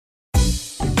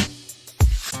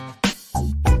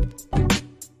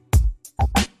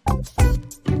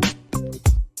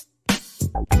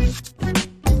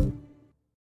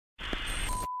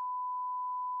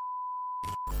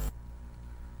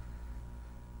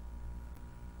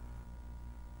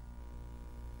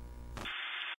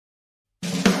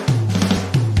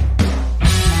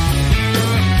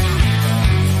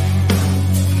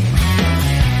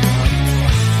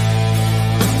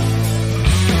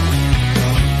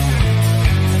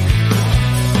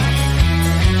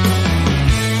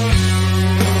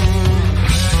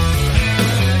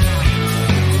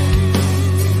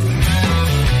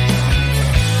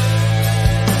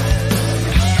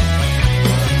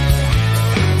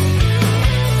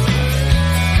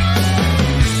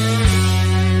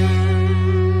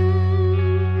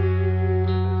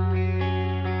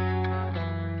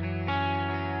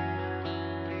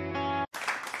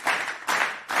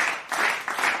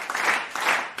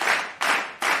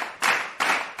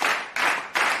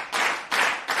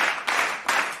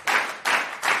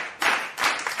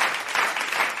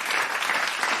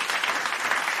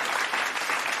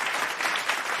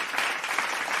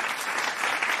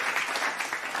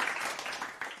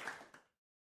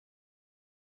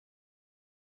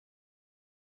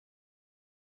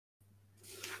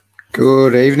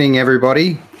Good evening,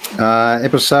 everybody.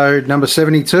 Episode number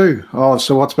 72.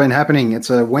 So what's been happening? It's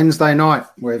a Wednesday night.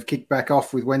 We've kicked back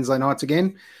off with Wednesday nights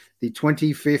again, the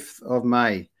 25th of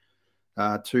May,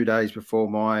 2 days before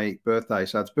my birthday.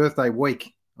 So it's birthday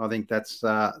week. I think that's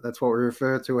what we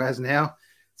refer to as now.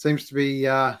 Seems to be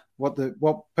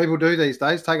what people do these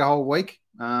days. Take a whole week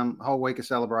of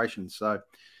celebrations. So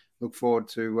look forward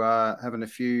to having a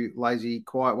few lazy,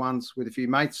 quiet ones with a few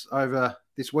mates over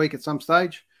this week at some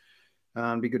stage.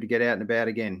 It'd be good to get out and about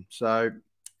again. So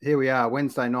here we are,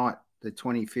 Wednesday night, the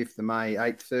 25th of May,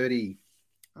 8:30.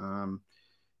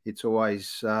 It's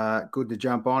always good to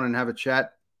jump on and have a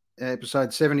chat.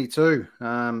 Episode 72.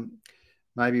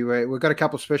 Maybe we've got a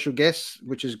couple of special guests,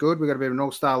 which is good. We've got a bit of an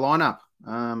all-star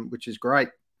lineup, which is great.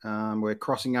 We're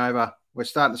crossing over. We're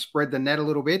starting to spread the net a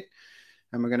little bit,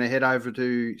 and we're going to head over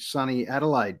to sunny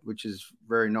Adelaide, which is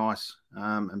very nice,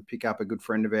 and pick up a good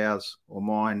friend of ours or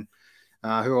mine,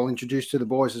 who I'll introduce to the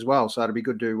boys as well. So it'll be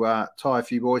good to tie a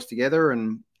few boys together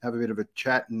and have a bit of a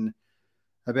chat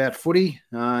about footy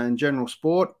and general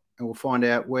sport. And we'll find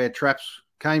out where Traps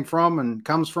came from and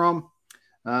comes from,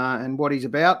 and what he's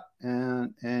about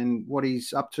and what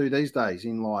he's up to these days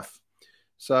in life.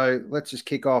 So let's just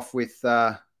kick off with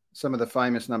some of the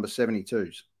famous number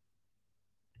 72s.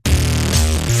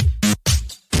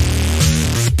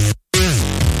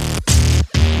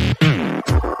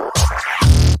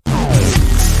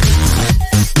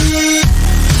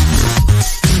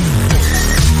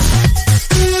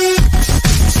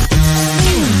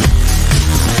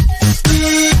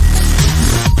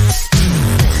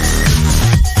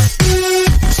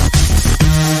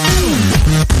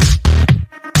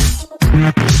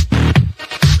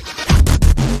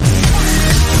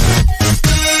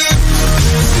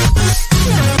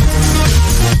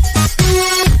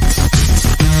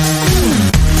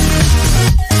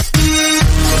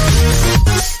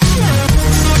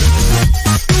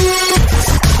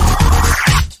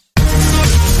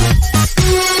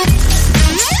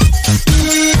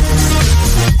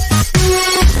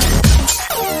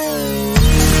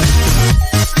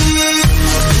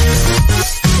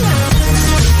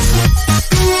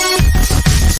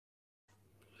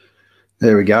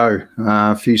 There we go.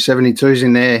 A few 72s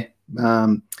in there.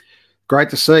 Great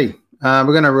to see. We're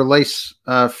going to release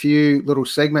a few little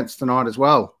segments tonight as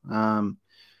well. I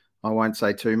won't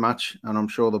say too much, and I'm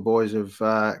sure the boys have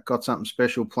got something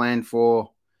special planned for.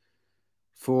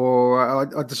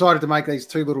 I decided to make these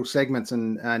two little segments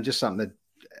and just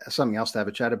something else to have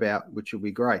a chat about, which will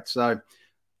be great. So,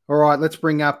 all right, let's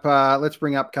bring up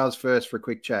Cuz first for a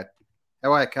quick chat.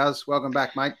 How are you, Cuz? Welcome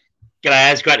back, mate.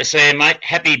 G'day, it's great to see you, mate.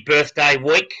 Happy birthday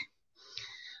week.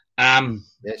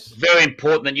 Yes. Very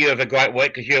important that you have a great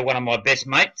week because you're one of my best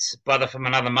mates, brother from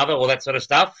another mother, all that sort of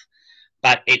stuff.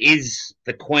 But it is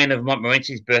the Queen of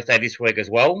Montmorency's birthday this week as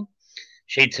well.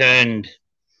 She turned a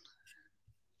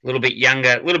little bit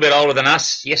younger, a little bit older than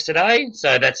us yesterday.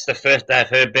 So that's the first day of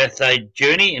her birthday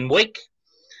journey and week.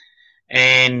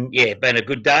 And, yeah, been a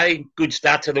good day, good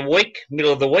start to the week,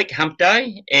 middle of the week, hump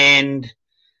day. And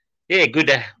yeah,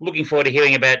 looking forward to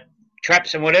hearing about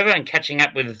Traps and whatever and catching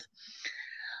up with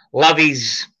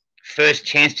Lovey's first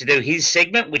chance to do his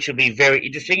segment, which will be very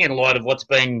interesting in light of what's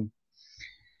been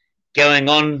going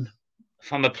on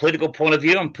from a political point of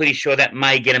view. I'm pretty sure that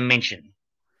may get a mention.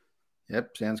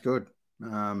 Yep, sounds good.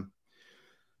 All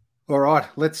right,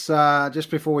 let's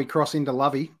just before we cross into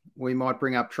Lovey, we might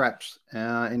bring up Traps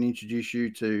and introduce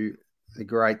you to the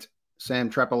great Sam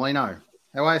Trapolino.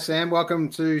 How are you, Sam? Welcome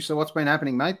to So What's Been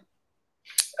Happening, mate?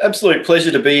 Absolute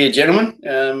pleasure to be here, gentlemen.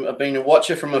 I've been a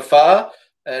watcher from afar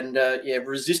and,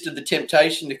 resisted the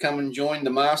temptation to come and join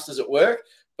the Masters at work,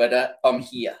 but I'm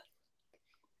here.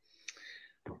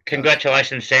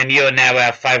 Congratulations, Sam. You are now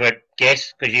our favourite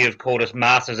guest because you have called us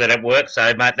Masters at work.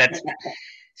 So, mate, that's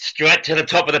straight to the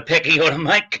top of the pecking order,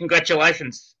 mate.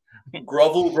 Congratulations.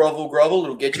 Grovel.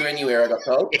 It'll get you anywhere, I got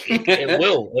told. It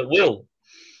will.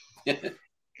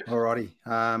 All righty.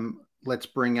 Let's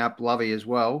bring up Lovey as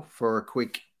well for a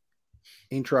quick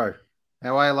intro.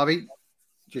 How are you, Lovey?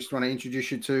 Just want to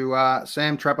introduce you to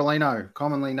Sam Trapolino,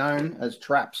 commonly known as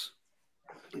Traps.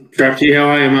 Trapsy, how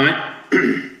are you,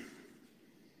 mate?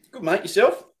 Good, mate.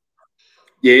 Yourself?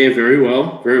 Yeah, very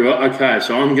well. Okay,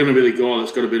 so I'm going to be the guy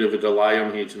that's got a bit of a delay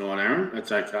on here tonight, Aaron.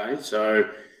 That's okay. So,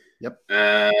 yep.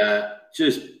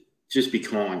 Just be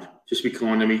kind. Just be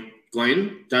kind to me,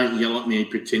 Glenn. Don't yell at me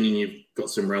pretending you've got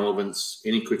some relevance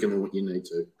any quicker than what you need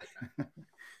to.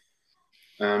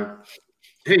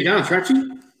 How you going,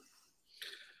 Trapsy?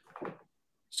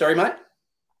 Sorry, mate?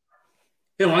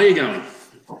 How are you going?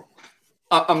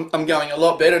 I'm going a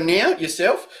lot better now.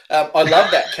 Yourself? I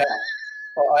love that cat.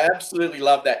 Oh, I absolutely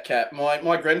love that cap.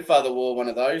 My grandfather wore one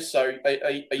of those. So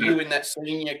are you in that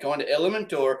senior kind of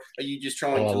element, or are you just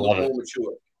trying I to look love more it.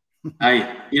 mature?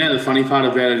 Hey, the funny part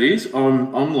about it is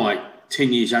I'm like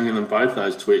 10 years younger than both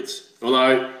those twits.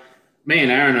 Although me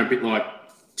and Aaron are a bit like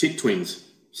tit twins.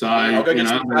 So, I'll go get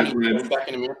some honey. we're- I'll be back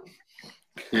in a minute.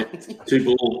 yeah,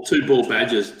 two ball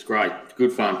badges. It's great.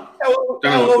 Good fun. How Don't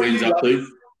know old what are Glenn's you, up Lovey? to.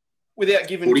 Without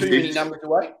giving 46. too many numbers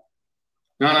away.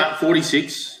 No,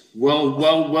 46. Well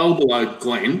below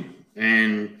Glenn,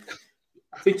 and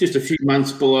I think just a few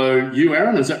months below you,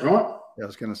 Aaron. Is that right? I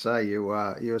was going to say you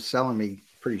were selling me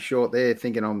pretty short there,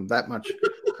 thinking I'm that much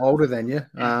older than you.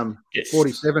 Yes.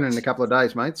 47 in a couple of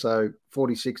days, mate. So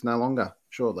 46 no longer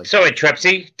shortly. Sorry,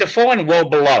 Trapsy. Define well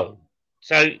below.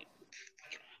 So,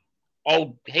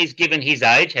 he's given his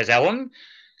age, has Alan.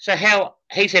 So how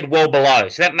he said well below.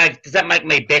 So does that make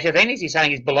me better then? Is he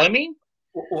saying he's below me?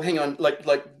 Well, hang on. Like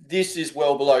this is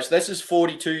well below. So this is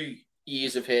 42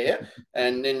 years of hair,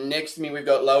 and then next to me we've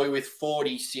got Lowy with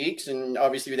 46, and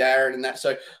obviously with Aaron and that.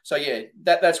 So yeah,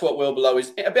 that's what well below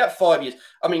is. About 5 years.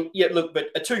 I mean, yeah. Look, but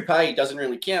a toupee doesn't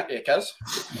really count there, cuz.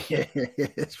 Yeah,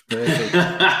 it's perfect.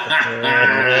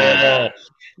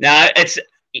 No, it's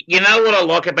what I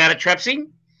like about it, Trapsy.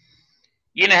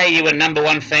 You know how you were number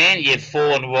one fan? You've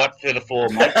fallen right through the floor,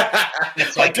 mate.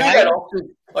 That's I do okay. that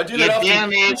often. You're down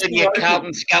there with your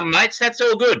Carlton scum mates. That's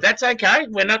all good. That's okay.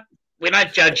 We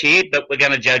don't judge here, but we're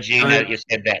going to judge you. Now that you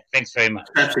said that. Thanks very much.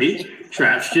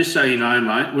 Traps, just so you know,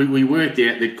 mate, we worked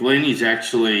out that Glenn is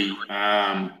actually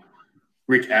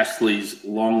Rick Astley's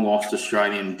long-lost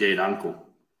Australian dead uncle.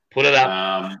 Put it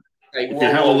up. If you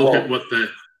have a look at what the...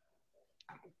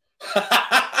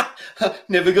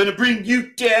 Never gonna bring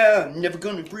you down. Never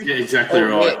gonna bring. Yeah, exactly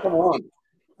right. Yeah, come on,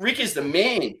 Rick is the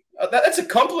man. That's a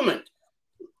compliment.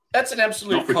 That's an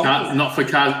absolute compliment. Not for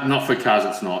cars.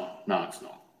 It's not. No, it's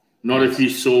not. Not if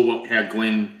you saw how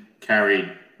Glenn carried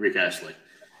Rick Astley.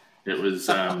 It was.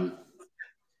 It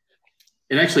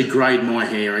actually greyed my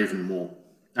hair even more.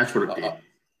 That's what it did.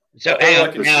 So hang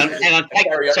on.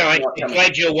 Sorry, it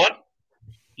greyed your what?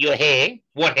 Your hair?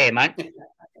 What hair, mate?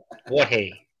 What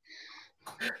hair?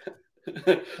 All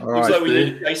Looks right, like we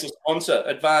need to face a sponsor.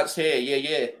 Advanced hair,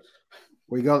 yeah.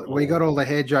 we got all the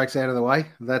hair jokes out of the way.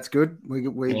 That's good. We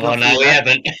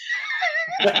haven't.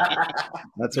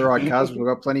 That's all right, cuz. We've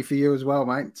got plenty for you as well,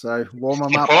 mate. So warm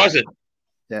them up. It.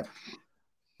 Yeah.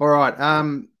 All right.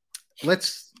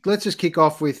 Let's just kick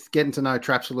off with getting to know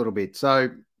Traps a little bit. So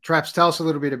Traps, tell us a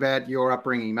little bit about your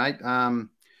upbringing, mate.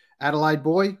 Adelaide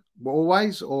boy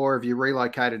always, or have you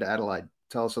relocated to Adelaide?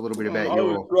 Tell us a little bit about I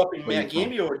grew up in Mount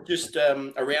Gambier, or just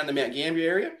around the Mount Gambier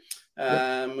area.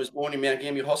 Was born in Mount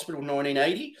Gambier Hospital in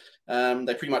 1980.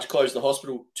 They pretty much closed the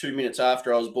hospital 2 minutes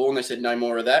after I was born. They said no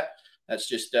more of that. That's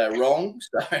just wrong.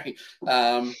 So,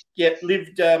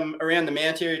 lived around the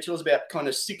Mount area till I was about kind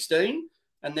of 16,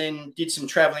 and then did some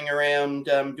travelling around,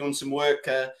 doing some work,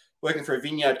 working for a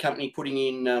vineyard company, putting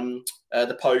in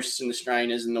the posts and the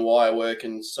strainers and the wire work,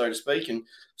 and so to speak, and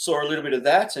saw a little bit of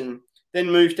that, and then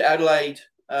moved to Adelaide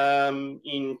in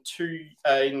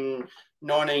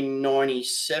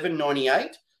 1997,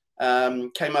 98.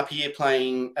 Came up here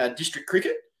playing district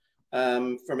cricket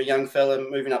from a young fella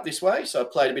moving up this way. So I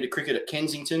played a bit of cricket at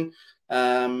Kensington,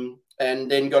 and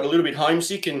then got a little bit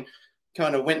homesick and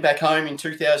kind of went back home in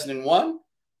 2001.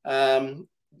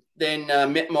 Then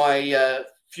met my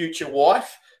future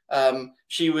wife. I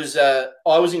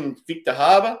was in Victor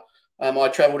Harbour. I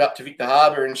travelled up to Victor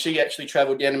Harbour, and she actually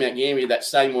travelled down to Mount Gambier that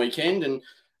same weekend.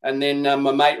 And then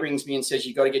my mate rings me and says,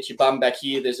 "You've got to get your bum back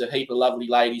here. There's a heap of lovely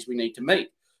ladies we need to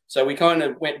meet." So we kind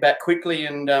of went back quickly,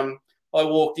 and I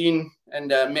walked in and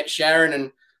met Sharon,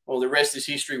 and the rest is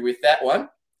history with that one.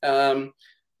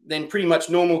 Then pretty much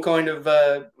normal kind of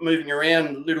moving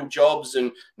around, little jobs,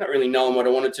 and not really knowing what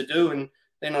I wanted to do. And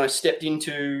then I stepped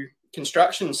into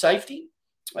construction safety,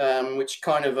 which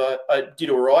kind of I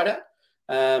did all right at.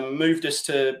 Moved us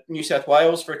to New South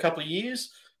Wales for a couple of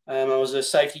years. I was a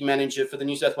safety manager for the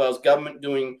New South Wales government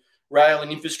doing rail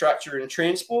and infrastructure and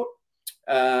transport.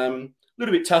 A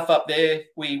little bit tough up there.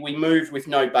 We moved with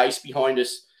no base behind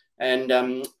us, and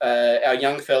our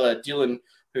young fella, Dylan,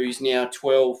 who's now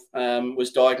 12,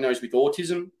 was diagnosed with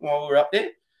autism while we were up there.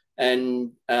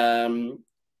 And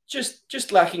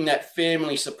just lacking that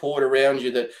family support around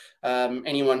you that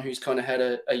anyone who's kind of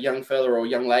had a young fella or a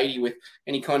young lady with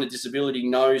any kind of disability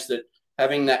knows that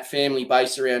having that family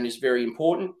base around is very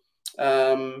important.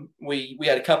 We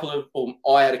had a couple of,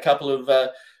 or I had a couple of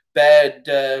bad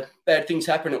things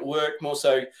happen at work, more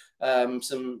so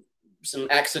some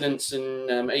accidents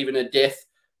and even a death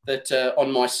that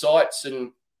on my sites.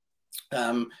 And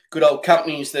good old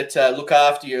companies that look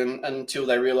after you until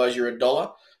they realise you're a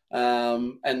dollar.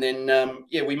 And then,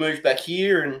 we moved back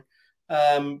here,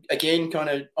 and again, kind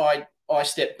of, I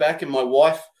stepped back, and my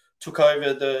wife took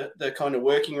over the kind of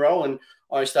working role, and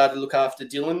I started to look after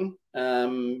Dylan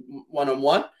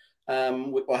one-on-one.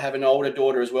 I have an older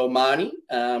daughter as well, Marnie.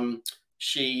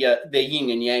 They're yin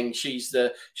and yang. She's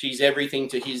everything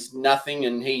to his nothing,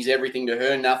 and he's everything to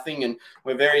her nothing. And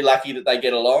we're very lucky that they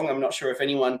get along. I'm not sure if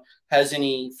anyone has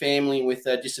any family with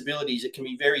disabilities. It can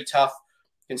be very tough,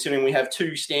 considering we have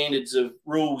two standards of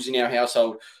rules in our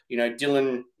household.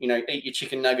 Dylan, eat your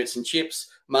chicken nuggets and chips.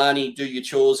 Marnie, do your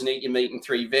chores and eat your meat and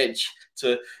 3 veg.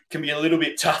 So it can be a little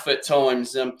bit tough at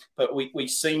times, but we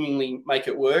seemingly make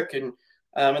it work. And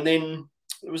then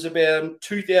it was about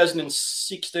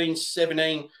 2016,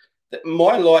 17 that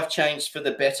my life changed for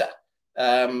the better.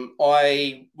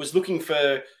 I was looking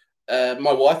for,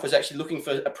 my wife was actually looking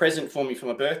for a present for me for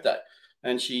my birthday.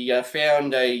 And she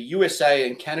found a USA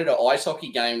and Canada ice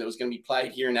hockey game that was going to be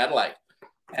played here in Adelaide.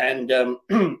 And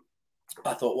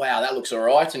I thought, wow, that looks all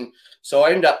right. And so I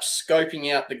ended up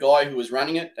scoping out the guy who was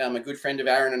running it. A good friend of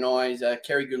Aaron and I's,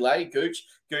 Kerry Goulet, Gooch,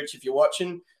 if you're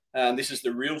watching. This is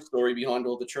the real story behind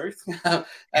all the truth. And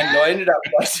I ended up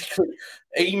basically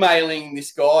emailing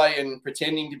this guy and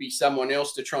pretending to be someone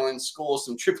else to try and score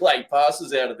some AAA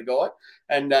passes out of the guy,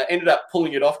 and ended up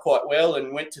pulling it off quite well,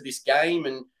 and went to this game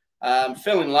and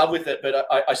fell in love with it. But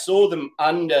I saw them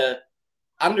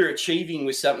underachieving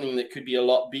with something that could be a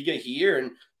lot bigger here,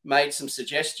 and made some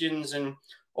suggestions. And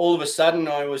all of a sudden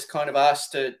I was kind of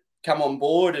asked to come on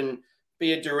board and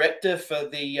be a director for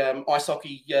the Ice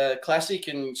Hockey Classic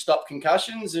and Stop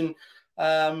Concussions. And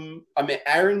I met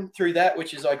Aaron through that,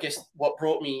 which is, I guess, what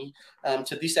brought me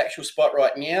to this actual spot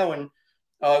right now. And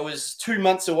I was 2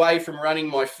 months away from running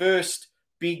my first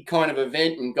big kind of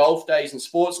event and golf days and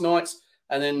sports nights.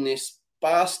 And then this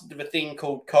bastard of a thing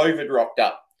called COVID rocked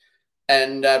up.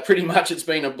 And pretty much it's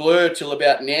been a blur till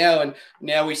about now. And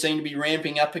now we seem to be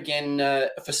ramping up again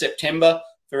for September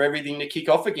for everything to kick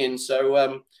off again.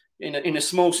 So in a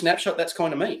small snapshot, that's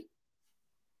kind of me.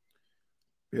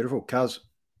 Beautiful. Cuz.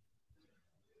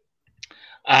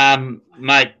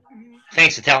 Mate,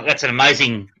 thanks for telling. That's an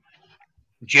amazing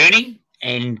journey.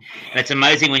 And it's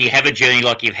amazing when you have a journey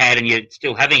like you've had and you're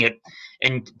still having it.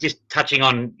 And just touching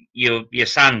on your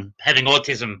son having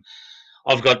autism,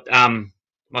 I've got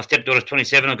my stepdaughter's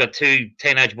 27. I've got 2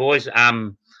 teenage boys,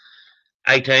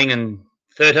 18 and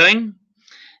 13.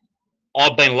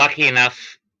 I've been lucky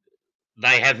enough.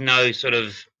 They have no sort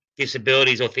of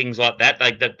disabilities or things like that.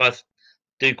 They both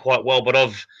do quite well. But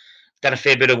I've done a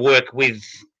fair bit of work with,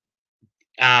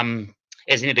 as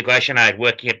an integration aide,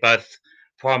 working at both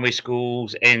primary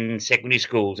schools and secondary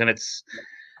schools. And it's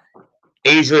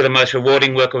easily the most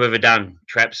rewarding work I've ever done,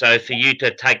 Trap. So for you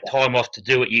to take time off to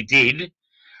do what you did,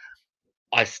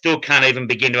 I still can't even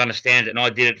begin to understand it. And I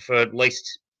did it for at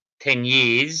least 10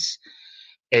 years.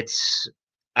 It's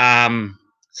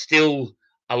still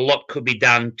a lot could be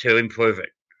done to improve it.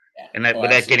 And that,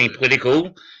 without getting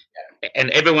political. And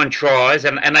everyone tries,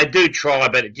 and they do try,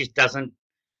 but it just doesn't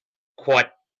quite,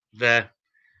 the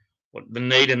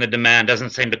need and the demand doesn't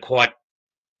seem to quite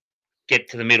get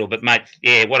to the middle. But mate,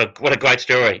 yeah, what a great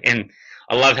story. And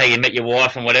I love how you met your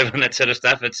wife and whatever and that sort of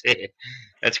stuff.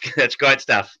 That's great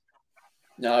stuff.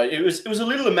 No, it was a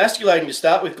little emasculating to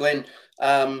start with, Glenn.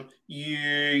 I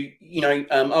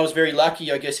was very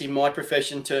lucky, I guess, in my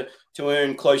profession to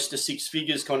earn close to 6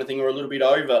 figures kind of thing, or a little bit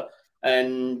over,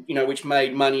 and, which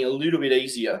made money a little bit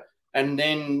easier. And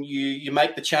then you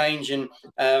make the change, and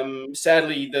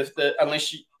sadly,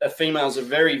 unless females are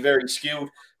very, very skilled,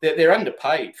 they're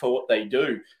underpaid for what they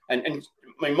do. And I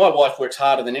mean, my wife works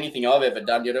harder than anything I've ever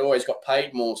done, yet I always got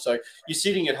paid more. So you're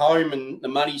sitting at home and the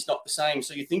money's not the same.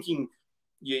 So you're thinking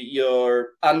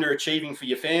you're underachieving for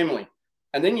your family.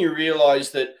 And then you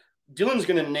realize that Dylan's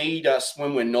going to need us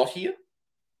when we're not here.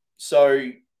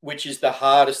 So, which is the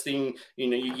hardest thing,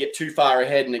 you get too far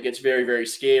ahead and it gets very, very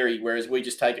scary, whereas we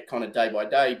just take it kind of day by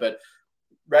day. But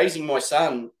raising my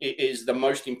son is the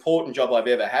most important job I've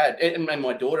ever had. And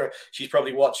my daughter, she's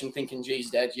probably watching thinking, geez,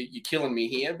 Dad, you're killing me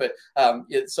here. But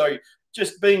so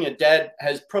just being a dad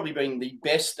has probably been the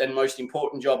best and most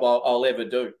important job I'll ever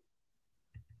do.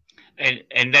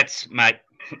 And that's, mate,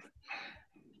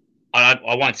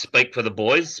 I won't speak for the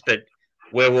boys, but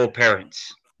we're all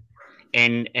parents.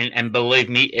 And believe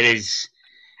me, it is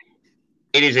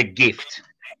a gift.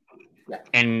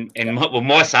 And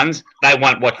my sons, they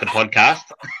won't watch the podcast.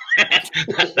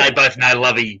 They both know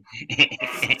Lovey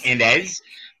and Az,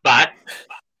 but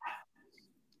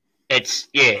it's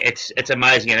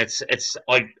amazing, and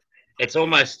it's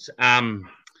almost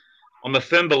I'm a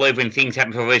firm believer when things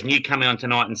happen for a reason. You coming on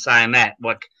tonight and saying that,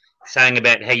 like saying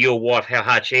about how your wife, how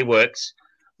hard she works.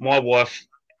 My wife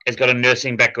has got a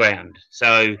nursing background,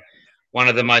 so one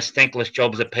of the most thankless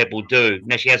jobs that people do.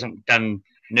 Now, she hasn't done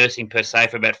nursing per se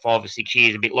for about 5 or 6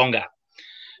 years, a bit longer,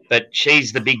 but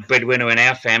she's the big breadwinner in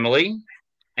our family,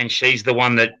 and she's the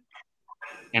one that,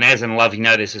 and as in love, you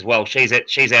know this as well, she's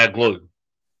our glue.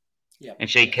 Yep. And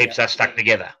she keeps us stuck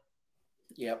together.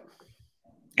 Yep.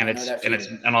 And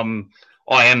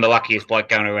I am the luckiest bloke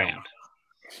going around.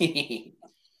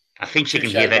 I think she can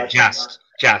hear that just.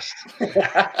 Yeah.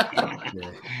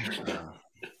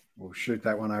 We'll shoot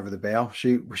that one over the bow.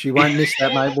 She won't miss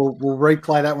that, mate. We'll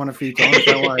replay that one a few times.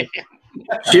 Don't worry.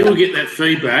 She will get that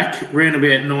feedback around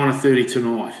about 9:30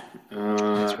 tonight.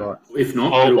 That's right. If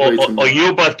not, it'll be tomorrow. Or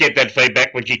you'll both get that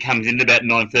feedback when she comes in about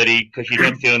 9:30 because she's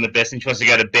not feeling the best and she wants to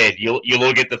go to bed. You'll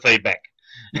all get the feedback.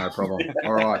 No problem.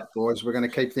 All right, boys, we're going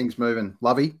to keep things moving.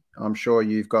 Lovey, I'm sure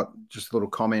you've got just a little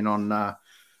comment on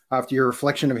after your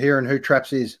reflection of hearing who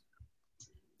Traps is.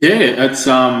 Yeah, it's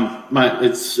mate,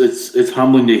 it's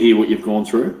humbling to hear what you've gone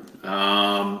through,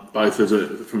 both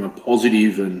from a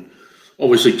positive and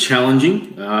obviously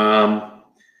challenging.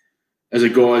 As a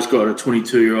guy's got a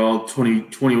 22-year-old,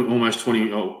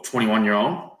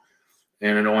 21-year-old,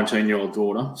 and a 19-year-old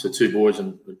daughter, so 2 boys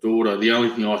and a daughter. The only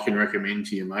thing I can recommend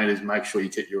to you, mate, is make sure you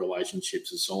keep your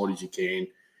relationships as solid as you can,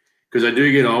 because they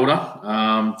do get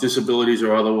older, disabilities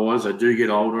or otherwise. They do get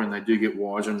older and they do get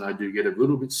wiser and they do get a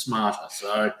little bit smarter.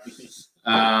 So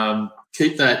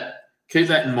keep that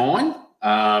in mind,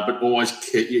 but always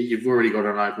you've already got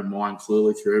an open mind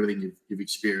clearly through everything you've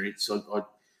experienced. So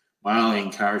my only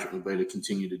encouragement would be to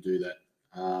continue to do that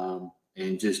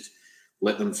and just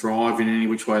let them thrive in any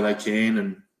which way they can,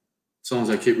 and as long as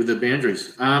they keep with their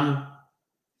boundaries. Our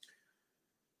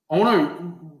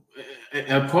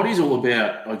poddy's all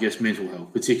about, I guess, mental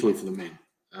health, particularly for the men.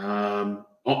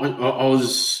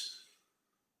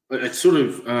 It sort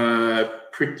of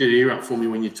pricked the ear up for me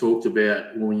when you spoke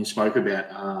about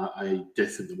a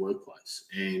death in the workplace.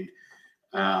 And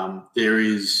there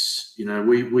is,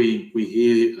 we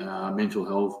hear mental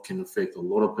health can affect a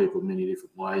lot of people in many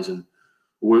different ways, and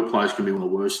the workplace can be one of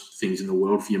the worst things in the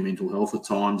world for your mental health at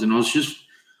times. And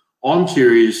I'm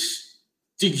curious,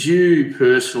 did you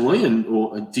personally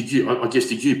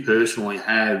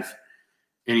have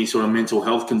any sort of mental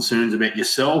health concerns about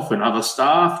yourself and other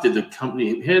staff? I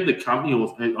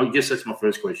guess that's my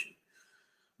first question.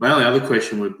 My only other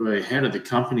question would be, how did the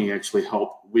company actually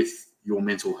help with your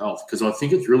mental health? Because I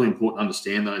think it's really important to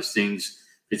understand those things,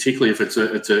 particularly if it's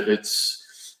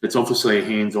obviously a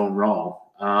hands-on role.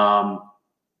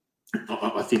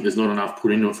 I think there's not enough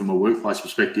put into it from a workplace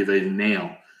perspective even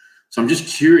now. So I'm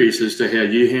just curious as to how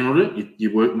you handled it,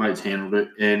 your workmates handled it,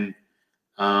 and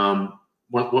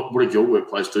what did your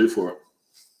workplace do for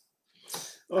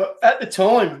it? At the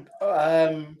time,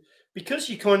 because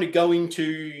you kind of go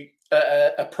into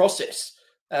a process,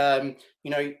 not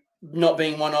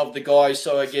being one of the guys,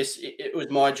 so I guess it was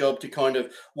my job to kind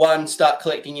of, start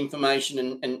collecting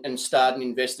information and start an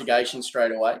investigation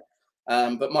straight away.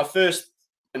 But my first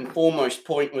and foremost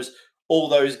point was all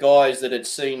those guys that had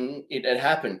seen it had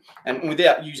happen. And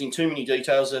without using too many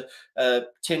details, a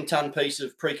 10-ton piece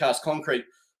of precast concrete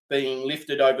being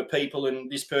lifted over people,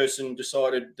 and this person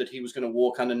decided that he was going to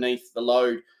walk underneath the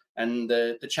load, and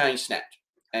the chain snapped.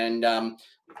 And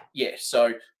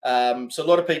so a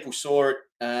lot of people saw it.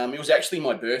 It was actually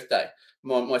my birthday.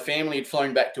 My family had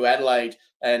flown back to Adelaide,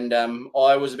 and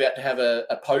I was about to have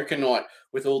a poker night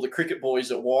with all the cricket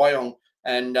boys at Wyong.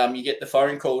 And you get the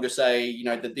phone call to say,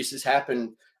 that this has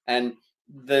happened. And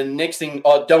the next thing,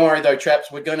 don't worry though,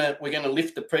 Traps, we're gonna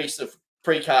lift the piece of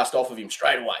precast off of him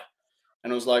straight away.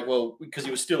 And I was like, well, because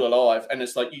he was still alive. And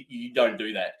it's like, you don't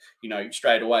do that,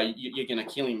 straight away. You're going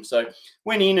to kill him. So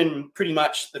went in, and pretty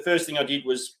much the first thing I did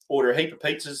was order a heap of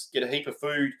pizzas, get a heap of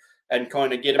food, and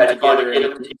kind of get them together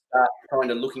and start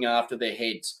kind of looking after their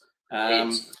heads.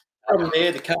 From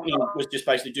there, the company was just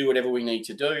basically do whatever we need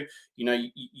to do.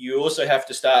 You also have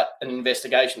to start an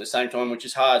investigation at the same time, which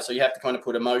is hard. So you have to kind of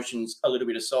put emotions a little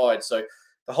bit aside. So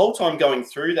the whole time going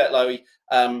through that, Lowy,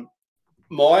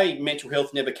 my mental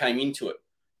health never came into it.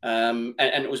 And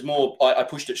it was more, I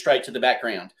pushed it straight to the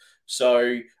background.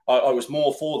 So I was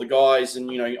more for the guys,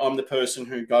 and, I'm the person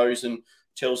who goes and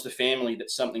tells the family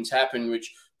that something's happened,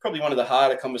 which probably one of the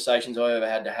harder conversations I ever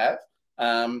had to have.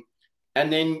 And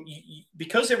then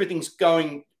because everything's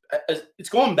going it's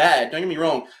gone bad, don't get me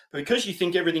wrong, but because you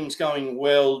think everything's going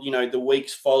well, the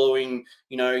weeks following,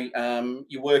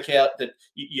 you work out that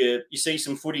you see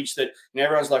some footage that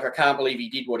everyone's like, I can't believe he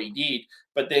did what he did.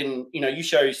 But then, you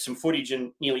show some footage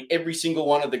and nearly every single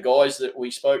one of the guys that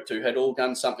we spoke to had all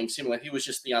done something similar. He was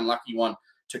just the unlucky one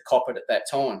to cop it at that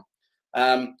time.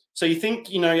 So you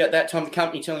think, at that time, the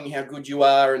company telling you how good you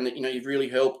are and that, you've really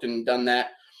helped and done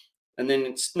that. And then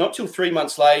it's not till 3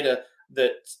 months later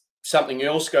that something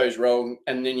else goes wrong,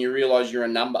 and then you realize you're a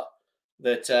number,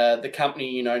 that the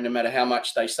company, no matter how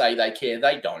much they say they care,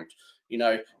 they don't.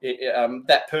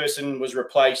 That person was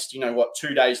replaced,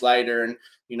 2 days later, and,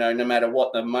 no matter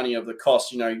what the money of the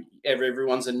cost,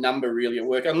 everyone's a number really at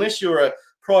work, unless you're a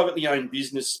privately owned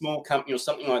business, small company or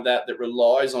something like that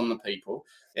relies on the people.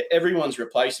 Everyone's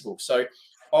replaceable. So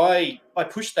I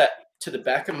pushed that to the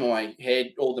back of my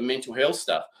head, all the mental health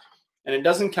stuff. And it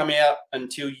doesn't come out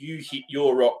until you hit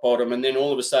your rock bottom, and then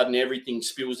all of a sudden everything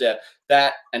spills out.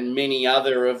 That and many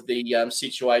other of the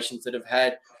situations that I've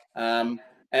had.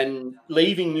 And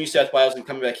leaving New South Wales and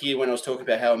coming back here, when I was talking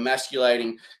about how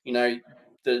emasculating,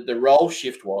 the role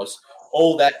shift was,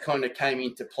 all that kind of came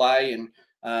into play, and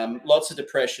lots of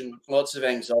depression, lots of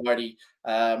anxiety.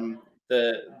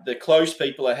 The close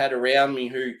people I had around me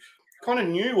who kind of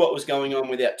knew what was going on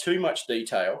without too much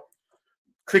detail.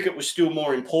 Cricket was still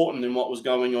more important than what was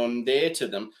going on there to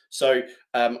them. So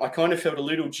I kind of felt a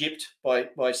little gypped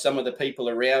by some of the people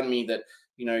around me that,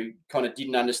 kind of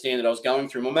didn't understand that I was going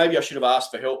through. Well, maybe I should have asked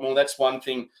for help more. That's one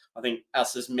thing I think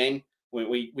us as men,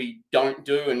 we don't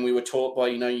do. And we were taught by,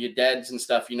 your dads and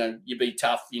stuff, you be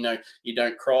tough, you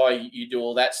don't cry, you do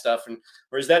all that stuff. And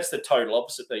whereas that's the total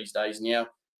opposite these days now.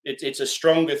 It's a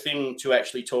stronger thing to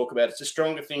actually talk about. It's a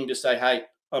stronger thing to say, hey,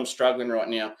 I'm struggling right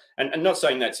now. And not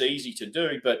saying that's easy to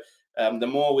do, but the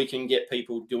more we can get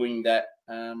people doing that,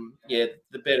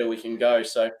 the better we can go.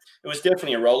 So it was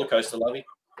definitely a roller coaster, Lovey.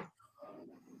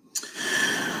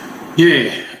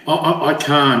 Yeah, I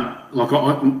can't.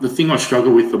 The thing I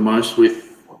struggle with the most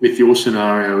with your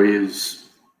scenario is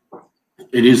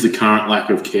the current lack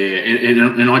of care.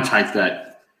 And I take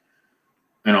that,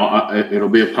 and it'll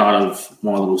be a part of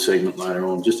my little segment later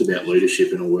on, just about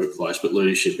leadership in a workplace, but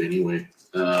leadership anywhere.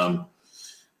 And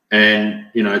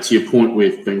to your point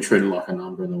with being treated like a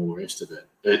number and all the rest of it,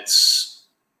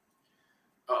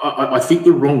 I think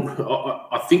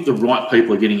the right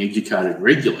people are getting educated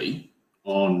regularly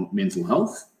on mental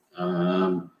health.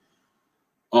 I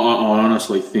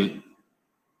honestly think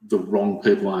the wrong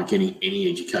people aren't getting any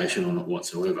education on it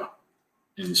whatsoever.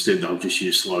 Instead, they'll just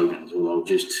use slogans, or they'll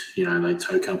just, they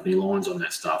toe company lines on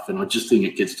that stuff. And I just think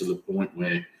it gets to the point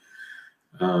where,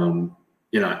 and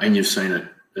you've seen it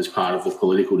as part of the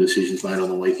political decisions made on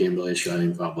the weekend by the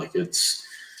Australian public. It's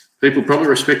people probably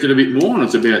respect it a bit more, and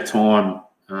it's about time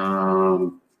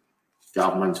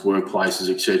governments,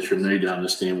 workplaces, etc., need to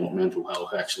understand what mental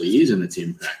health actually is and its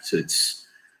impacts. It's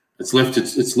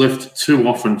left too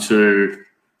often to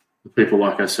the people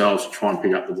like ourselves to try and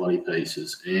pick up the bloody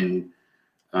pieces. And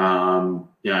I'm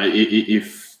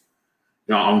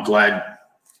glad.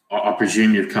 I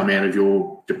presume you've come out of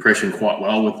your depression quite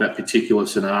well with that particular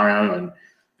scenario,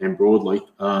 and broadly,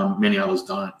 many others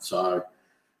don't. So,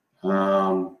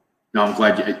 I'm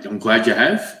glad you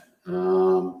have.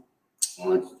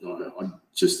 I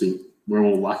just think we're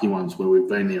all lucky ones where we've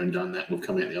been there and done that, and we've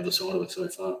come out the other side of it so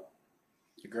far.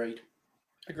 Agreed.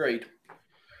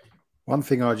 One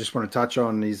thing I just want to touch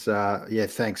on is,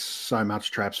 thanks so much,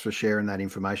 Traps, for sharing that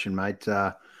information, mate.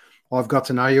 I've got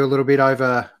to know you a little bit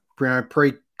over,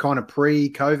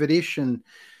 pre-COVID-ish, and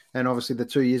obviously the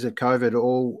 2 years of COVID,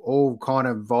 all kind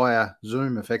of via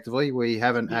Zoom, effectively. We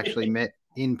haven't actually met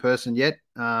in person yet,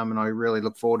 and I really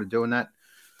look forward to doing that.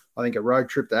 I think a road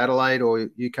trip to Adelaide, or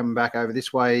you coming back over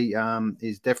this way,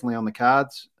 is definitely on the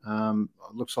cards. It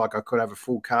looks like I could have a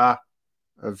full car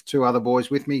of two other boys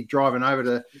with me driving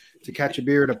over to catch a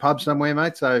beer at a pub somewhere,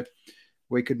 mate. So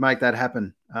we could make that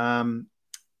happen. I'm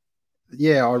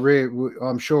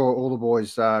sure all the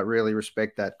boys really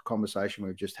respect that conversation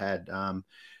we've just had.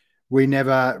 We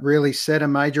never really set a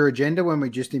major agenda when we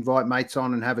just invite mates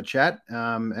on and have a chat.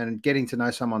 And getting to know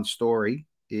someone's story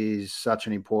is such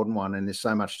an important one, and there's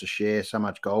so much to share, so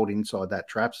much gold inside that,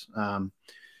 Traps. I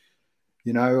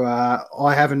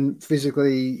haven't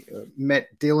physically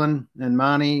met Dylan and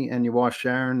Marnie and your wife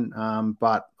Sharon,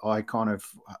 but I kind of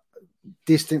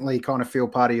distantly feel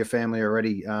part of your family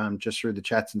already, just through the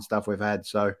chats and stuff we've had.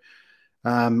 So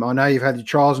I know you've had your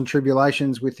trials and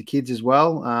tribulations with the kids as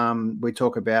well. We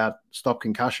talk about stop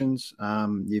concussions.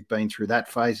 You've been through that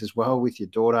phase as well with your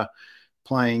daughter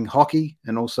playing hockey,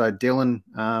 and also Dylan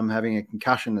having a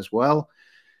concussion as well.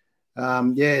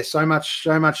 Yeah, so much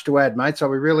to add, mate. So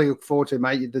we really look forward to,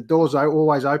 mate. The doors are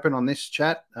always open on this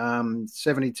chat.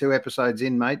 72 episodes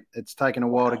in, mate. It's taken a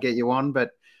while to get you on,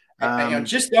 but hang on,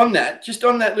 just on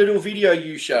that little video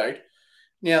you showed.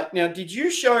 Now, did you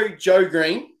show Joe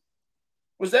Green?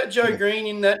 Was that Joe Green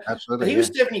in that? Absolutely. He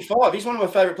was 75. He's one of my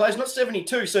favourite players, not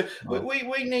 72. So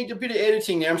we need a bit of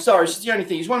editing there. I'm sorry. It's the only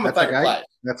thing. He's one of my favourite players.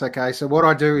 That's okay. So what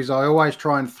I do is I always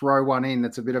try and throw one in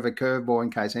that's a bit of a curveball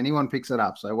in case anyone picks it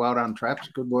up. So well done, Traps.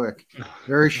 Good work.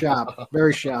 Very sharp.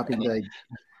 Very sharp indeed.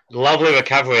 Lovely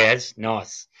recovery, Az.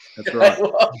 Nice. That's right.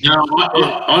 No,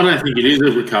 I don't think it is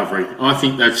a recovery. I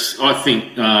think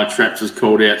Traps has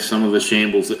called out some of the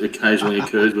shambles that occasionally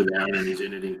occurs with Aaron and his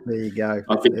editing. There you go.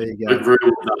 I think very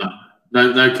well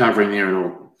done. No covering there at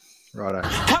all. Righto.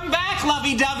 Come back,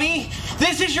 lovey-dovey.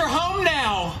 This is your home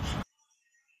now.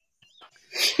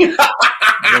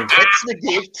 That's the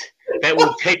gift that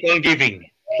will keep on giving.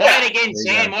 Play it again,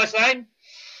 Sam, I say.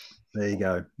 There you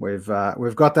go. We've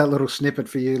got that little snippet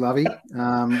for you, Lovey.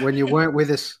 When you weren't with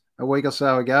us a week or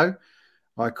so ago,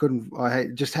 I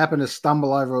just happened to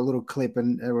stumble over a little clip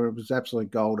and it was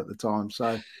absolute gold at the time.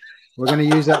 So we're going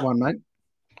to use that one, mate.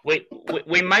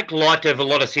 We make light of a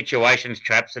lot of situations,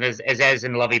 Traps, and as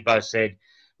and Lovey both said,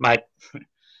 mate,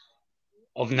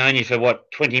 I've known you for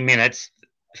 20 minutes.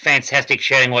 Fantastic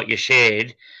sharing what you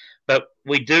shared, but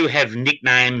we do have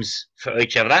nicknames for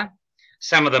each other.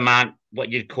 Some of them aren't what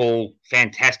you'd call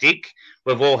fantastic.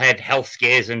 We've all had health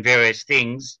scares and various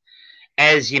things.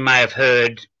 As you may have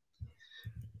heard,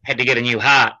 had to get a new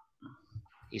heart.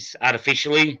 He's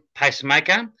artificially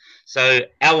pacemaker. So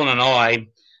Alan and I,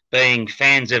 being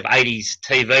fans of 80s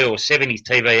TV or 70s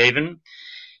TV even,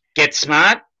 Get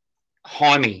Smart,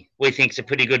 Jaime, we think is a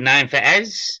pretty good name for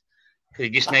Az. Because he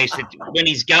just needs to, when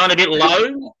he's going a bit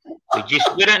low,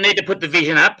 we don't need to put the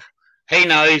vision up. He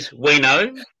knows, we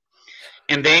know.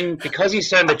 And then because he's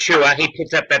so mature, he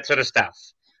picks up that sort of stuff.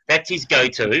 That's his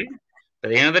go-to.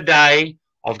 But at the end of the day,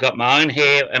 I've got my own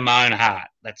hair and my own heart.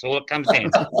 That's all it comes down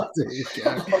to. There you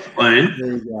go. Glenn,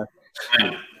 There you go.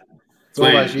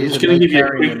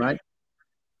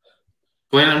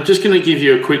 Glenn, I'm just going to give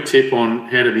you a quick tip on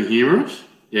how to be humorous.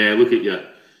 Yeah, look at you.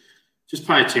 Just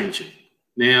pay attention.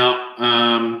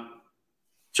 Now,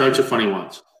 jokes are funny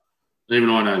ones. Even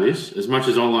I know this. As much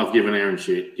as I love giving Aaron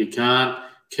shit, you can't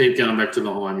keep going back to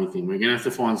the Jaime thing. We're going to have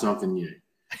to find something new.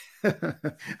 I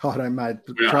don't, mate.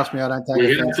 Trust me, I don't take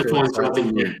We're it. going to have to find something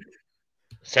new.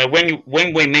 So when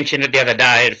we mentioned it the other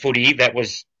day at footy, that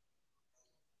was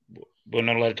we're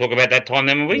not allowed to talk about that time,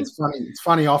 then, were we? It's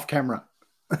funny off camera.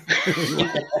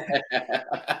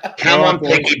 Come on,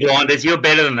 Peaky Blinders, you're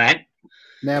better than that.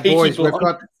 Now, boys, we've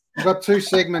got two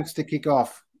segments to kick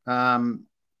off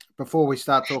before we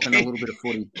start talking a little bit of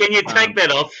footy. Can you take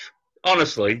that off?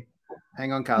 Honestly.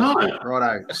 Hang on, Cuz. No.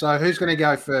 Righto. So who's going to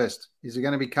go first? Is it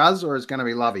going to be Cuz or is it going to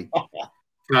be Lovey?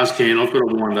 Cuz can. I've got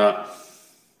to wind up.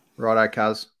 Righto,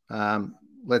 Cuz.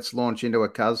 Let's launch into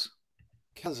it, Cuz.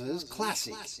 Cuz's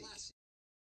Classic.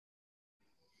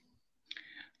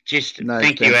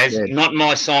 Thank you, Az. Not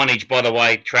my signage, by the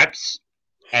way, Traps,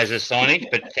 as a signage,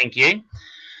 but thank you.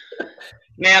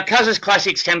 Now, Cuz's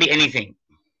Classics can be anything.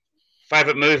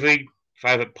 Favourite movie,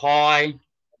 favourite pie,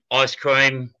 ice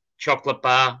cream, chocolate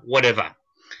bar, whatever.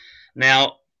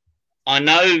 Now, I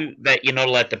know that you're not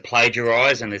allowed to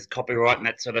plagiarise and there's copyright and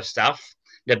that sort of stuff.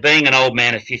 Now, being an old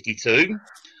man of 52,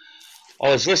 I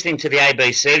was listening to the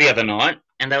ABC the other night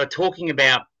and they were talking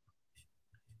about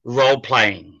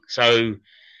role-playing. So,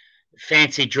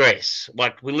 fancy dress.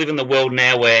 Like, we live in the world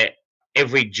now where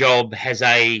every job has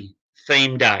a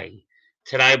theme day.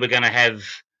 Today we've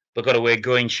got to wear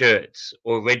green shirts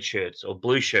or red shirts or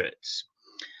blue shirts.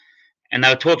 And they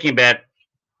were talking about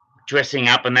dressing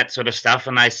up and that sort of stuff.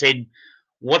 And they said,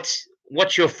 what's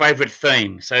your favourite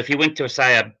theme? So if you went to,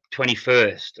 say, a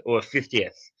 21st or a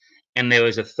 50th and there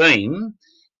was a theme,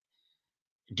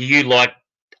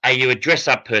 are you a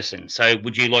dress-up person? So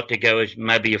would you like to go as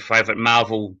maybe your favourite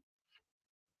Marvel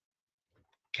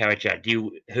character?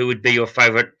 Who would be your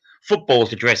favourite football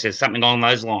to dress as? Something along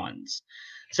those lines.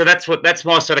 So that's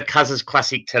my sort of Cuz's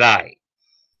Classic today.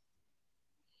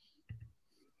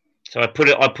 So I put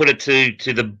it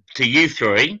to you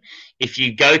three. If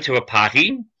you go to a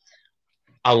party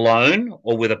alone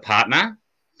or with a partner,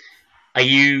 do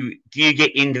you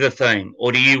get into the theme,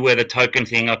 or do you wear the token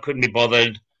thing? I couldn't be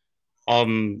bothered.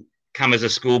 Come as a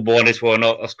schoolboy, I just wore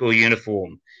a school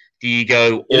uniform. Do you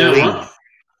go all in?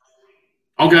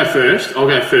 I'll go first.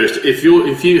 If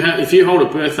you hold a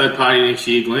birthday party next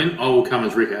year, Glenn, I will come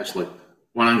as Rick Astley,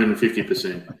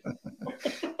 150%.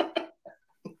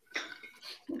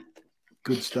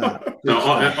 Good start.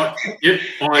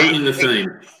 I'm in the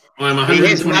theme. I'm He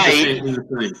has 120% in the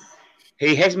team.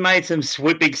 He has made some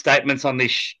sweeping statements on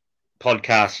this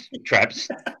podcast, Traps,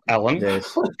 Alan.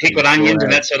 Yes. Pickled onions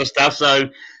and that sort of stuff.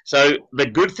 So the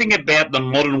good thing about the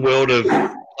modern world of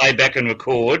playback and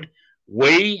record,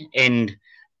 we and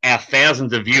our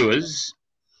thousands of viewers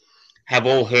have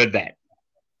all heard that.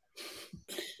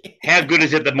 How good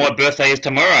is it that my birthday is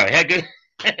tomorrow? How good?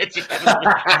 And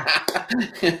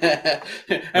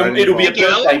it'll be a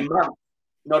birthday month,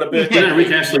 not a birthday. You know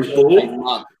Rick Astley's bald?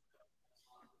 month.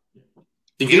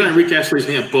 Did you know Rick Astley's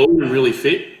now bald and really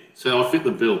fit? So I fit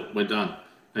the bill. We're done.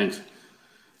 Thanks.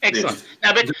 Excellent.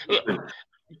 Now, but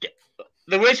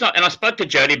the reason, and I spoke to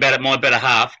Jodie about it, my better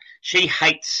half, she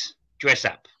hates dress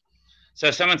up. So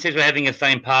if someone says we're having a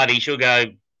theme party, she'll go,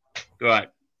 right,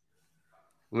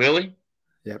 really?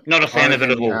 Yep. Not a fan of it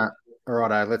at all. All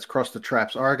right, let's cross the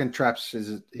Traps. I reckon Traps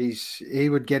he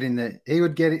would get in the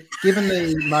given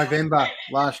the November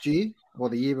last year or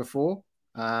the year before.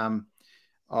 I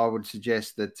would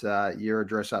suggest that you're a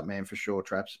dress up man for sure,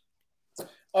 Traps.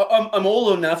 I'm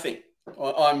all or nothing.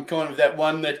 I'm kind of that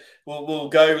one that will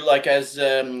go like, as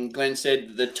Glenn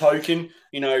said, the token,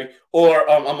 or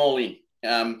I'm all in.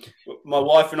 My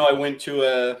wife and I went to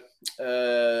a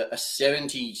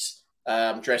 70s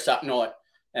dress up night,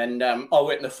 and I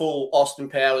went in the full Austin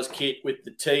Powers kit with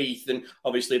the teeth, and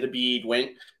obviously the beard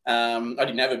went. I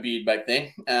didn't have a beard back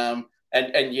then.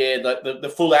 And yeah,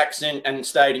 the full accent, and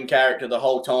stayed in character the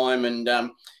whole time. And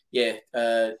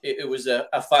it was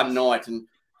a fun night. And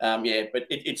but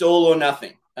it's all or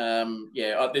nothing.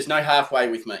 There's no halfway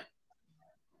with me.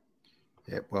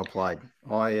 Yeah, well played.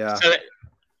 I'm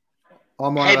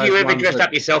have you ever dressed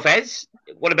up yourself as?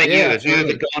 What about you? Have you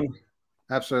ever gone?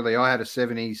 Absolutely. I had a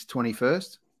 70s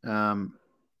 21st,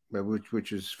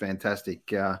 which was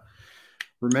fantastic.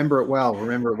 Remember it well.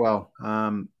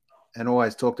 And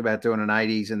always talked about doing an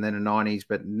 80s and then a 90s,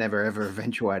 but never ever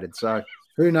eventuated. So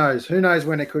who knows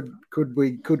when it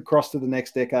could cross to the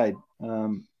next decade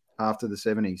after the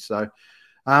 70s. So,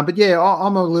 but yeah,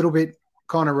 I'm a little bit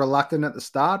kind of reluctant at the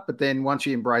start, but then once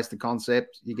you embrace the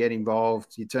concept, you get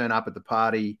involved, you turn up at the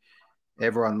party,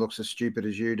 everyone looks as stupid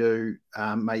as you do.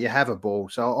 You have a ball.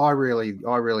 So I really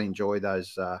enjoy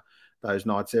those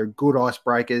nights. They're good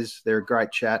icebreakers. They're a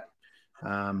great chat.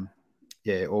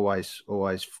 Always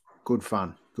good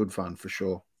fun for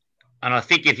sure. And I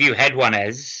think if you had one,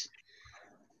 as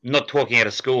not talking out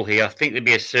of school here, I think there'd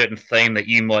be a certain theme that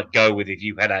you might go with if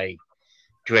you had a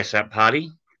dress up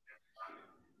party.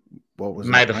 What was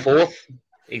May that, the mate? 4th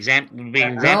example would be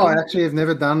an example. No, I actually have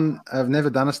never done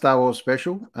a Star Wars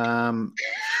special.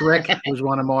 Shrek was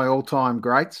one of my all-time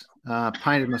greats.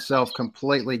 Painted myself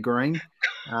completely green.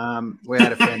 We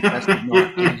had a fantastic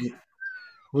night. It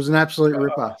was an absolute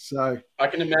ripper. So I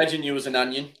can imagine you as an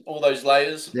onion, all those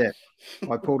layers. Yeah,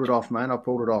 I pulled it off, man. I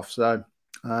pulled it off. So,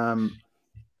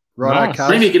 Nice.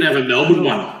 Maybe you can have a Melbourne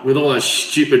one with all those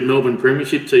stupid Melbourne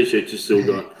Premiership T-shirts you still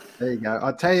got. There you go.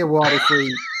 I tell you what,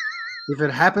 if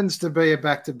it happens to be a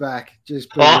back-to-back, just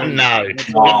Oh no!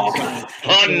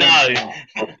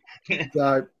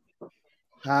 So,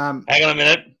 hang on a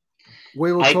minute.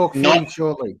 We will talk footy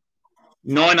shortly.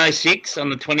 9:06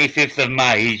 on the 25th of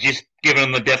May. He's just given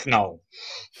them the death knell.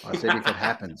 I said if it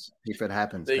happens.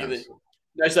 Guys.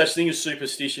 No such thing as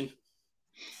superstition.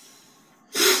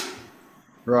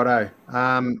 Righto.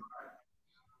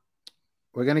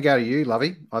 We're going to go to you,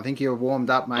 Lovey. I think you're warmed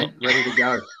up, mate, ready to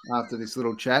go after this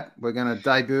little chat. We're going to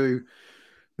debut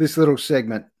this little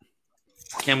segment.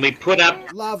 Can we put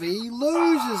up? Lovey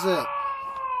loses it.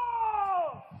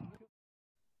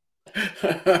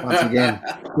 Once again,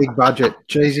 big budget.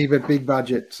 Cheesy, but big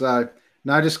budget. So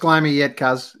no disclaimer yet,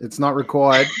 cuz. It's not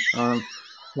required.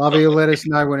 Lovey will let us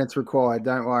know when it's required.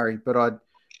 Don't worry. But I'd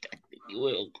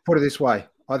put it this way.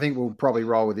 I think we'll probably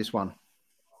roll with this one.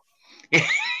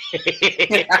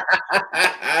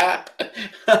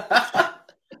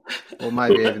 Or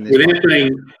maybe even this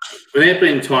without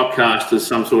being typecast as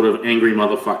some sort of angry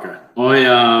motherfucker.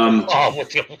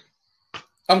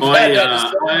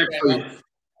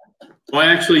 I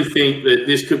actually think that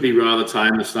this could be rather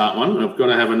tame to start one. I've got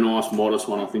to have a nice, modest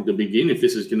one, I think, to begin if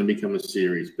this is going to become a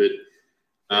series. But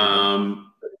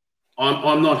I'm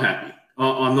not happy.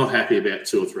 I'm not happy about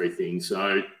two or three things.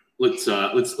 So let's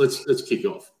kick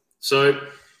off. So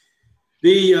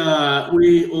we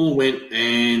all went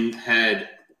and had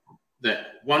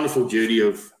that wonderful duty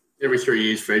of every 3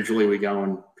 years federally we go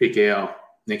and pick our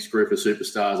next group of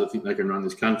superstars I think they can run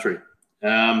this country.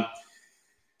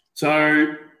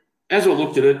 So as I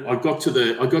looked at it, I got to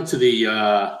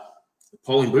the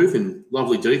polling booth in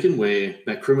lovely Deakin where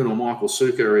that criminal Michael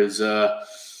Sukkar is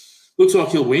looks like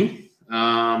he'll win,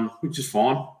 which is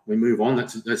fine. we move on.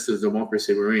 That's the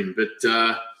democracy we're in.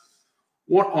 But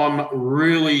what I'm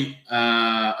really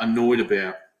annoyed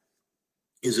about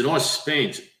is that I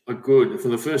spent for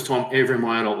the first time ever in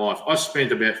my adult life, I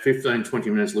spent about 15, 20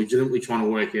 minutes legitimately trying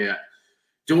to work out,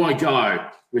 do I go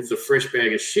with the fresh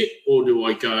bag of shit or do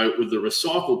I go with the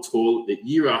recycled toilet that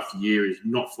year after year is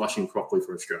not flushing properly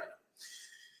for Australia?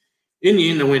 In the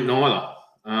end, I went neither.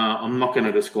 I'm not going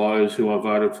to disclose who I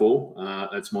voted for.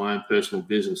 That's my own personal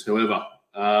business. However,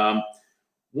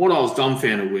 what I was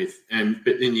dumbfounded with,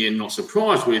 but in the end not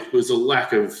surprised with, was the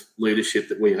lack of leadership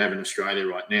that we have in Australia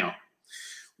right now.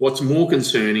 What's more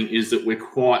concerning is that we're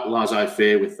quite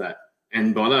laissez-faire with that.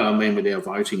 And by that, I mean with our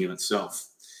voting in itself.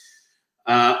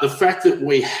 The fact that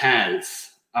we have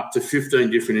up to 15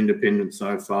 different independents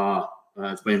so far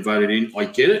it's been voted in, I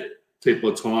get it.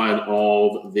 People are tired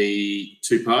of the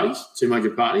two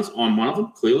major parties. I'm one of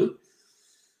them, clearly.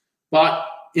 But,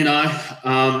 we've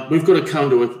got to come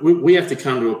to we have to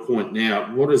come to a point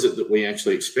now. What is it that we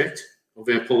actually expect of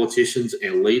our politicians,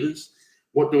 our leaders?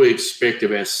 What do we expect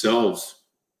of ourselves,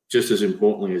 just as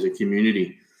importantly as a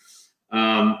community?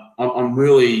 I'm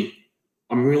really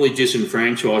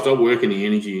disenfranchised. I work in the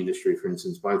energy industry, for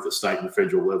instance, both at the state and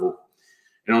federal level.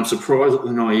 And I'm surprised at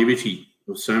the naivety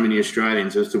of so many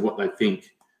Australians as to what they think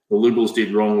the Liberals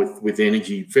did wrong with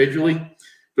energy federally,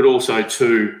 but also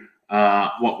to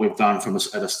what we've done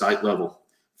at a state level.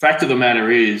 Fact of the matter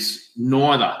is,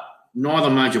 neither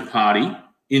major party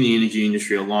in the energy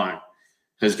industry alone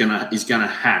is going to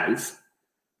have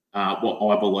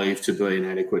what I believe to be an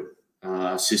adequate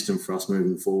system for us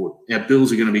moving forward. Our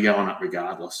bills are going to be going up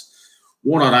regardless.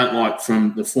 What I don't like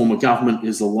from the former government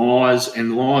is the lies,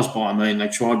 and lies by I mean they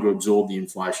tried to absorb the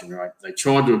inflation rate. They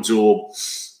tried to absorb,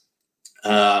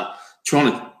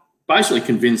 trying to basically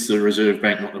convince the Reserve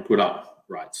Bank not to put up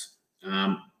rates.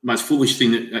 Most foolish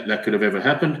thing that could have ever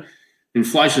happened.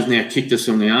 Inflation's now kicked us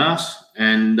on the arse,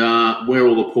 and we're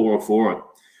all the poorer for it.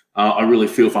 I really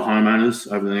feel for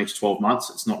homeowners over the next 12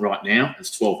 months. It's not right now,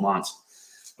 it's 12 months.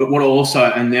 But what also,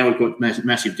 and now we've got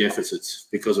massive deficits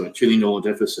because of a $1 trillion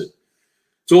deficit.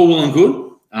 It's all well and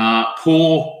good.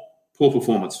 Poor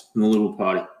performance from the Liberal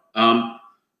Party.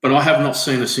 But I have not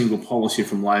seen a single policy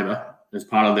from Labor as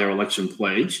part of their election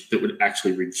pledge that would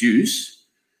actually reduce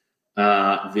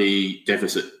the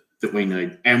deficit that we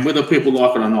need. And whether people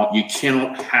like it or not, you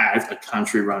cannot have a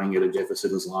country running at a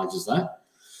deficit as large as that.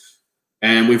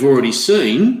 And we've already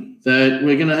seen that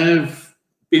we're going to have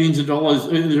billions of dollars.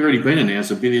 There's already been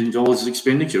announced $1 billion of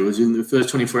expenditure was in the first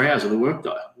 24 hours of the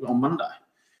workday on Monday.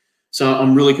 So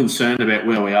I'm really concerned about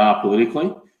where we are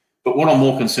politically. But what I'm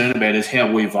more concerned about is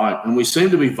how we vote. And we seem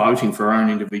to be voting for our own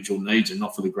individual needs and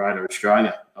not for the greater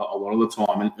Australia a lot of the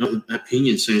time. And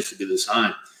opinion seems to be the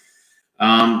same.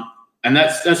 And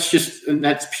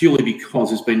that's purely because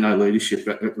there's been no leadership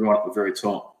right at the very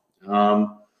top.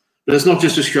 But it's not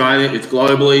just Australia, it's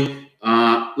globally.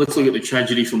 Let's look at the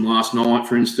tragedy from last night,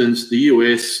 for instance. The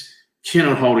US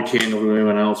cannot hold a candle to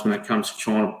anyone else when it comes to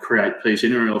trying to create peace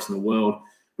anywhere else in the world,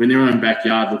 when their own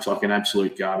backyard looks like an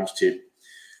absolute garbage tip.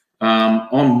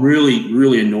 I'm really,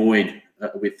 really annoyed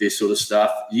with this sort of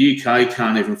stuff. The UK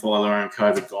can't even follow their own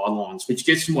COVID guidelines, which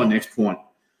gets to my next point.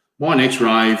 My next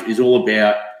rave is all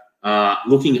about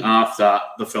looking after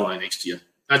the fellow next to you.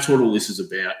 That's what all this is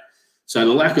about. So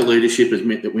the lack of leadership has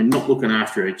meant that we're not looking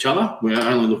after each other. We're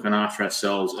only looking after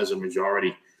ourselves as a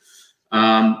majority.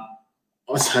 I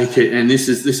take it, and this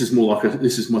is more like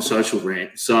this is my social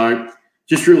rant. So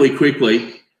just really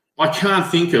quickly, I can't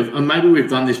think of, and maybe we've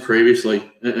done this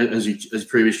previously as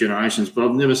previous generations, but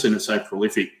I've never seen it so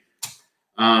prolific.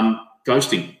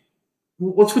 Ghosting.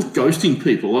 What's with ghosting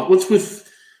people? What's with?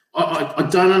 I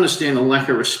don't understand the lack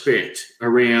of respect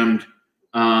around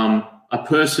a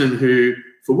person who,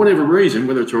 for whatever reason,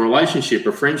 whether it's a relationship,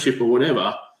 a friendship, or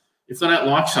whatever, if they don't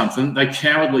like something, they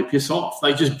cowardly piss off.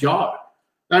 They just go.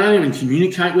 They don't even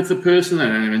communicate with the person. They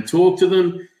don't even talk to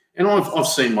them. And I've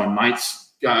seen my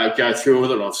mates go through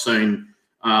with it. I've seen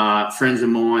friends of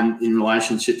mine in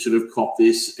relationships that have copped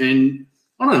this. And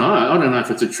I don't know if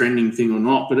it's a trending thing or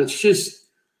not, but it's just,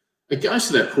 it goes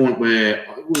to that point where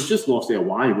we've just lost our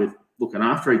way with looking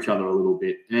after each other a little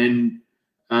bit. And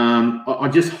I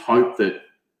just hope that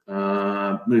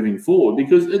moving forward,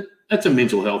 because that's a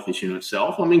mental health issue in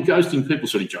itself. I mean, ghosting, people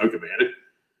sort of joke about it,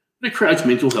 but it creates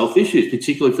mental health issues,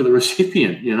 particularly for the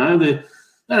recipient. You know, they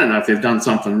don't know if they've done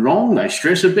something wrong. They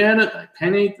stress about it. They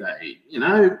panic. They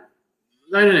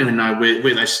don't even know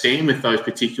where they stand with those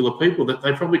particular people that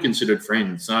they probably considered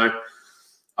friends. So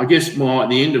I guess the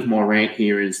end of my rant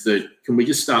here is that can we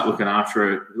just start looking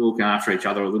after each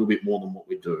other a little bit more than what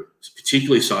we do,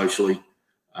 particularly socially.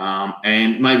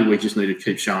 And maybe we just need to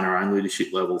keep showing our own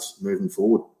leadership levels moving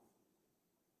forward.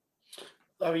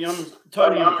 I'm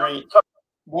totally agreeing.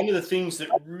 One of the things that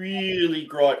really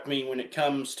griped me when it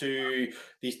comes to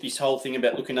this whole thing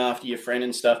about looking after your friend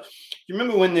and stuff. You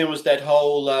remember when there was that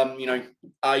whole,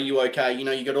 are you okay?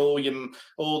 You got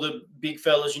all the big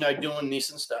fellas, doing this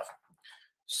and stuff.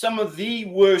 Some of the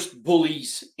worst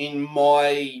bullies in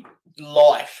my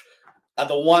life are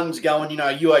the ones going,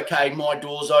 are you okay? My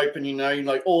door's open,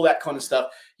 all that kind of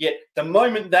stuff. Yet the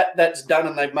moment that's done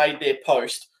and they've made their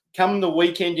post, come the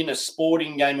weekend in a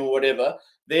sporting game or whatever,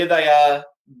 there they are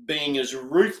being as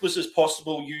ruthless as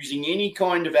possible, using any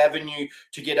kind of avenue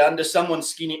to get under someone's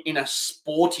skin in a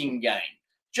sporting game.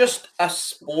 Just a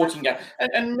sporting game.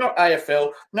 And not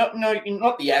AFL, not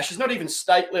the Ashes, not even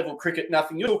state level cricket,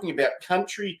 nothing. You're talking about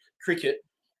country cricket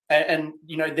and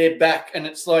they're back. And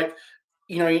it's like,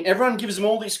 everyone gives them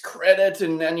all this credit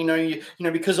and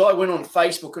because I went on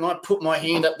Facebook and I put my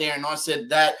hand up there and I said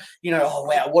that, oh,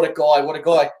 wow, what a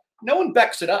guy. No one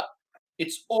backs it up.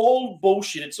 It's all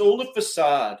bullshit. It's all a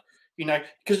facade,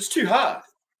 because it's too hard.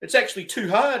 It's actually too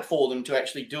hard for them to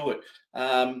actually do it.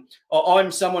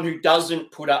 I'm someone who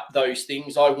doesn't put up those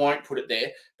things. I won't put it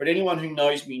there. But anyone who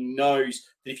knows me knows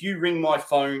that if you ring my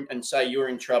phone and say you're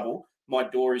in trouble, my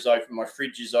door is open, my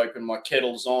fridge is open, my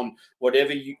kettle's on,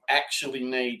 whatever you actually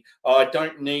need. I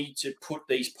don't need to put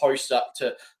these posts up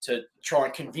to try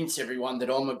and convince everyone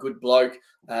that I'm a good bloke.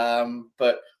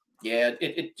 But yeah,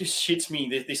 it just shits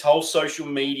me, this whole social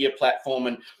media platform.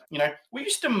 And, we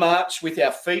used to march with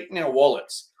our feet in our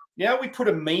wallets. Now we put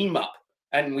a meme up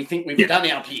and we think we've done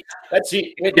our bit. That's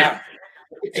it. We're done.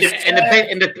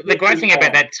 And the great thing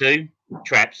about that too,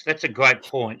 Traps, that's a great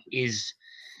point, is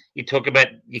you talk about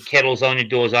your kettle's on, your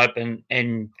door's open,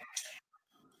 and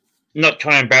not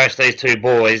trying to embarrass these two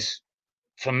boys.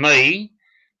 For me,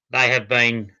 they have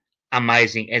been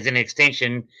amazing. As an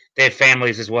extension, their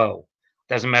families as well.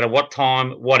 Doesn't matter what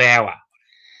time, what hour.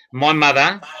 My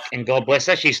mother, and God bless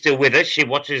her, she's still with us. She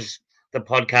watches the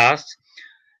podcast.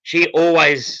 She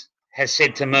always has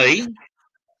said to me,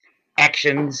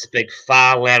 actions speak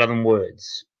far louder than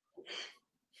words.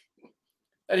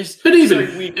 That is so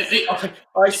weird.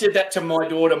 I said that to my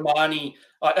daughter, Marnie.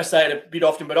 I say it a bit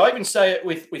often, but I even say it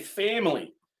with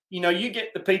family. You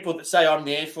get the people that say, I'm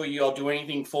there for you, I'll do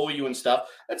anything for you and stuff.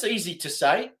 That's easy to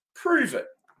say. Prove it.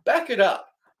 Back it up.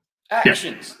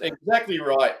 Actions. Yeah. Exactly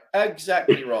right,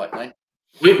 mate.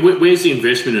 Where's the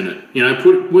investment in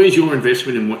it? Where's your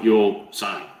investment in what you're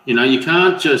saying? You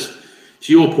can't just,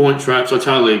 to your point, Traps, I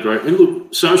totally agree. And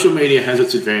look, social media has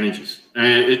its advantages.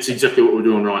 And it's exactly what we're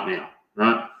doing right now,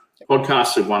 right?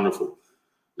 Podcasts are wonderful.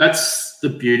 That's the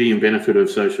beauty and benefit of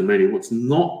social media. What's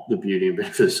not the beauty and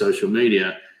benefit of social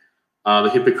media are the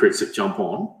hypocrites that jump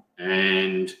on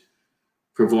and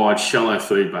provide shallow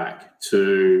feedback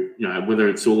to, whether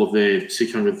it's all of their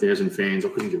 600,000 fans. I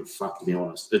couldn't give a fuck, to be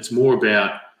honest. It's more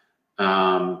about,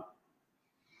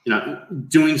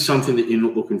 doing something that you're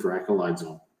not looking for accolades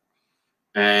on.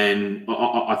 And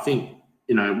I think,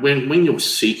 when you're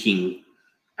seeking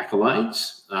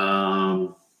accolades,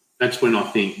 that's when I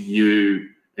think you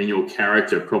and your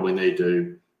character probably need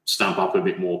to stump up a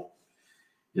bit more.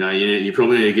 You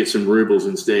probably need to get some rubles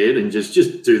instead and just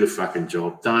do the fucking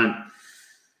job. Don't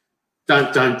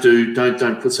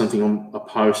put something on a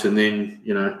post and then,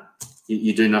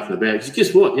 you do nothing about it. Because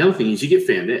guess what? The other thing is you get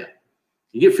found out.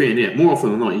 More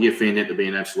often than not, you get found out to be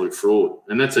an absolute fraud.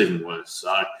 And that's even worse.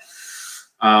 So,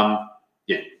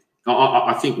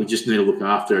 I think we just need to look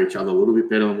after each other a little bit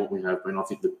better than what we have been. I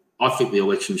think the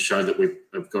elections show that we've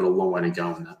got a long way to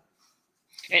go in that.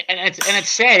 And it's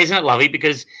sad, isn't it, Lovey?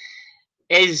 Because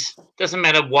doesn't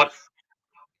matter what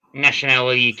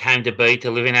nationality you came to be to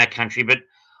live in our country, but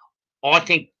I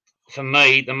think for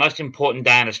me the most important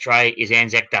day in Australia is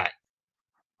Anzac Day.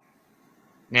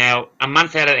 Now, a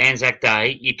month out of Anzac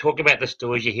Day, you talk about the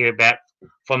stories you hear about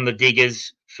from the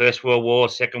diggers, First World War,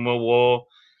 Second World War,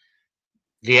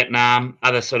 Vietnam,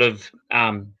 other sort of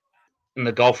in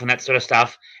the Gulf and that sort of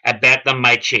stuff, about the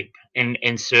mateship and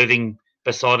serving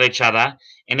beside each other.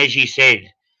 And as you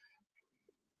said,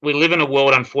 we live in a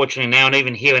world, unfortunately, now, and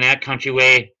even here in our country,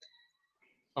 where,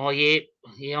 oh, yeah,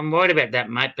 I'm worried about that,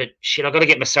 mate, but shit, I've got to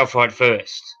get myself right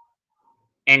first.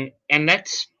 And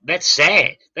that's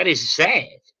sad. That is sad.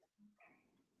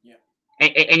 Yeah.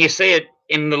 And you see it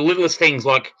in the littlest things,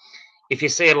 like if you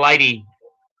see a lady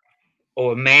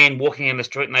or a man walking in the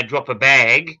street and they drop a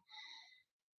bag,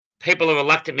 people are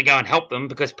reluctant to go and help them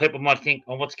because people might think,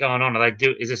 oh, what's going on?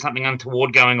 Is there something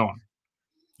untoward going on?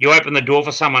 You open the door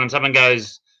for someone and someone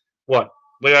goes, what?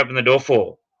 What do you open the door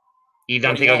for? You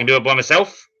don't think I can do it by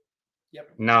myself?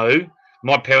 Yep. No.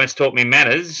 my parents taught me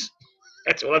manners.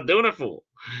 That's what I'm doing it for.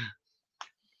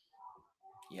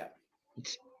 Yeah.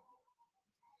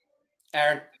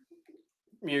 Aaron,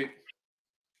 mute.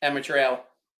 Amateur hour.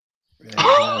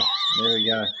 There we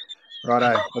go.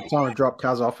 Righto. By the time I drop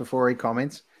Cuz off before he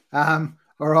comments. All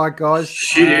right, guys.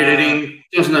 Shit editing.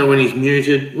 Doesn't know when he's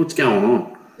muted. What's going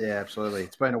on? Yeah, absolutely.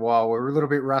 It's been a while. We're a little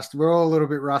bit rusty. We're all a little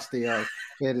bit rusty,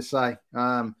 fair to say.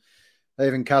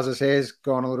 Even Cuz's hair's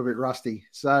gone a little bit rusty.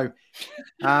 So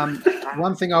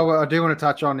one thing I do want to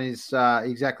touch on is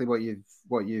exactly what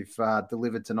you've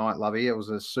delivered tonight, Lovey. It was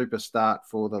a super start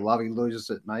for the Lovey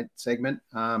Loses It, mate segment.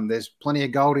 There's plenty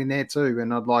of gold in there too,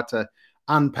 and I'd like to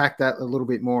unpack that a little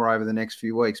bit more over the next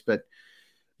few weeks. But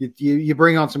you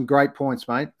bring on some great points,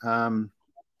 mate.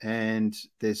 And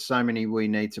there's so many we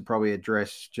need to probably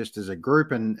address just as a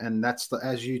group, and that's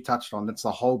as you touched on, that's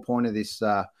the whole point of this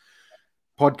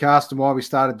podcast and why we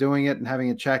started doing it and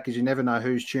having a chat, because you never know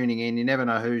who's tuning in, you never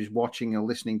know who's watching or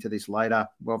listening to this later.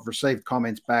 Well, I've received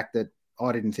comments back that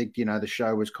I didn't think the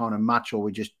show was kind of much, or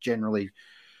we just generally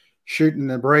shooting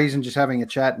the breeze and just having a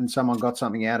chat, and someone got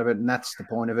something out of it, and that's the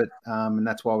point of it, and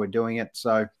that's why we're doing it.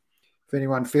 So if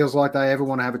anyone feels like they ever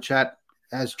want to have a chat,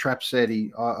 as Trap said,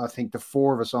 I think the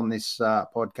four of us on this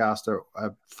podcast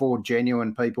are four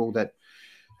genuine people that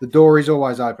the door is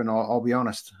always open. I'll be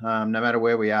honest. No matter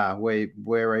where we are,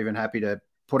 we're even happy to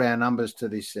put our numbers to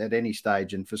this at any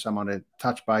stage, and for someone to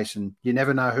touch base. And you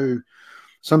never know who.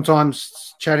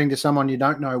 Sometimes chatting to someone you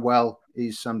don't know well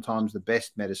is sometimes the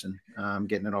best medicine.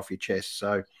 Getting it off your chest.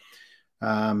 So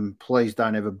please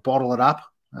don't ever bottle it up.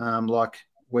 Like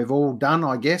we've all done,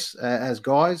 I guess, as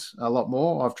guys, a lot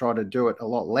more. I've tried to do it a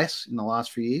lot less in the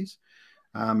last few years,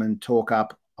 and talk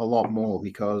up a lot more,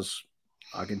 because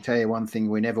I can tell you one thing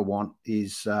we never want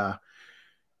is to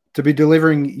be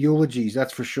delivering eulogies,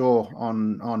 that's for sure,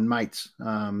 on mates.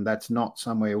 That's not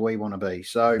somewhere we want to be.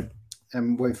 So,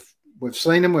 and we've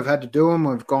seen them, we've had to do them,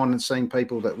 we've gone and seen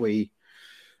people that we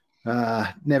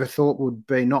never thought would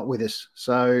be not with us.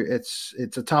 So it's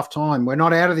a tough time. We're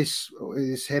not out of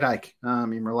this headache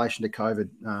in relation to COVID.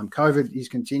 COVID is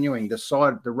continuing.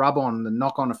 The rub-on, the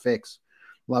knock-on effects,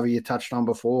 Lovey, you touched on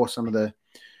before, some of the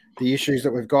issues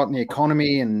that we've got in the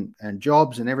economy and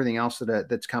jobs and everything else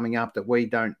that's coming up that we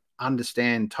don't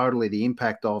understand totally the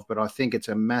impact of. But I think it's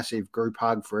a massive group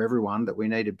hug for everyone that we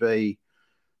need to be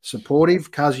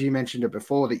supportive. Cuz, you mentioned it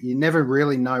before, that you never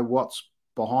really know what's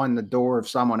behind the door of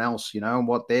someone else, and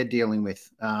what they're dealing with.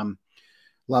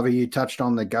 Lovey, you touched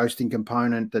on the ghosting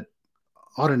component. That,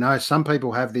 I don't know, some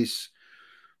people have this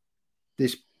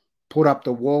put up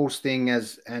the walls thing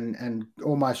and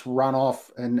almost run off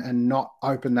and not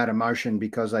open that emotion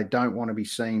because they don't want to be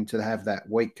seen to have that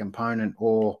weak component,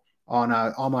 or, oh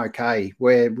no, I'm okay,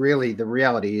 where really the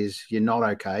reality is you're not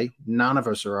okay. None of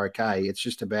us are okay. It's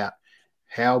just about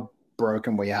how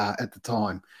broken we are at the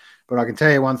time. But I can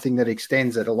tell you one thing that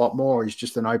extends it a lot more is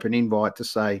just an open invite to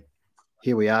say,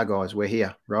 here we are, guys, we're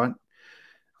here, right?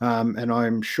 And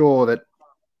I'm sure that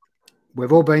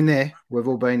we've all been there. We've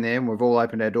all been there, and we've all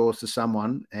opened our doors to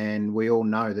someone, and we all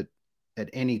know that at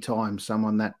any time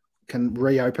someone that can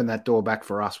reopen that door back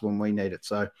for us when we need it.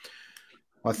 So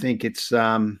I think it's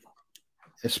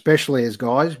especially as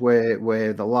guys,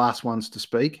 we're the last ones to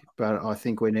speak, but I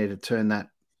think we need to turn that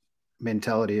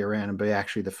mentality around and be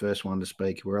actually the first one to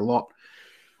speak. We're a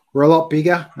lot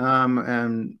bigger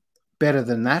and better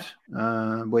than that.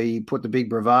 We put the big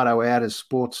bravado out as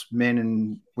sportsmen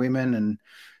and women, and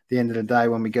at the end of the day,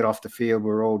 when we get off the field,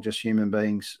 we're all just human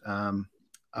beings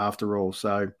after all.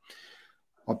 So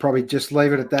I'll probably just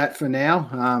leave it at that for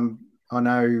now. I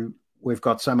know we've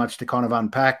got so much to kind of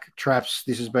unpack. Traps,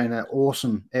 this has been an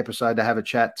awesome episode to have a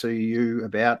chat to you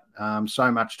about.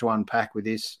 So much to unpack with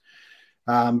this.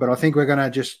 But I think we're going to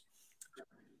just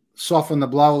soften the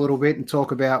blow a little bit and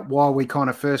talk about why we kind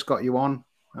of first got you on,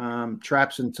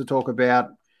 Traps, and to talk about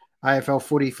AFL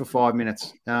footy for 5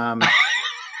 minutes.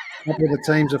 The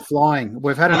teams are flying.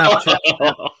 We've had enough chat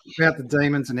about the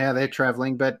Demons and how they're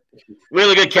travelling, but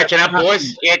really good catching up,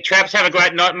 boys. Yeah, Traps, have a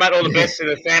great night, mate. All the best to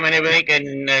the family and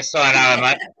everything, and sayonara,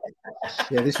 mate.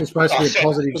 Yeah, this was supposed to be a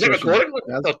positive was it recorded?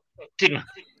 Didn't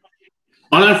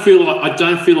I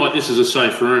don't feel like this is a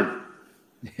safe room.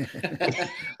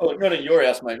 Oh, not at your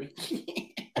house, maybe.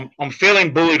 I'm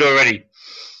feeling bullied already.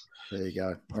 There you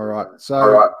go. All right.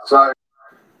 So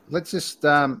let's just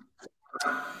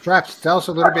Traps, tell us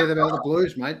a little bit about the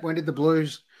Blues, mate. When did the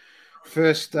Blues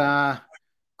first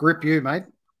grip you, mate?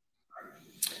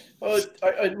 Well,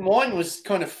 mine was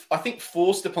kind of, I think,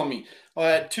 forced upon me. I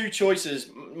had two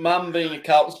choices, mum being a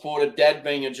Carlton supporter, dad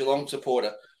being a Geelong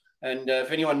supporter. And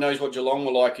if anyone knows what Geelong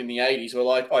were like in the 80s,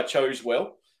 well, I chose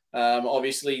well.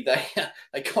 Obviously,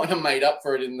 they kind of made up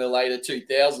for it in the later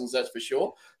 2000s, that's for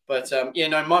sure. But,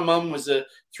 my mum was a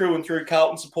through and through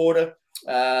Carlton supporter.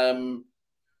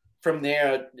 From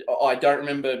there, I don't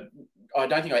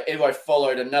think I ever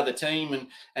followed another team.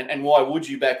 And why would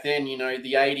you back then?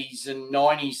 The 80s and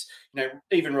 90s,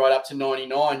 even right up to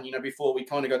 99, before we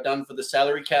kind of got done for the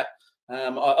salary cap. I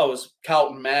was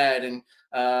Carlton mad, and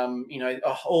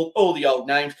all the old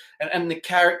names and the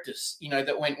characters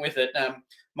that went with it.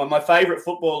 My favourite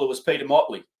footballer was Peter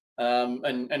Motley,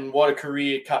 and what a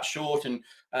career cut short. And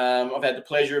I've had the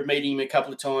pleasure of meeting him a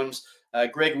couple of times.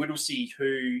 Greg Whittlesey,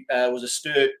 who was a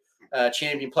Sturt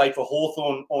champion, played for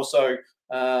Hawthorn also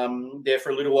there for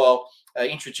a little while,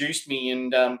 introduced me,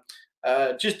 and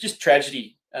just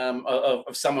tragedy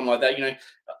of someone like that.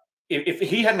 If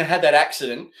he hadn't had that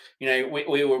accident,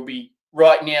 we would be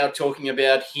right now talking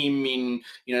about him in,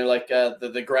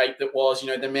 the great that was,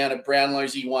 the amount of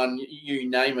Brownlows he won, you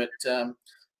name it.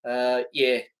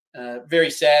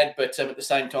 Very sad, but at the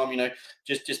same time,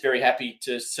 just very happy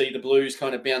to see the Blues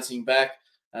kind of bouncing back.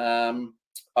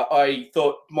 I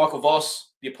thought Michael Voss,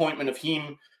 the appointment of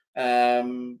him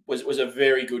was a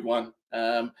very good one.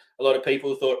 A lot of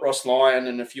people thought Ross Lyon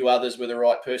and a few others were the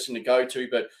right person to go to,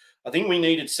 but I think we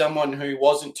needed someone who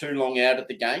wasn't too long out of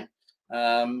the game.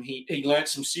 He learnt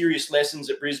some serious lessons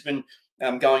at Brisbane,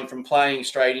 going from playing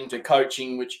straight into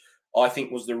coaching, which I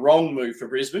think was the wrong move for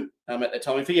Brisbane at the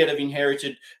time. If he had have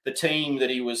inherited the team that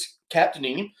he was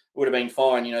captaining, it would have been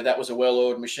fine. That was a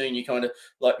well-oiled machine. You kind of,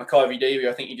 like Mackay Davey,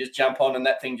 I think you just jump on and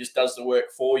that thing just does the work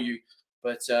for you.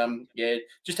 But,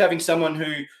 just having someone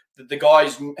who the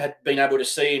guys had been able to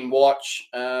see and watch,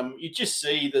 you just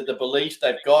see the belief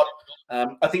they've got.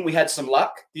 I think we had some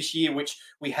luck this year, which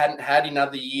we hadn't had in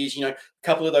other years. A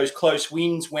couple of those close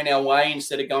wins went our way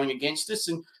instead of going against us.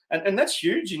 And that's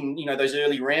huge in, those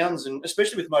early rounds, and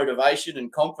especially with motivation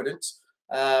and confidence.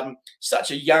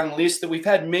 Such a young list that we've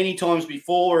had many times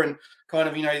before, and kind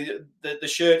of, the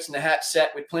shirts and the hats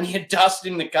sat with plenty of dust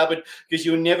in the cupboard because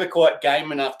you were never quite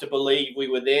game enough to believe we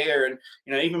were there. And,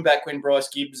 even back when Bryce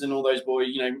Gibbs and all those boys,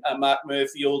 Mark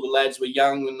Murphy, all the lads were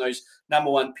young and those number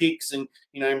one picks, and,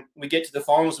 we get to the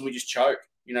finals and we just choke,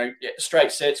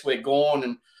 straight sets, we're gone.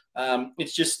 And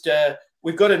it's just,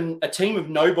 we've got a team of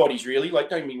nobodies, really. Like,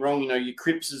 don't get me wrong, your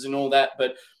Crippses and all that,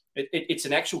 but it's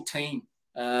an actual team.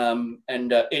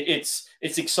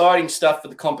 It's exciting stuff for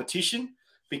the competition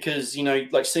because,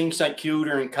 like seeing St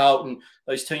Kilda and Carlton,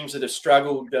 those teams that have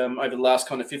struggled over the last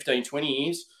kind of 15, 20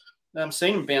 years,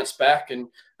 seeing them bounce back. And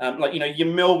your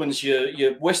Melbournes,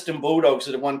 your Western Bulldogs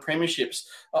that have won premierships.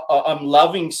 I'm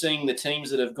loving seeing the teams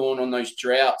that have gone on those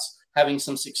droughts having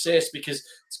some success because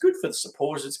it's good for the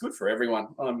supporters. It's good for everyone.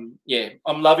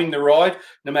 I'm loving the ride.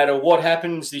 No matter what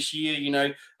happens this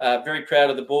year, very proud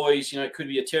of the boys. It could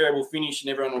be a terrible finish and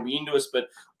everyone will be into us, but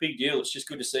big deal. It's just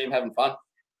good to see them having fun.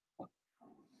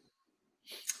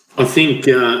 I think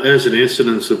as an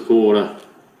Essendon supporter,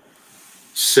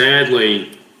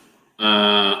 sadly,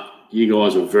 you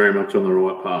guys are very much on the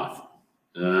right path.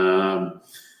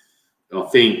 I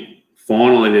think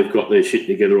finally they've got their shit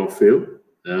together off field.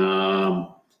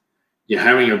 You're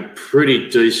having a pretty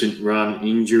decent run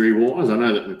injury-wise. I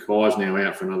know that Mackay's now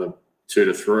out for another 2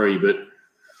 to 3, but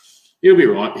he'll be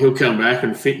right. He'll come back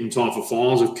and fit in time for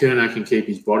finals. If Curnow can keep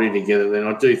his body together, then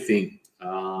I do think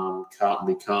Carlton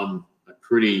become a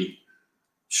pretty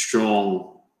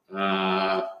strong,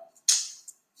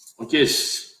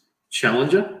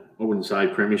 challenger. I wouldn't say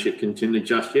premiership contender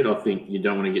just yet. I think you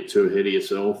don't want to get too ahead of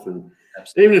yourself. And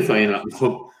even if they end up,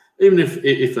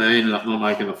 if they ended up not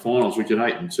making the finals, which at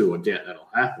 8-2, I doubt that'll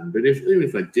happen. But even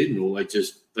if they didn't, or they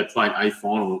played a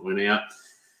final that went out.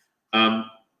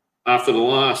 After the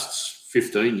last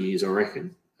 15 years, I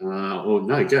reckon,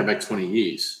 go back 20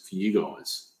 years for you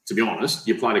guys. To be honest,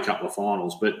 you played a couple of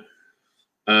finals, but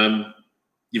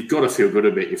you've got to feel good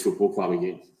about your football club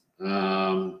again.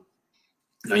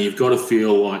 You've got to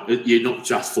feel like you're not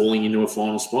just falling into a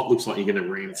final spot. Looks like you're going to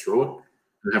ram through it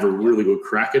and have a really good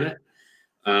crack at it.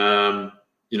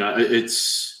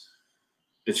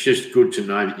 It's just good to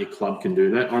know that your club can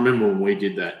do that. I remember when we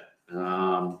did that,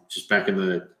 just back in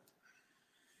the,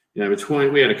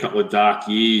 between, we had a couple of dark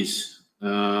years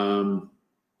between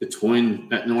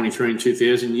that 93 and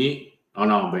 2000 year. I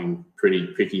know I'm being pretty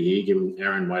picky here, given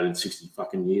Aaron waited 60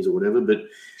 fucking years or whatever, but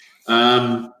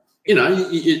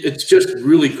it's just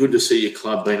really good to see your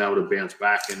club being able to bounce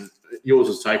back. And yours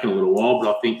has taken a little while,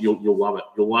 but I think you'll love it.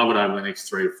 You'll love it over the next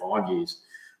 3 to 5 years.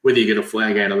 Whether you get a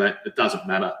flag out of that, it doesn't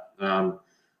matter.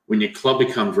 When your club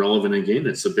becomes relevant again,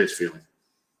 it's the best feeling.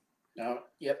 No,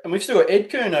 Yep, and we've still got Ed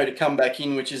Curnow to come back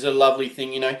in, which is a lovely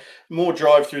thing, more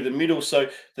drive through the middle. So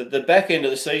the back end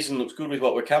of the season looks good with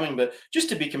what we're coming, but just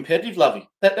to be competitive, Lovey.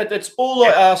 That's all I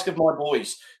ask of my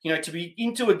boys, to be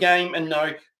into a game and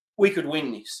know we could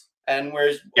win this. And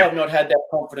whereas I've not had that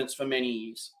confidence for many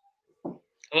years.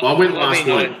 Well, I went last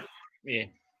week. Yeah.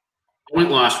 I went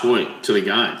last week to the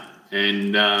game,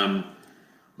 and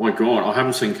my God, I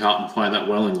haven't seen Carlton play that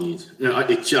well in years.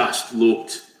 It just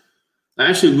looked. They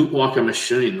actually looked like a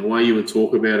machine. The way you would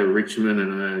talk about a Richmond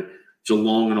and a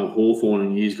Geelong and a Hawthorn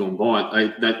in years gone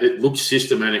by, it looked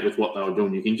systematic with what they were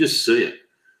doing. You can just see it.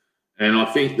 And I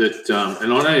think that,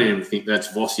 and I don't even think that's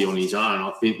Vossi on his own.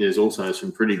 I think there's also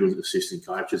some pretty good assistant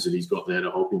coaches that he's got there to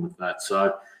help him with that.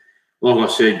 So, like I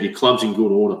said, your club's in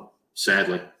good order,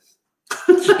 sadly.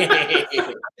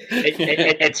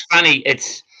 It's funny.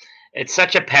 It's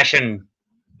such a passion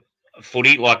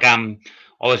footy. Like I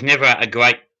was never a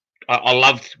great. I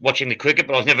loved watching the cricket,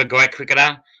 but I was never a great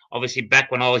cricketer. Obviously, back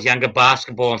when I was younger,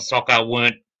 basketball and soccer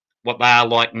weren't what they are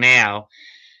like now.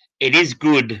 It is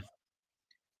good.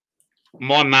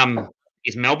 My mum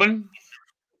is Melbourne.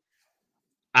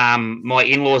 My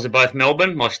in-laws are both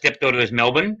Melbourne. My stepdaughter is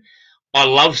Melbourne. I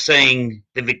love seeing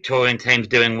the Victorian teams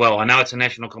doing well. I know it's a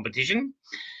national competition,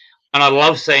 and I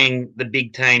love seeing the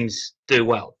big teams do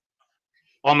well.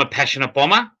 I'm a passionate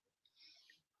bomber,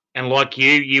 and like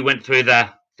you went through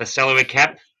the salary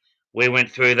cap. We went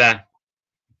through the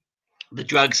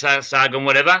drug saga and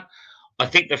whatever. I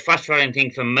think the frustrating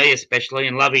thing for me especially,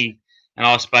 and Lovey and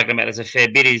I have spoken about this a fair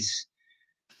bit, is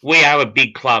we are a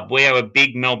big club. We are a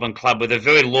big Melbourne club with a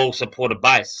very loyal supporter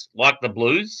base, like the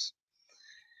Blues.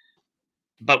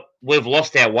 But we've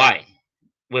lost our way.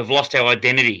 We've lost our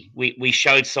identity. We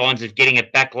showed signs of getting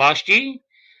it back last year.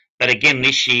 But again,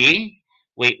 this year,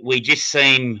 we just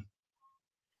seem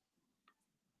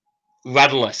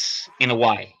rudderless in a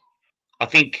way. I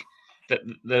think that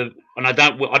and I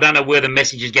don't know where the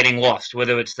message is getting lost,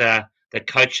 whether it's the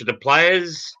coach to the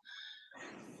players.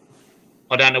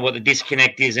 I don't know what the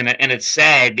disconnect is, and it's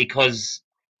sad because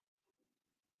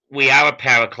we are a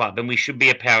power club and we should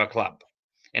be a power club.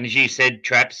 And as you said,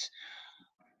 Traps,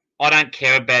 I don't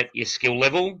care about your skill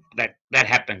level. That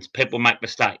happens. People make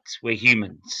mistakes. We're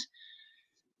humans.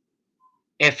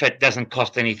 Effort doesn't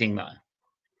cost anything, though.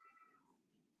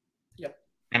 Yep.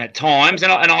 And at times,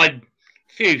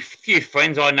 few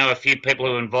friends, I know a few people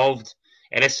who are involved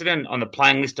at Essendon on the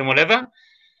playing list and whatever,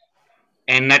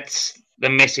 and that's the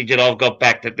message that I've got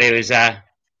back, that there's a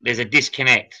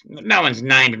disconnect. No one's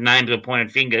named names or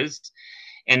pointed fingers,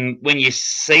 and when you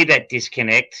see that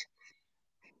disconnect,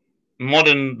 the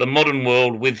modern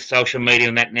world with social media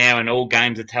and that now, and all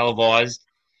games are televised,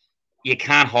 you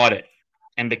can't hide it.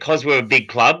 And because we're a big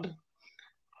club,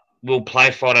 we'll play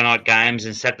Friday night games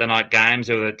and Saturday night games,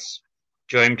 whether it's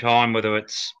Dreamtime, whether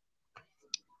it's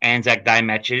Anzac Day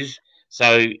matches.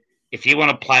 So if you want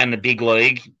to play in the big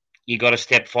league, you got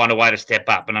to find a way to step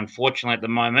up. And unfortunately, at the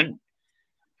moment,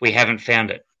 we haven't found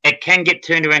it. It can get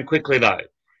turned around quickly, though.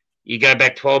 You go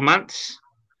back 12 months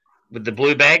with the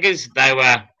Blue Baggers, they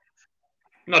were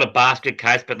not a basket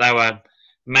case, but they were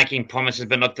making promises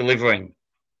but not delivering.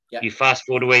 Yep. You fast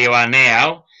forward to where you are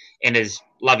now, and as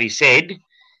Lovey said,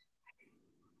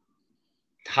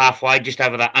 halfway, just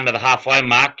under the halfway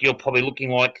mark, you're probably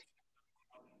looking like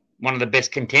one of the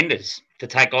best contenders to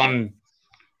take on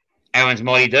Aaron's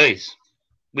Mighty D's,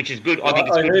 which is good. I think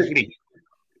it's good for footy.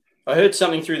 I heard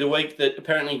something through the week that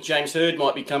apparently James Hird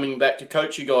might be coming back to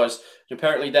coach you guys. And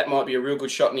apparently that might be a real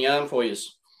good shot in the arm for you.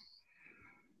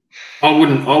 I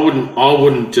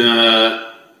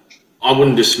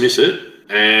wouldn't dismiss it,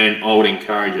 and I would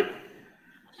encourage it.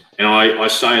 And I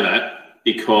say that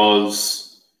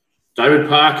because David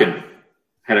Parkin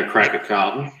had a crack at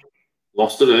Carlton,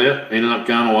 lost it out, ended up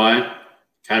going away,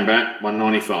 came back,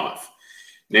 195.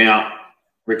 Now,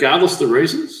 regardless of the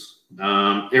reasons,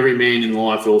 every man in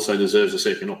life also deserves a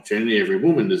second opportunity. Every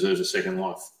woman deserves a second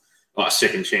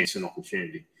chance and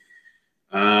opportunity.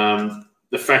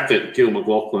 The fact that Gil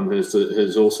McLachlan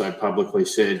has also publicly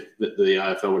said that the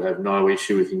AFL would have no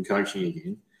issue with him coaching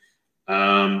again,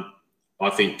 I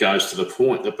think goes to the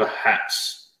point that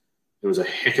perhaps there was a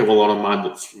heck of a lot of mud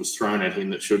that was thrown at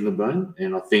him that shouldn't have been.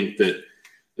 And I think that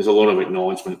there's a lot of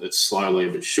acknowledgement that slowly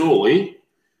but surely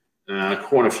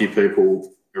quite a few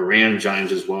people around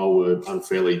James as well were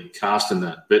unfairly cast in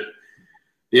that. But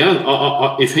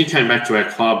if he came back to our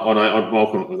club, I'd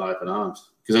welcome it with open arms,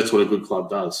 because that's what a good club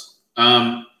does.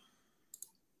 Cuz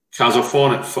I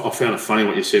found it funny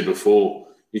what you said before.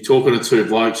 You're talking to two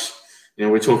blokes,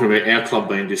 we're talking about our club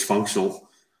being dysfunctional.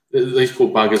 These poor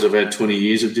buggers have had 20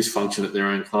 years of dysfunction at their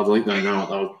own club. I think they know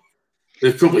what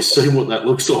they've probably seen what that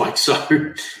looks like. So,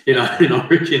 and I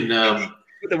reckon.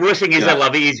 The worst thing is, I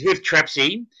love it, is with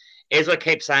Trapsy, as I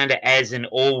keep saying to Az and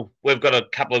all, we've got a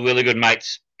couple of really good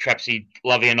mates, Trapsy,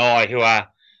 Lovey and I,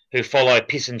 who follow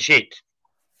piss and shit,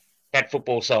 that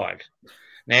football side.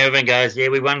 Now everyone goes, yeah,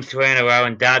 we won 3 in a row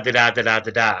and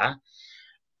da-da-da-da-da-da-da.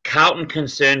 Carlton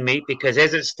concerned me because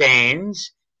as it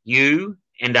stands, you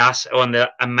and us are on the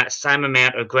same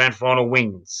amount of grand final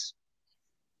wins.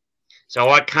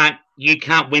 So you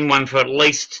can't win one for at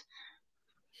least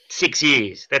 6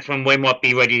 years. That's when we might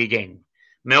be ready again.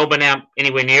 Melbourne aren't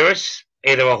anywhere near us,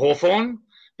 either a Hawthorn,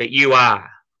 but you are.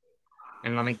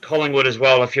 And I think Collingwood as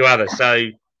well, a few others. So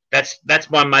that's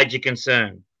my major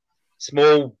concern.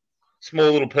 Small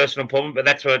little personal problem, but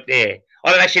that's what, yeah.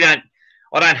 I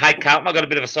don't hate Carlton. I've got a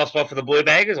bit of a soft spot for the Blue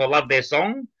Baggers. I love their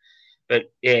song.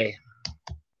 But, yeah.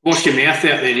 Wash your mouth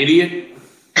out then, idiot.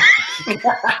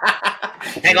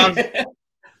 Hang on.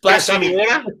 Blast some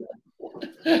water.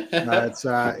 No,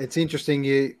 it's interesting.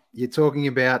 You're talking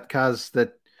about, Cuz,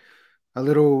 that a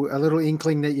little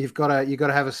inkling that you've got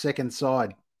to have a second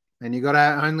side, and you got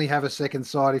to only have a second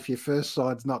side if your first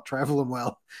side's not travelling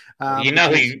well.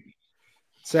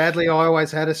 Sadly, I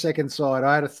always had a second side.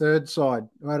 I had a third side.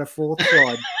 I had a fourth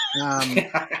side.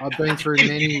 I've been through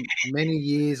many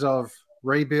years of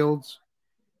rebuilds,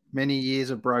 many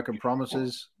years of broken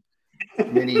promises,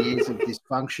 many years of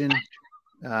dysfunction,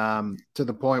 to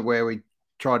the point where we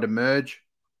tried to merge.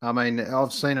 I mean,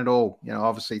 I've seen it all,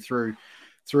 obviously through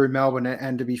Melbourne.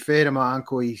 And to be fair to my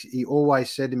uncle, he always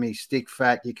said to me, stick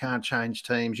fat, you can't change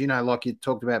teams. Like you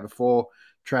talked about before,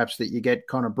 Traps, that you get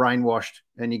kind of brainwashed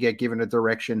and you get given a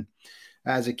direction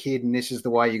as a kid, and this is the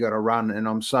way you got to run. And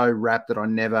I'm so wrapped that I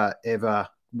never, ever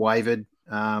wavered,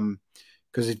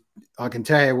 because I can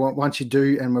tell you, once you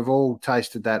do, and we've all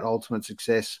tasted that ultimate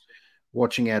success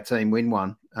watching our team win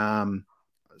one.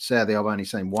 Sadly, I've only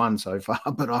seen one so far,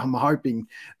 but I'm hoping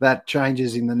that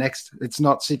changes in the next. It's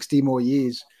not 60 more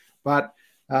years, but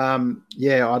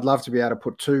I'd love to be able to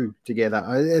put two together.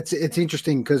 It's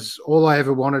interesting because all I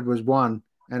ever wanted was one,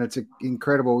 and it's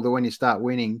incredible that when you start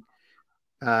winning,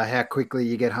 how quickly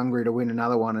you get hungry to win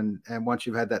another one, and once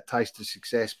you've had that taste of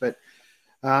success. But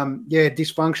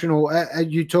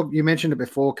dysfunctional. You mentioned it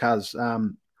before, Cuz.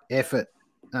 Effort.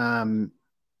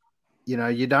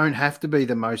 You don't have to be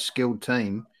the most skilled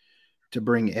team to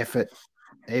bring effort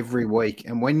every week.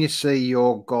 And when you see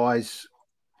your guys,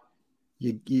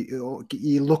 you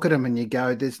look at them and you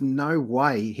go, there's no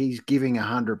way he's giving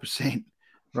 100%,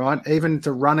 right? Even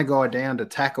to run a guy down, to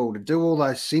tackle, to do all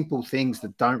those simple things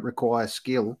that don't require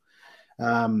skill,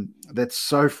 that's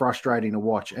so frustrating to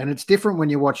watch. And it's different when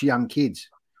you watch young kids,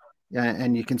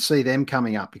 and you can see them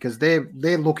coming up because they're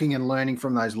looking and learning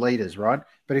from those leaders, right?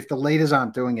 But if the leaders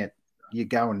aren't doing it, you're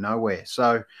going nowhere.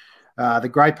 So the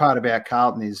great part about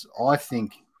Carlton is I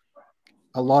think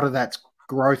a lot of that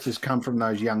growth has come from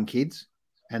those young kids,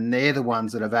 and they're the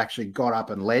ones that have actually got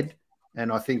up and led.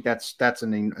 And I think that's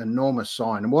an enormous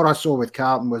sign. And what I saw with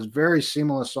Carlton was very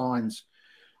similar signs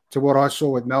to what I saw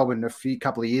with Melbourne a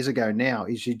couple of years ago now,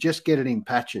 is you just get it in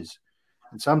patches.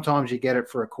 And sometimes you get it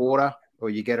for a quarter, or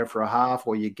you get it for a half,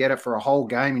 or you get it for a whole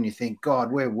game, and you think,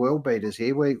 God, we're world beaters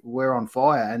here. We're on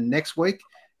fire. And next week,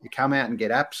 you come out and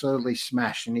get absolutely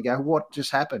smashed, and you go, what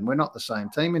just happened? We're not the same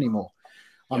team anymore.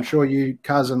 I'm sure you,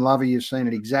 Cousin Lovey, you've seen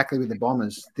it exactly with the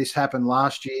Bombers. This happened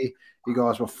last year. You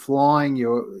guys were flying.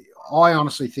 I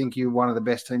honestly think you were one of the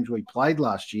best teams we played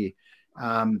last year.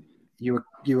 You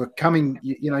were coming,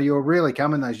 you were really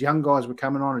coming. Those young guys were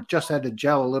coming on. It just had to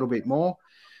gel a little bit more,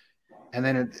 and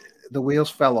then the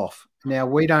wheels fell off. Now,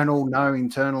 we don't all know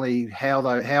internally how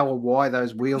or why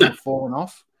those wheels have fallen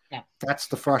off. Yeah. That's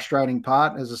the frustrating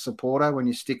part as a supporter, when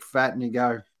you stick fat and you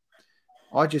go,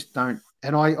 I just don't.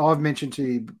 And I've mentioned to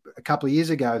you a couple of years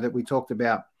ago that we talked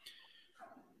about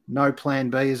no plan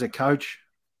B as a coach.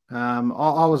 I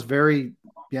was very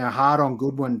hard on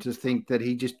Goodwin to think that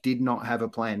he just did not have a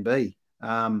plan B.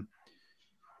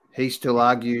 He still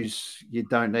argues you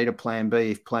don't need a plan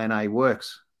B if plan A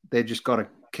works. They've just got to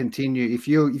continue. If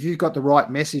you've got the right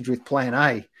message with plan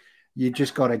A, you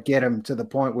just got to get them to the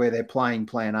point where they're playing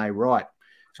plan A right.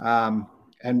 And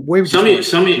we've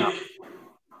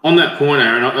on that point,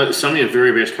 Aaron, some of your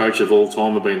very best coaches of all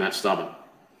time have been that stubborn.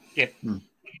 Yep.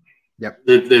 Yep.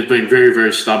 They've been very,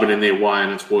 very stubborn in their way,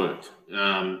 and it's worked.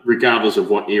 Regardless of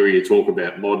what era you talk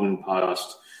about, modern,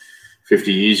 past,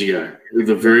 50 years ago,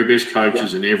 the very best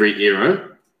coaches in every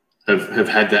era have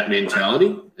had that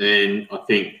mentality. And I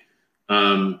think,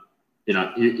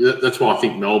 that's why I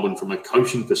think Melbourne, from a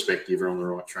coaching perspective, are on the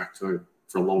right track too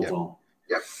for a long time.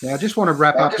 Yep. Now, I just want to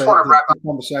wrap up the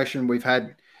conversation we've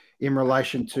had in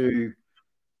relation to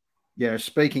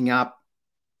speaking up,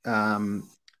 not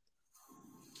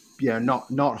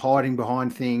hiding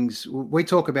behind things. We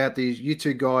talk about these. You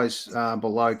two guys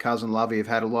below Cousin Lovey have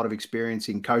had a lot of experience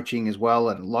in coaching as well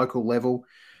at a local level.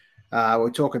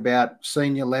 We talk about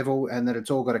senior level and that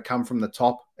it's all got to come from the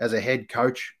top as a head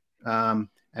coach. And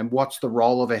what's the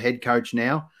role of a head coach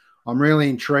now? I'm really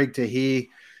intrigued to hear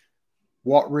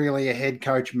what really a head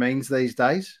coach means these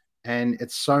days. And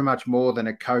it's so much more than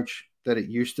a coach that it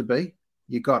used to be.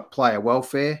 You got player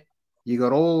welfare. You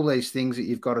got all these things that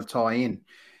you've got to tie in.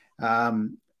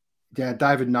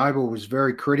 David Noble was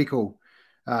very critical.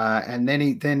 And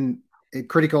then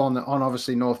critical on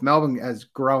obviously North Melbourne as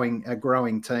a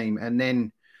growing team. And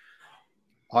then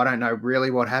I don't know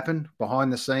really what happened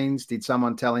behind the scenes. Did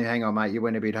someone tell him, hang on, mate, you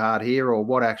went a bit hard here, or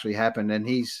what actually happened? And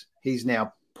he's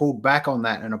now pulled back on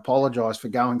that and apologized for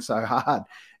going so hard.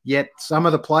 Yet some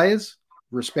of the players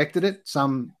respected it.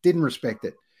 Some didn't respect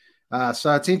it.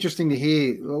 So it's interesting to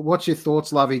hear. What's your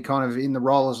thoughts, Lovey, kind of in the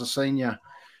role as a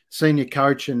senior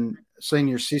coach and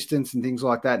senior assistants and things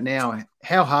like that now?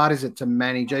 How hard is it to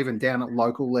manage even down at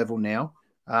local level now?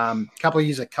 A couple of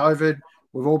years of COVID,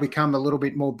 we've all become a little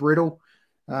bit more brittle.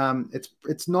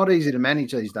 It's not easy to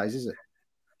manage these days, is it?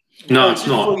 No, it's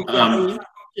not.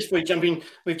 Just before we jump in,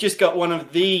 we've just got one of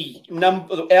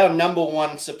our number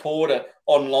one supporter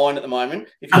online at the moment.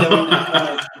 If you go into the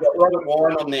comments, we've got Robert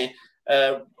Warren on there.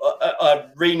 I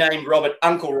renamed Robert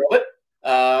Uncle Robert.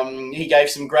 He gave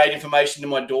some great information to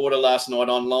my daughter last night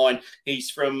online. He's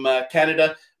from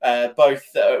Canada. Both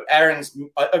Aaron's.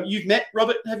 You've met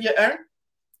Robert, have you, Aaron?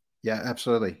 Yeah,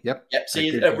 absolutely. Yep.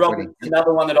 See, Robert,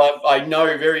 another one that I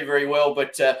know very, very well,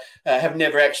 but have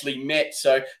never actually met.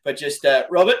 So, but just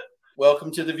Robert,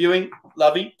 welcome to the viewing.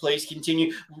 Lovey, please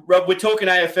continue. Rob, we're talking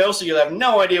AFL, so you'll have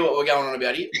no idea what we're going on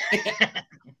about here.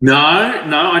 No,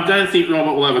 I don't think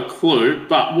Robert will have a clue.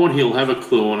 But what he'll have a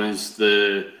clue on is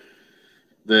the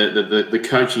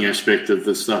coaching aspect of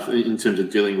the stuff in terms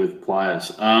of dealing with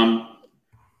players.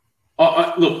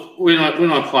 Look, when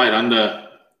I played under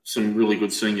some really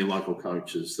good senior local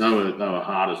coaches, they were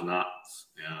hard as nuts,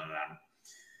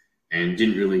 and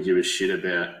didn't really give a shit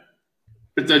about.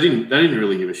 But they didn't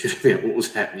really give a shit about what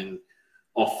was happening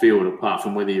off field, apart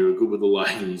from whether you were good with the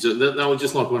ladies. They were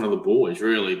just like one of the boys,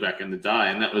 really, back in the day,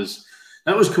 and that was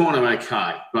kind of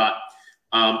okay. But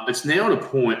it's now at a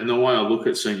point, and the way I look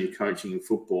at senior coaching in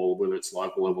football, whether it's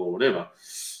local level or whatever,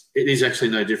 it is actually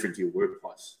no different to your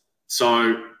workplace.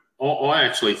 So I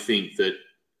actually think that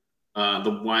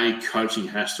the way coaching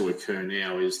has to occur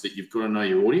now is that you've got to know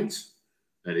your audience,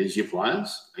 that is your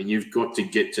players, and you've got to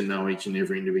get to know each and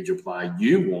every individual player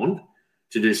you want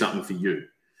to do something for you.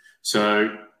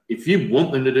 So if you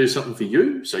want them to do something for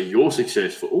you, so you're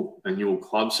successful and your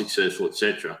club's successful,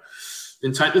 etc.,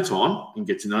 then take the time and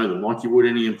get to know them like you would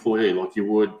any employee, like you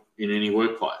would in any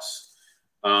workplace.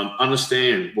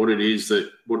 Understand what it is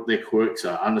what their quirks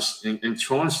are, and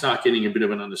try and start getting a bit of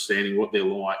an understanding what they're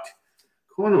like,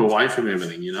 kind of away from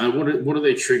everything. What are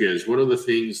their triggers? What are the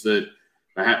things that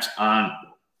perhaps aren't,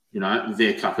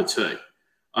 their cup of tea?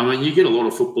 I mean, you get a lot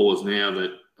of footballers now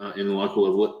that in the local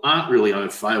level that aren't really au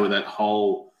fait with that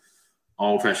whole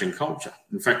old-fashioned culture.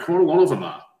 In fact, quite a lot of them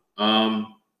are.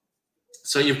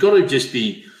 So you've got to you just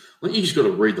got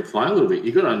to read the play a little bit.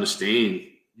 You've got to understand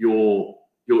your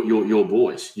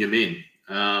boys, your men.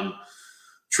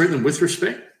 Treat them with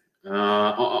respect.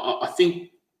 I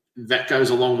think that goes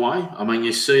a long way. I mean,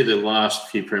 you see the last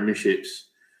few premierships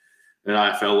at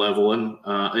AFL level and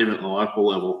even at the local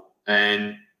level,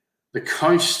 and the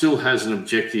coach still has an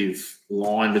objective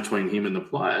line between him and the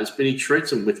players, but he treats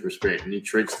them with respect, and he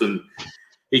treats them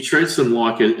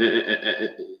like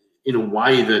in a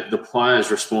way that the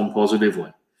players respond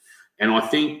positively. And I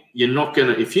think you're not going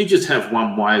to, if you just have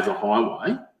one way of the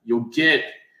highway, you'll get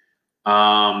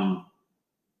maybe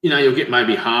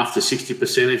half to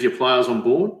 60% of your players on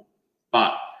board,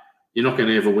 but you're not going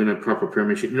to ever win a proper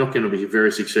premiership. You're not going to be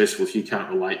very successful if you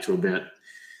can't relate to about,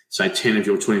 say, 10 of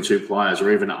your 22 players,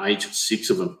 or even 6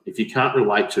 of them. If you can't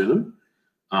relate to them,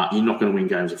 you're not going to win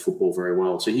games of football very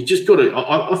well. So you just got to,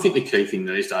 I think the key thing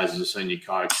these days as a senior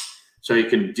coach, so you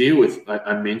can deal with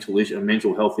a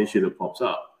mental health issue that pops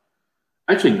up,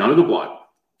 actually know the bloke,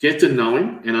 get to know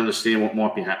him and understand what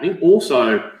might be happening.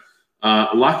 Also,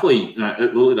 luckily, at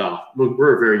Lilydale,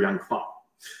 we're a very young club.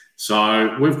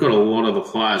 So we've got a lot of the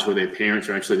players where their parents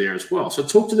are actually there as well. So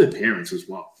talk to their parents as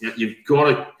well. You've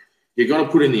got to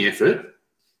put in the effort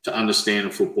to understand a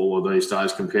footballer these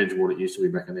days compared to what it used to be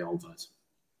back in the old days.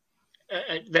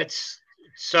 That's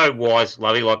so wise,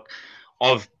 Lovey. Like,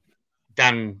 I've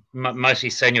done mostly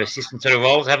senior assistant sort of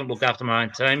roles. I haven't looked after my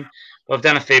own team. But I've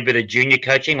done a fair bit of junior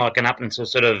coaching, like an up until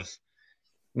sort of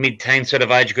mid-teen sort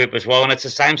of age group as well, and it's the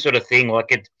same sort of thing.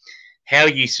 Like how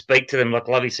you speak to them. Like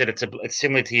Lovey said, it's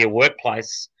similar to your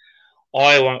workplace.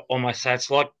 I almost say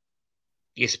it's like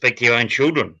you speak to your own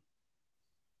children.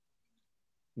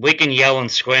 We can yell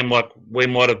and scream like we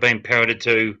might have been parented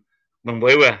to when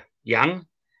we were young,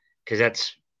 because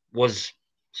that was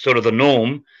sort of the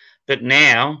norm. But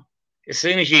now, as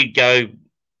soon as you go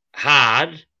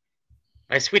hard,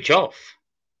 they switch off.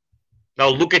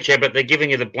 They'll look at you, but they're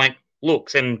giving you the blank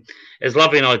looks. And as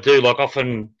Lovey and I do, like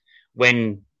often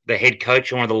when the head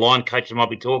coach or one of the line coaches might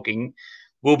be talking,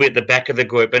 we'll be at the back of the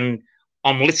group, and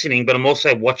I'm listening, but I'm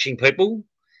also watching people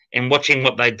and watching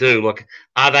what they do. Like,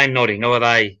 are they nodding or are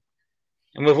they?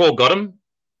 And we've all got them,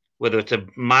 whether it's a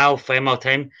male, female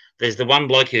team. There's the one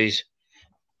bloke who's,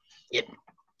 yep.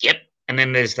 And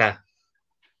then there's the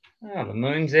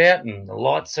moon's out and the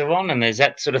lights are on, and there's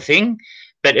that sort of thing.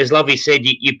 But as Lovey said,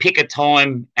 you pick a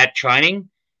time at training.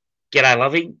 G'day,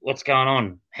 Lovey. What's going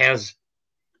on? How's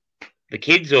the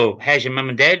kids, or how's your mum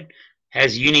and dad?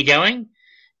 How's uni going?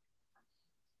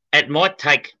 It might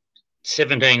take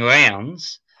 17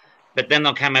 rounds, but then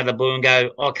they'll come out of the blue and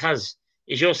go, oh, cuz,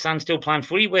 is your son still playing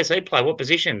footy? Where's he play? What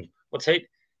position? What's he?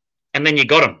 And then you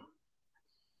got him.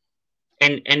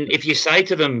 And if you say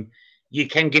to them, you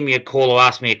can give me a call or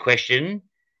ask me a question,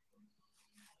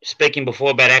 speaking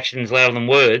before about actions louder than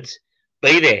words,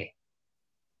 be there.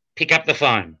 Pick up the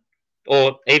phone.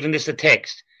 Or even just a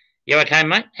text. You okay,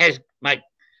 mate? Mate,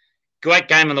 great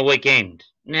game on the weekend.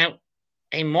 Now,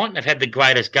 he mightn't have had the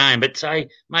greatest game, but say,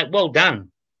 mate, well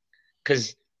done.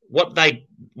 Because what they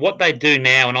do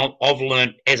now, and I've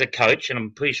learned as a coach, and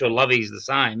I'm pretty sure Lovey's the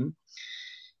same,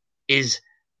 is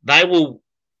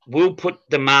we'll put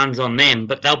demands on them,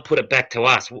 but they'll put it back to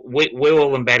us. We're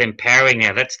all about empowering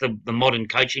now. That's the modern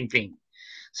coaching thing.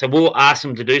 So we'll ask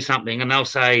them to do something, and they'll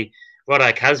say,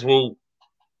 righto, cuz, well,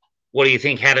 what do you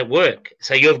think? How'd it work?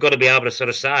 So you've got to be able to sort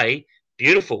of say,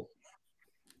 beautiful.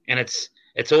 And it's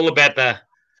all about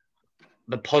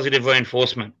the positive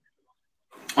reinforcement.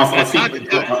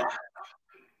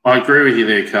 I agree with you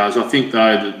there, Cars. I think,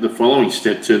 though, the following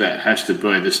step to that has to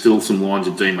be there's still some lines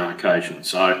of demarcation.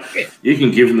 So you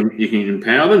can give them, you can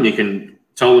empower them, you can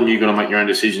tell them you've got to make your own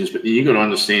decisions, but you've got to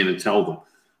understand and tell them,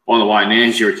 by the way,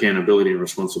 now's your accountability and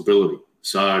responsibility.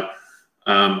 So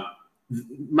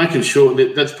making sure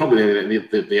that's probably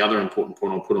the other important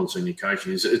point I'll put on senior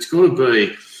coaching is there's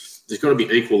got to be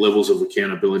equal levels of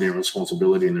accountability and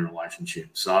responsibility in the relationship.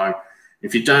 So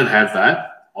if you don't have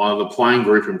that, either the playing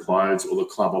group implodes or the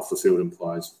club off the field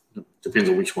implodes. Depends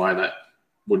on which way that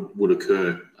would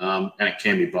occur, and it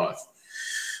can be both.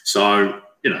 So,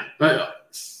 the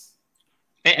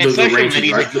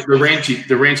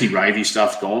ranty ravey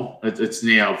stuff's gone. It's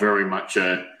now very much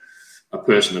a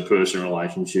person-to-person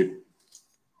relationship.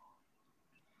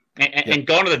 And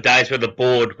gone are the days where the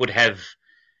board would have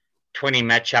 20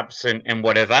 matchups and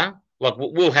whatever. Like,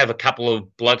 we'll have a couple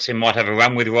of blokes who might have a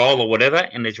run with role or whatever,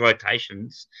 and there's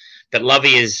rotations. But Lovey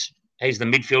he's the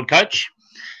midfield coach.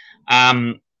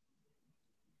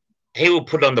 He will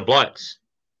put on the blokes.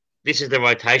 This is the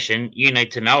rotation. You need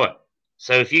to know it.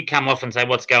 So if you come off and say,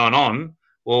 what's going on?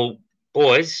 Well,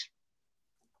 boys,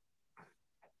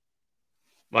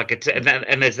 like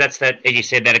that's that, as you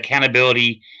said, that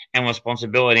accountability and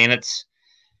responsibility. And it's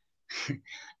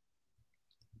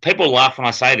people laugh when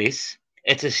I say this.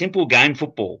 It's a simple game,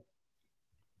 football.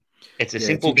 It's a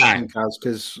simple game.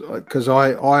 Because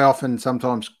I often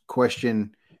sometimes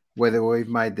question whether we've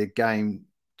made the game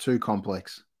too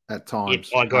complex at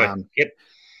times. Yep, I agree.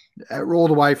 All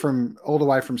the way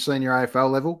from senior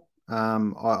AFL level,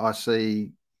 I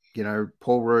see,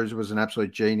 Paul Roos was an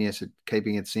absolute genius at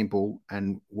keeping it simple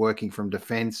and working from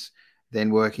defence,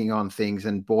 then working on things.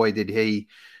 And boy, did he,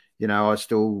 I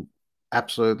still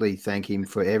absolutely thank him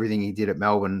for everything he did at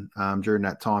Melbourne during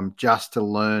that time, just to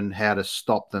learn how to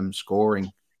stop them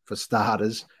scoring for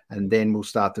starters, and then we'll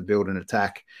start to build an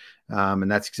attack. And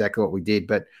that's exactly what we did.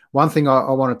 But one thing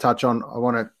I want to touch on, I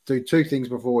want to do two things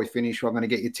before we finish. I'm going to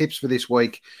get your tips for this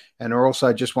week, and I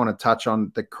also just want to touch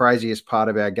on the craziest part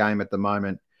of our game at the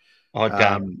moment.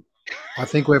 I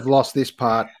think we've lost this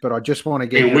part, but I just want to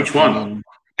get which one?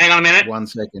 Hang on a minute. 1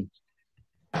 second.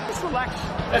 Just relax.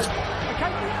 That's okay.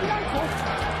 We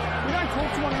don't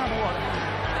talk to one another like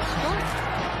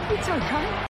that. It's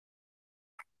okay.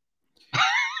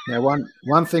 Now,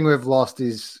 one thing we've lost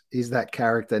is that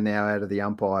character now out of the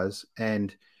umpires,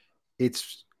 and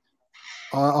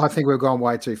I think we've gone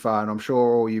way too far, and I'm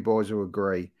sure all you boys will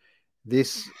agree.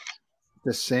 This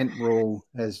dissent rule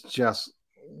it's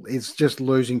just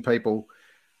losing people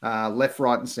left,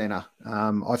 right, and centre.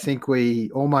 I think we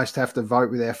almost have to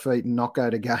vote with our feet and not go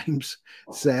to games,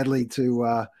 sadly,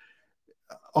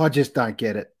 I just don't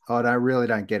get it. I really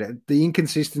don't get it. The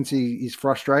inconsistency is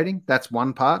frustrating. That's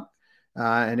one part.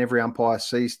 And every umpire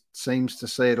seems to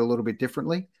see it a little bit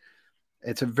differently.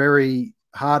 It's a very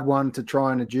hard one to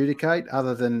try and adjudicate,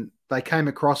 other than they came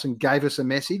across and gave us a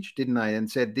message, didn't they? And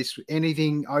said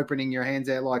anything opening your hands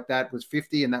out like that was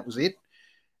 50 and that was it.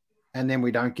 And then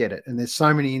we don't get it. And there's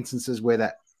so many instances where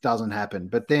that doesn't happen.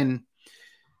 But then,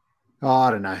 I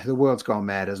don't know. The world's gone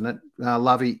mad, isn't it?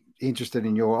 Lovey, interested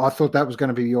in I thought that was going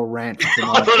to be your rant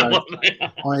tonight.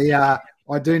 So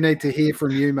I do need to hear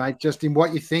from you, mate, just in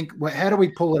what you think. How do we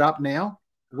pull it up now?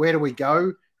 Where do we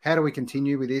go? How do we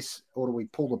continue with this? Or do we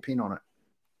pull the pin on it?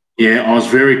 Yeah, I was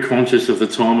very conscious of the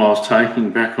time I was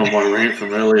taking back on my rant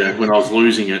from earlier when I was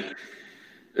losing it.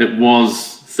 It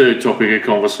was third topic of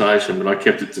conversation, but I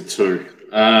kept it to 2.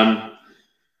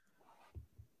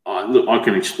 I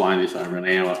can explain this over an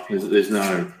hour. There's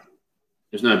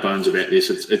no bones about this.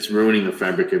 It's ruining the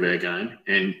fabric of our game.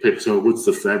 And people say, well, what's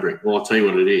the fabric? Well, I'll tell you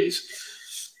what it is.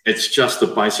 It's just the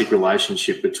basic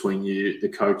relationship between you, the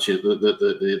coach,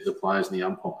 the players, and the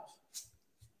umpires.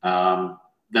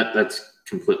 That's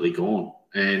completely gone.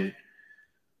 And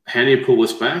how do you pull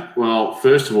this back? Well,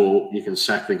 first of all, you can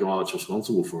sack the guy that's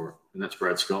responsible for it, and that's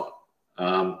Brad Scott.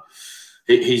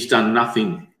 He's done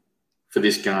nothing for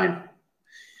this game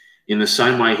in the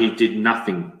same way he did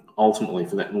nothing ultimately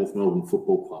for that North Melbourne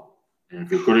Football Club. And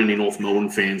if you've got any North Melbourne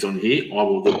fans on here, I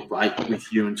will debate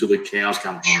with you until the cows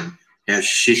come home how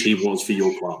shit he was for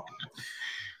your club.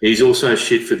 He's also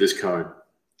shit for this code.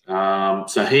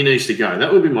 So he needs to go.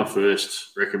 That would be my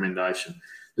first recommendation.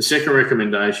 The second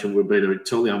recommendation would be to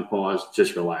tell the umpires,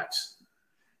 just relax.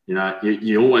 You know,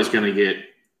 you're always going to get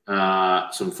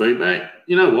some feedback.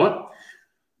 You know what?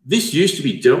 This used to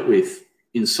be dealt with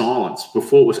in silence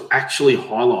before it was actually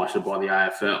highlighted by the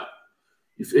AFL.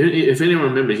 If anyone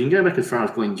remembers, you can go back as far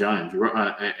as Glenn James and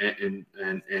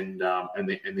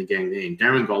the gang there, and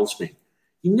Darren Goldsmith.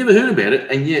 You never heard about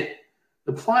it, and yet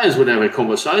the players would have a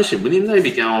conversation with him. They'd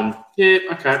be going, yeah,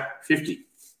 okay, 50.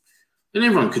 And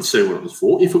everyone could see what it was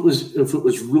for. If it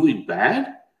was really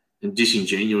bad and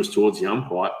disingenuous towards the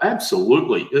umpire,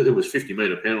 absolutely, it was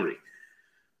 50-metre penalty.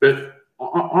 But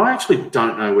I actually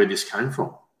don't know where this came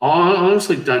from. I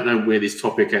honestly don't know where this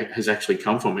topic has actually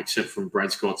come from, except from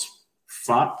Brad Scott's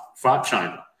fart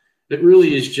chamber. It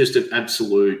really is just an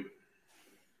absolute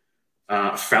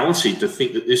fallacy to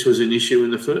think that this was an issue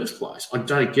in the first place. I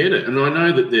don't get it. And I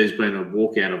know that there's been a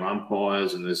walkout of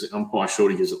umpires and there's umpire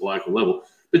shortages at local level,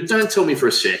 but don't tell me for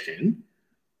a second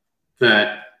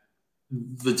that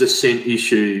the dissent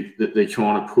issue that they're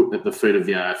trying to put at the feet of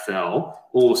the AFL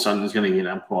all of a sudden is going to get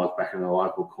umpires back in the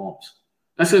local comps.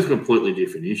 That's a completely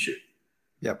different issue.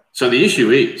 Yep. So the issue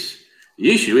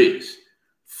is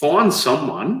find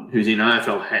someone who's in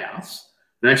AFL house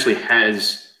that actually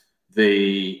has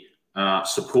the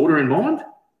supporter in mind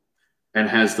and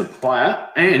has the player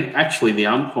and actually the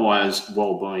umpire's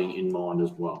well-being in mind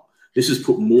as well. This has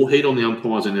put more heat on the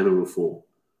umpires than ever before.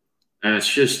 And it's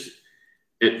just,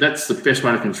 that's the best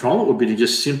way to control it would be to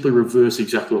just simply reverse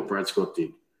exactly what Brad Scott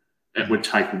did. It would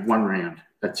take one round.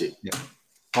 That's it. Yeah.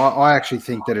 I actually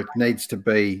think that it needs to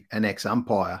be an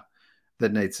ex-umpire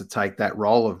that needs to take that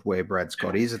role of where Brad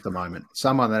Scott is at the moment.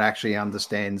 Someone that actually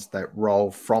understands that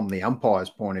role from the umpire's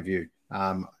point of view.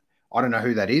 I don't know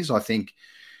who that is. I think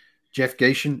Jeff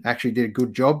Geeshan actually did a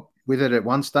good job with it at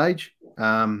one stage.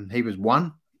 He was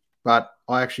one. But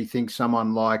I actually think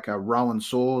someone like Rowan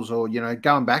Saws or,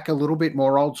 going back a little bit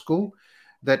more old school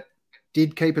that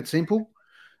did keep it simple.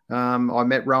 I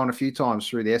met Rowan a few times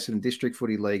through the Essendon District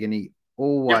Footy League, and he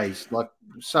always,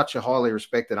 such a highly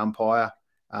respected umpire.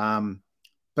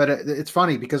 But it's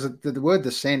funny because the word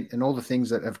dissent and all the things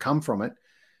that have come from it,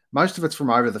 most of it's from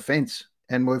over the fence.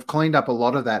 And we've cleaned up a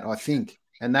lot of that, I think.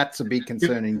 And that's a big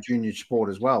concern in junior sport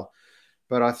as well.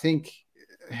 But I think,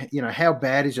 how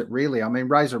bad is it really? I mean,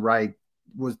 Razor Ray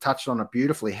was touched on it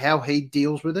beautifully, how he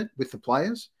deals with it with the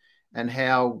players and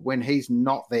how when he's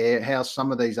not there, how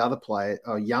some of these other players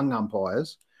or young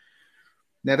umpires.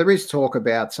 Now, there is talk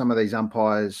about some of these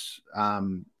umpires,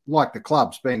 like the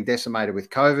clubs, being decimated with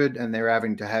COVID, and they're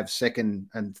having to have second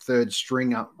and third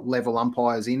string level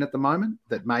umpires in at the moment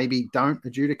that maybe don't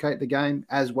adjudicate the game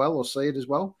as well or see it as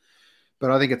well.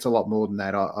 But I think it's a lot more than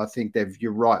that. I think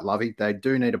you're right, Lovey. They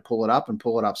do need to pull it up and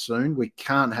pull it up soon. We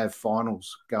can't have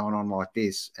finals going on like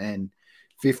this and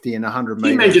 50 and 100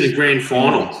 metres. Can you imagine a grand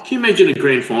final? Can you imagine a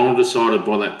grand final decided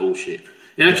by that bullshit?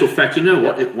 In actual fact, you know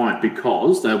what? It won't,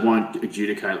 because they won't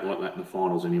adjudicate it like that in the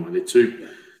finals anyway.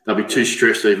 They'll be too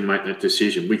stressed to even make that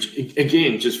decision, which,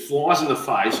 again, just flies in the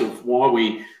face of why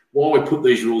we put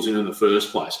these rules in the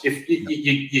first place. If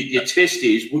your test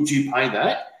is, would you pay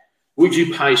that? Would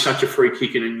you pay such a free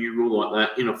kick in a new rule like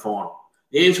that in a final?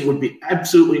 The answer would be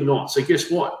absolutely not. So guess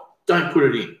what? Don't put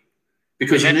it in,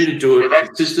 because you need to do it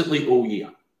consistently all year.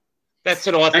 That's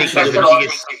what I think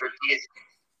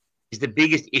is the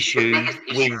biggest issue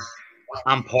with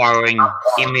umpiring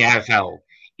in the AFL.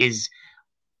 Is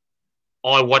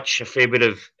I watch a fair bit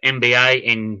of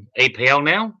NBA and EPL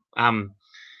now,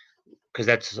 because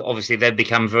that's obviously they've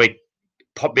become very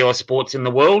popular sports in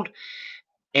the world.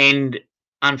 And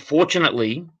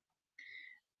unfortunately,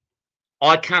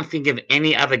 I can't think of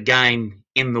any other game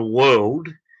in the world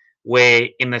where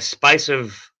in the space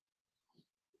of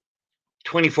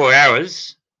 24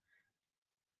 hours,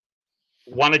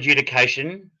 one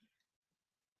adjudication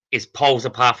is poles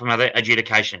apart from another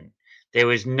adjudication.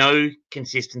 There is no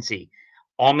consistency.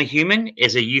 I'm a human,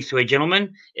 as a U3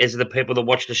 gentleman, as the people that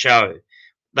watch the show.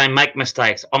 They make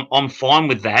mistakes. I'm fine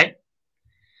with that.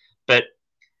 But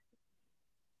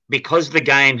because the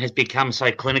game has become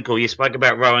so clinical, you spoke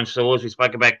about Rowan Saws, we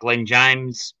spoke about Glenn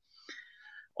James.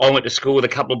 I went to school with a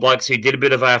couple of blokes who did a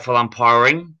bit of AFL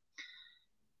umpiring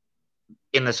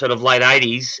in the sort of late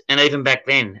 80s, and even back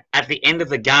then, at the end of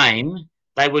the game,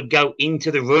 they would go into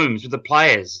the rooms with the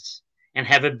players and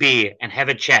have a beer and have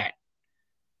a chat.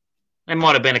 There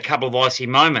might have been a couple of icy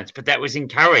moments, but that was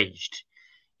encouraged.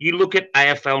 You look at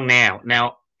AFL now.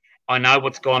 Now, I know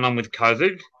what's going on with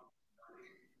COVID.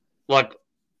 Like,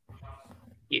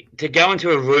 to go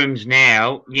into a rooms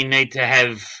now, you need to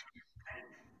have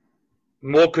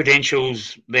more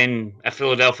credentials than a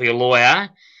Philadelphia lawyer.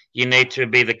 You need to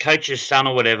be the coach's son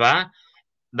or whatever.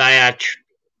 They're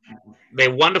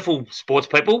wonderful sports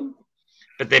people,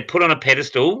 but they're put on a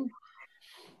pedestal.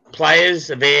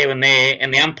 Players are there,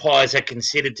 and the umpires are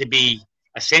considered to be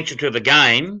essential to the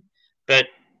game. But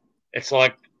it's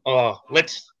like,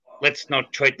 let's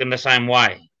not treat them the same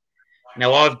way.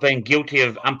 Now, I've been guilty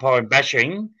of umpire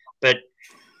bashing, but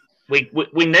we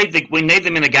need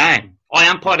them in the game. I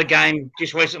umpired a game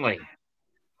just recently.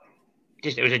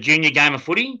 It was a junior game of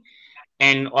footy,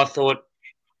 and I thought,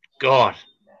 God,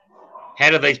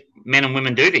 how do these men and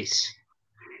women do this?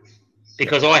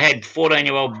 Because I had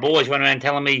 14-year-old boys running around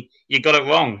telling me, you got it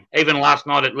wrong. Even last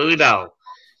night at Lilydale,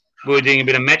 we were doing a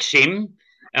bit of match sim,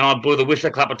 and I blew the whistle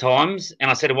a couple of times,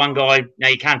 and I said to one guy, no,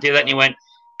 you can't do that. And he went,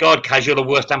 God, cuz you're the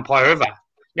worst umpire ever.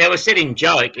 Now, it was said in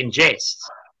joke, in jest,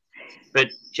 but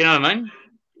do you know what I mean?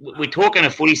 We talk in a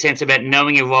footy sense about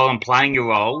knowing your role and playing your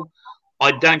role.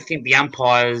 I don't think the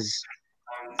umpires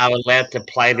are allowed to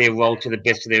play their role to the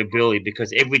best of their ability,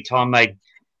 because every time they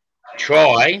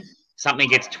try, something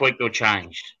gets tweaked or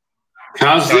changed.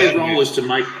 Their role is to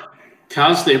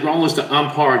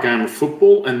umpire a game of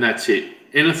football, and that's it.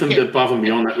 Anything above and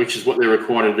beyond that, which is what they're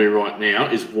required to do right now,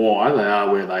 is why they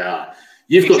are where they are.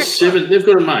 You've got seven. They've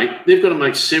got to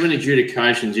make 7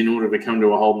 adjudications in order to come to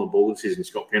a holding the ball decision.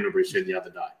 Scott Pendlebury said the other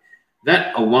day.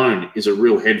 That alone is a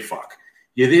real head fuck.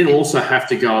 You then also have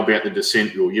to go about the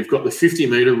descent rule. You've got the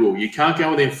 50-metre rule. You can't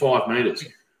go within 5 metres.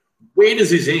 Where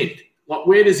does this end? Like,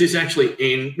 where does this actually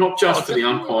end? Not just for the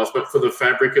umpires, but for the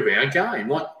fabric of our game.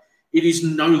 Like, it is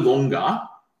no longer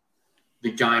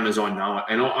the game as I know it.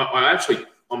 And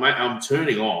I'm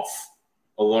turning off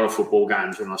a lot of football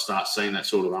games when I start seeing that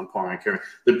sort of umpiring occurring.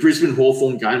 The Brisbane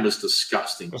Hawthorn game was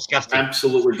disgusting.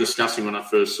 Absolutely disgusting when I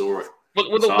first saw it.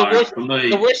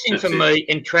 The worst thing for me,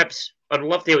 and Traps, I'd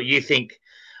love to hear what you think.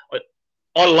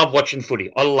 I love watching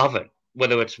footy. I love it.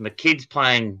 Whether it's from the kids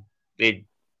playing their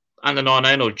under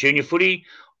 19 or junior footy,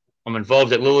 I'm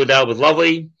involved at Lilydale with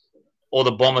Lovely, or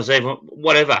the Bombers, even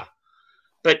whatever.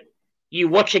 But you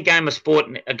watch a game of sport,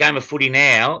 a game of footy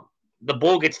now, the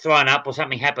ball gets thrown up or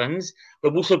something happens, the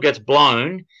whistle gets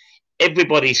blown,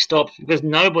 everybody stops because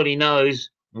nobody knows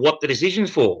what the decision's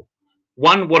for.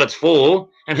 One, what it's for,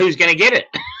 and who's going to get it.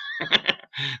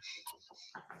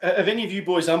 Have any of you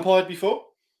boys umpired before?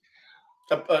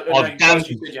 I've done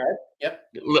Yep.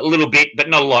 a little bit, but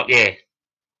not a lot, yeah.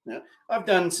 I've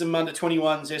done some under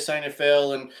 21s,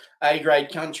 SANFL and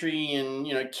A-grade country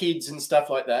and, kids and stuff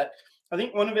like that. I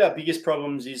think one of our biggest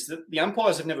problems is that the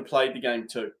umpires have never played the game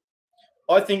too.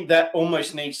 I think that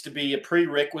almost needs to be a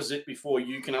prerequisite before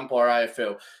you can umpire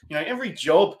AFL. Every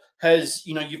job has,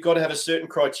 you've got to have a certain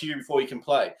criteria before you can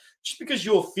play. Just because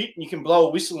you're fit and you can blow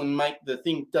a whistle and make the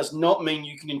thing does not mean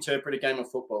you can interpret a game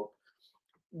of football.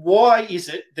 Why is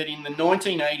it that in the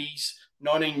 1980s,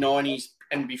 1990s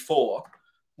and before,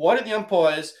 why did the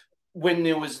umpires, when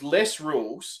there was less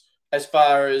rules as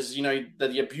far as,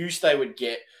 the abuse they would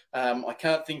get, I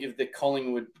can't think of the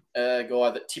Collingwood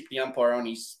guy that tipped the umpire on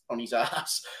his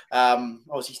ass. What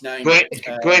was his name?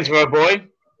 Greensboro boy.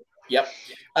 Yep.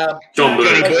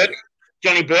 Johnny Burke.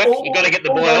 Johnny Burke. You got to get the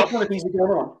boy off. Kind of things are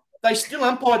going on. They still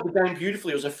umpired the game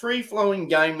beautifully. It was a free-flowing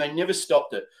game. They never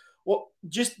stopped it.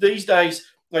 Just these days,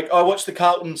 like I watched the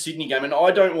Carlton-Sydney game, and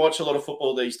I don't watch a lot of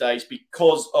football these days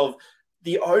because of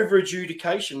the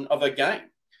over-adjudication of a game.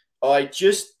 I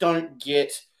just don't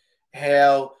get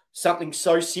how something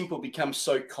so simple becomes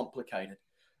so complicated.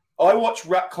 I watch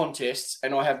ruck contests,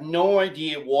 and I have no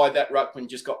idea why that ruckman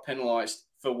just got penalised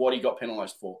for what he got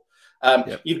penalised for.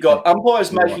 You've got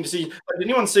umpires making decisions. Did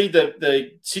anyone see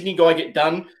the Sydney guy get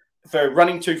done for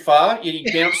running too far? He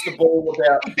bounced the ball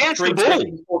about 3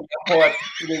 seconds before the umpire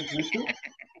whistle.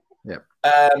 Yep.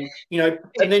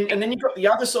 And then you've got the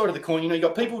other side of the coin. You've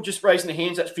got people just raising their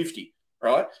hands at 50,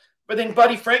 right? But then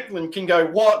Buddy Franklin can go,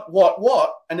 what?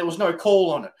 And there was no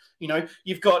call on it.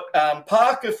 You've got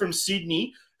Parker from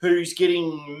Sydney who's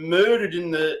getting murdered in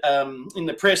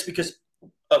the press because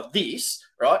of this,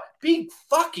 right? Big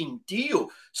fucking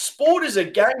deal. Sport is a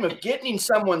game of getting in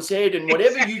someone's head and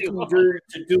whatever you can do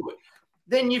to do it.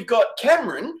 Then you've got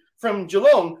Cameron from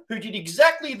Geelong who did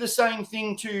exactly the same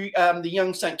thing to the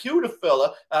young St Kilda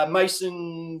fella,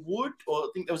 Mason Wood, or I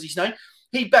think that was his name.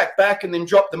 He back and then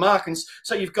dropped the mark. And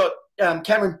so you've got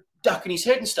Cameron ducking his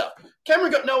head and stuff.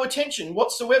 Cameron got no attention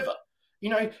whatsoever.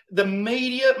 The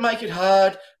media make it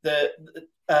hard, but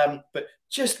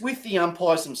just with the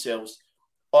umpires themselves,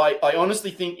 I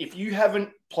honestly think if you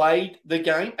haven't played the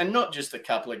game, and not just a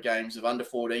couple of games of under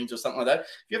 14s or something like that, if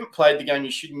you haven't played the game,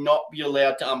 you should not be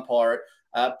allowed to umpire it.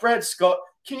 Brad Scott,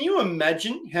 can you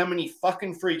imagine how many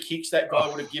fucking free kicks that guy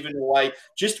would have given away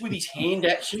just with his hand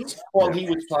actions while he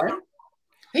was playing?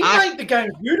 He made the game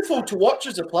beautiful to watch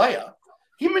as a player.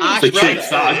 Him and his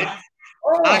brother.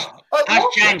 Ask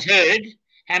James Hird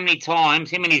how many times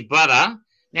him and his brother.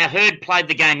 Now Hird played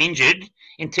the game injured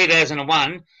in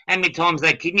 2001. How many times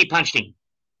they kidney punched him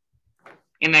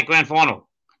in that grand final?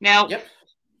 Now,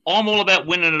 I'm all about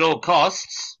winning at all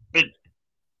costs, but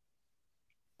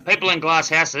people in glass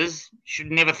houses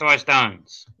should never throw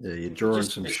stones. Yeah, you're drawing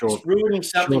some short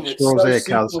straws there,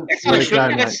 cuz.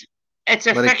 It's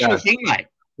a factual thing, mate.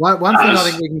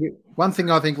 One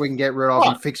thing I think we can get rid of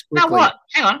and fix quickly. No, what?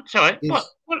 Hang on, sorry.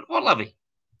 What, Lovey?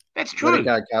 That's true. Let it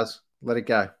go, cuz. Let it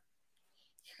go.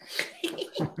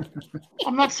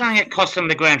 I'm not saying it cost them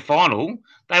the grand final.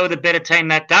 They were the better team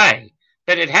that day,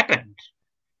 but it happened.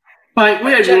 Mate,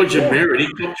 we had Roger Merritt. He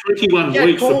got 21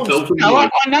 weeks for Pelton. No, I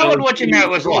know what Roger Merritt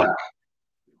was like.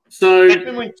 So,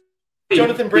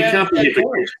 Jonathan Brown.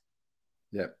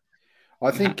 Yeah.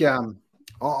 I think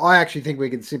I actually think we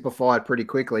can simplify it pretty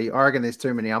quickly. I reckon there's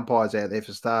too many umpires out there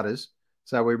for starters.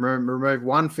 So we remove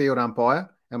one field umpire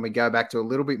and we go back to a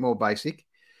little bit more basic.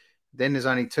 Then there's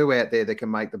only 2 out there that can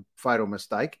make the fatal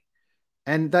mistake.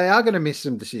 And they are going to miss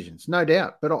some decisions, no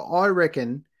doubt. But I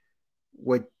reckon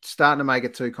we're starting to make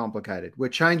it too complicated. We're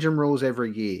changing rules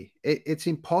every year. It's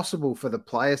impossible for the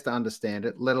players to understand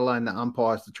it, let alone the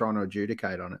umpires to try and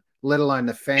adjudicate on it, let alone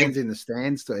the fans in the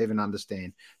stands to even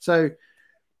understand. So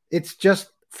it's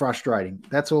just frustrating.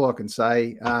 That's all I can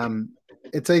say.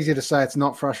 It's easy to say it's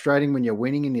not frustrating when you're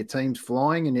winning and your team's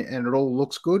flying and it all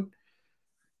looks good.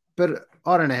 But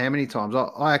I don't know how many times.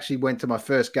 I actually went to my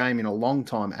first game in a long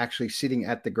time actually sitting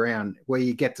at the ground where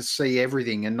you get to see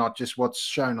everything and not just what's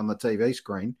shown on the TV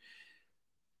screen.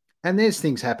 And there's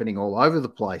things happening all over the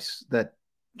place that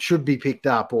should be picked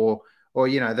up or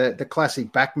the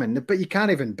classic backman. But you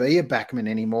can't even be a backman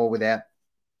anymore without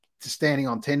standing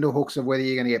on tenterhooks of whether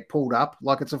you're going to get pulled up.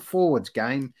 Like it's a forwards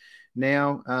game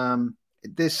now.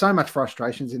 There's so much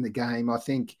frustrations in the game. I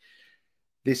think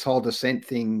this whole dissent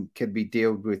thing could be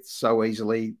dealt with so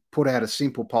easily. Put out a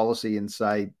simple policy and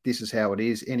say, this is how it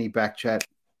is. Any back chat,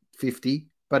 50.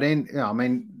 But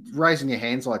raising your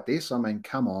hands like this,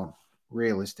 come on,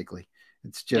 realistically.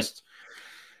 It's just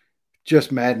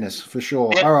madness for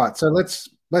sure. Yep. All right, so let's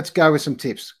go with some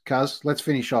tips, cuz. Let's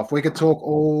finish off. We could talk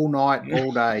all night,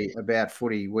 all day about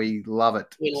footy. We love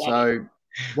it.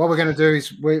 What we're going to do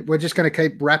is we're just going to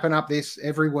keep wrapping up this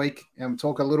every week and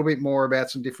talk a little bit more about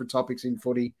some different topics in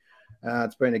footy.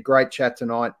 It's been a great chat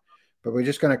tonight, but we're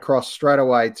just going to cross straight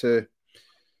away to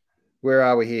where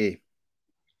are we here?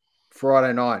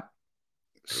 Friday night,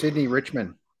 Sydney,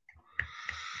 Richmond.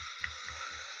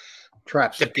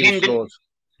 Traps. Dependent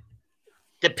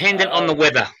on the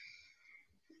weather.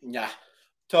 Nah,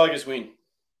 Tigers win.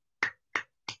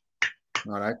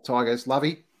 Righto, Tigers.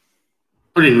 Lovey.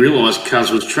 I didn't realise Cuz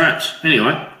was trapped.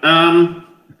 Anyway, I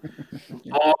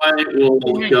will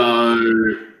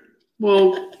go.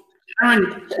 Well,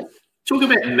 Aaron, talk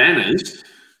about manners.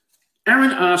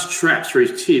 Aaron asked Traps for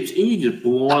his tips, and you just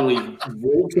blindly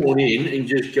walk on in and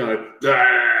just go,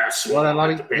 Right,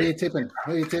 Lovey. Who are you tipping?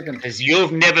 Because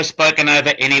you've never spoken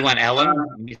over anyone, Alan.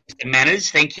 Mr. Manners,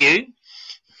 thank you.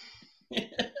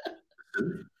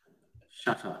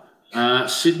 Shut up.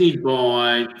 Sydney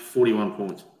by 41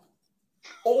 points.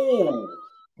 Oh,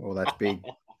 that's big.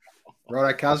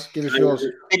 Righto, Cuz, give us yours.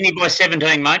 Sydney by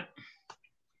 17, mate.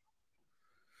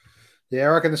 Yeah, I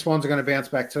reckon the Swans are going to bounce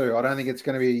back too. I don't think it's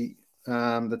going to be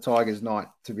the Tigers' night,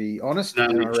 to be honest. No,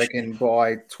 and I reckon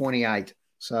by 28.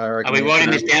 So I reckon Are we writing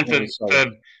this down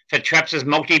for Traps'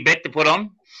 multi-bet to put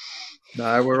on?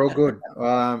 No, we're all good.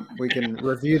 We can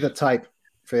review the tape,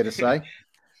 fair to say.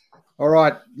 All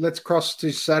right, let's cross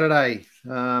to Saturday.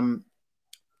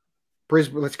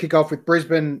 Brisbane. Let's kick off with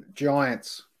Brisbane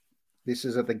Giants. This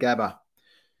is at the Gabba.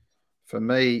 For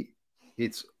me,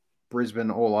 it's Brisbane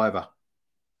all over.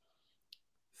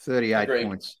 38 Agreed.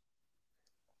 points.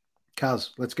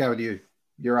 Cuz, let's go with you.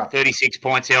 You're up. 36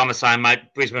 points. Yeah, I'm the same, mate.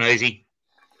 Brisbane easy.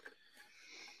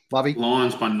 Lovey.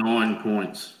 Lions by 9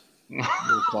 points.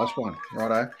 Close one.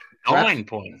 Righto. 9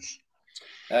 points.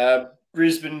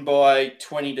 Brisbane by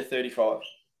 20 to 35.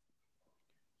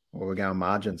 Well, we're going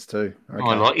margins too. Okay.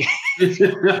 I like you.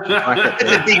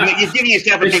 You're giving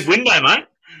yourself a big window, mate.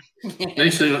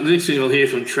 Next thing you'll hear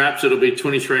from Traps, it'll be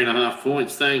 23.5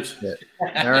 points. Thanks. Yeah.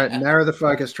 Narrow the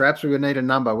focus, Traps. We need a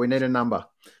number.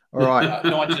 All right.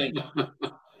 19.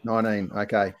 19.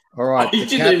 Okay. All right. He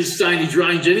didn't even stay in his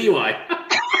range anyway.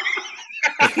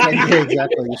 Yeah,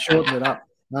 exactly. You shortened it up.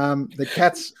 The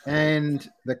Cats and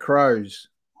the Crows.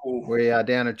 We are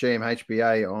down at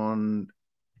GMHBA on,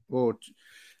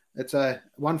 it's a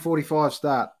 1:45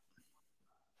 start.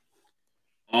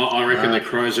 I reckon the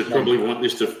Crows would probably want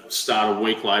this to start a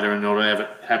week later and not have it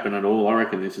happen at all. I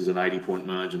reckon this is an 80-point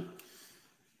margin.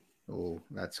 Oh,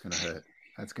 that's going to hurt.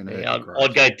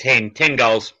 I'd go 10. 10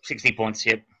 goals, 60 points,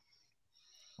 yep.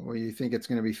 Well, you think it's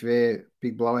going to be fair,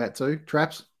 big blowout too?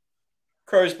 Traps?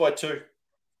 Crows by 2.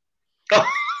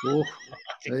 Oh,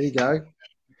 there you go.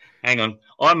 Hang on.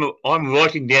 I'm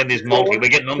writing down this multi. We're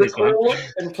getting on this one.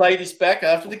 And play this back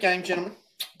after the game, gentlemen.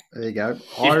 There you go.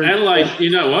 If Adelaide, you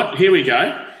know what? Here we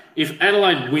go. If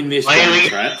Adelaide win this game,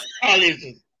 Traps, I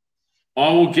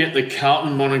will get the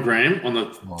Carlton monogram on the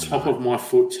top of my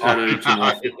foot tattooed to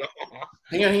my foot.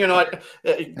 Hang on.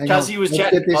 Cuzzy was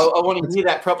chatting. I want to hear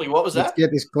that properly. What was that? Let's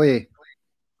get this clear.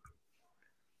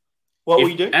 What will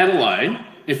you do?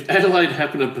 If Adelaide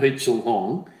happen to beat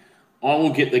Geelong, I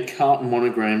will get the Carlton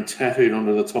monogram tattooed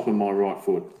onto the top of my right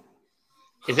foot.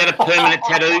 Is that a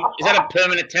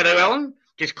permanent tattoo? Alan?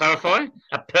 Just clarify.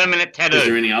 A permanent tattoo. Is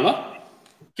there any other?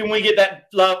 Can we get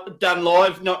that done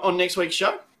live on next week's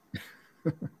show?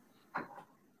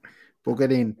 Book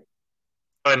it in.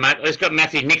 Sorry, mate. Let's got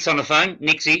Matthew Nix on the phone.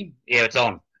 Nixie. Yeah, it's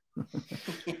on.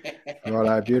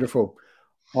 Righto, beautiful.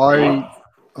 I'm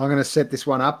going to set this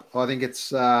one up. I think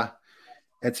it's a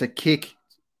kick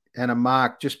and a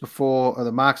mark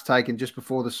the mark's taken just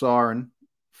before the siren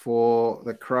for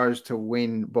the Crows to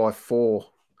win by 4.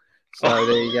 So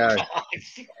there you go.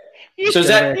 So is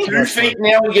that 2 feet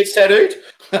now and gets tattooed?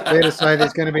 Fair to say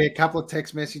there's going to be a couple of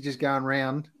text messages going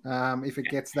around if it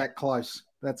gets that close.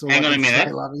 That's all. Hang on a minute.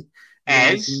 Say, Lovey.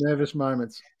 As nervous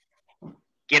moments.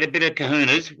 Get a bit of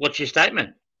kahunas. What's your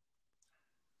statement?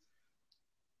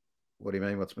 What do you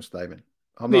mean? What's my statement?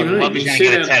 I'm not going to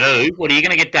get a tattoo. What are you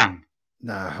going to get done?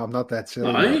 No, I'm not that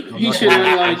silly. No, he said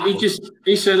Adelaide.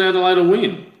 He said Adelaide will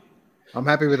win. I'm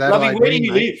happy with Adelaide. Lovey, where do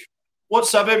you live? What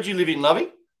suburb do you live in, Lovey?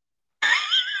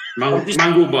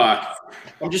 Munglebark.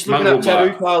 I'm just looking up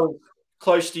tattoo parlors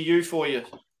close to you for you.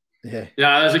 Yeah.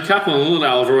 Yeah, there's a couple of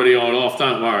Lillardale I've already eyed off.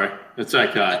 Don't worry, it's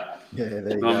okay. Yeah, there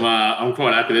you go. I'm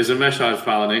quite happy. There's a mesh house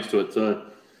parlour next to it too.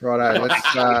 Righto,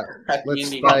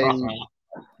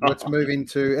 let's move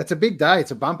into. It's a big day.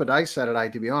 It's a bumper day Saturday,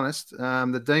 to be honest.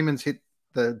 The Demons hit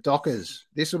the Dockers.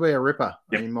 This will be a ripper,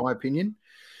 in my opinion.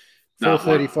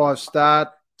 4:35 start.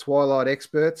 Twilight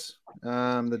experts.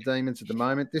 The Demons at the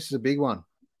moment. This is a big one.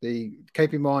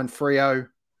 Keep in mind, Freo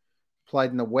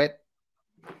played in the wet,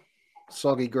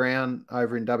 soggy ground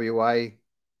over in WA,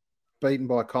 beaten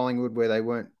by Collingwood where they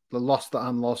lost the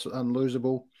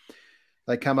unlosable.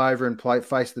 They come over and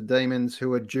face the Demons,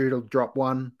 who are due to drop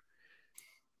one.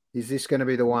 Is this going to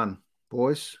be the one,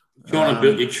 boys?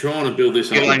 You're trying to build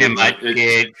this up. Good on you, mate.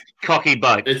 Yeah, cocky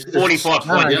boat. It's 45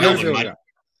 points. The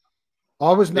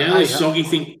only soggy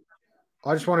thing.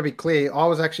 I just want to be clear. I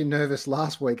was actually nervous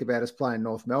last week about us playing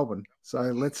North Melbourne. So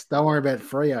don't worry about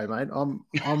Freo, mate.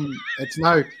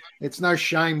 It's no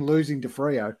shame losing to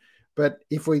Freo, but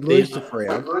if we lose to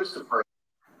Freo,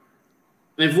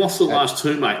 They've lost the last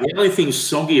two, mate. The only thing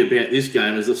soggy about this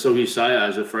game is the soggy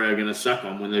Sayers are Freo going to suck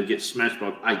on when they get smashed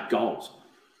by 8 goals.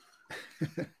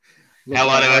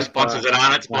 Hello to our sponsors at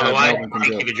Arnott's, by the way. Thank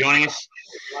you for joining us.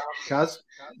 Cuz,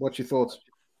 what's your thoughts?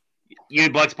 You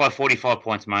blokes by 45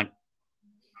 points, mate.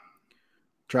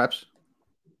 Traps?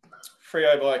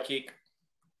 Freo by a kick.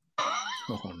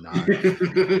 Oh, no.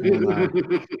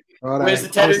 Righto. Where's the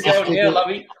tattoo going now,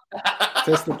 Lovey?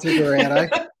 Test the ticker out,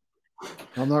 eh?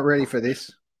 I'm not ready for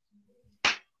this.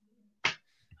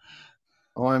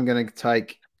 I'm going to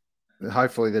take,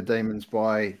 hopefully, the Demons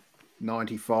by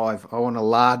 95. I want a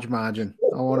large margin.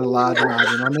 I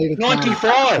need it 95.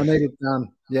 done. I need it done.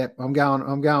 Yep, I'm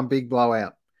going big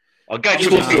blowout. I'll go to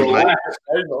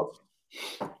the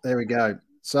There we go.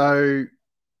 So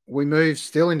we move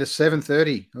still into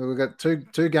 7:30. We've got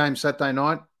two games Saturday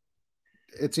night.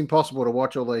 It's impossible to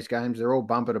watch all these games. They're all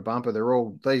bumper to bumper.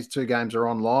 These two games are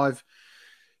on live.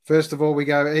 First of all, we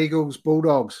go Eagles,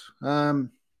 Bulldogs.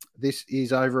 This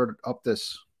is over at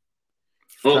Optus.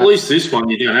 Well, at least this one,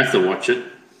 you don't have to watch it.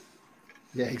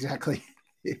 Yeah, exactly.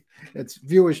 It's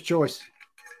viewer's choice.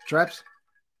 Traps?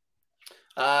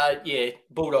 Yeah,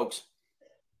 Bulldogs.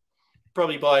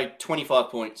 Probably by 25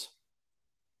 points.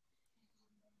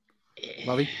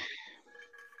 Lovey?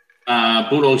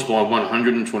 Bulldogs by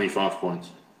 125 points.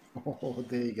 Oh,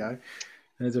 there you go.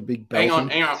 There's a big Hang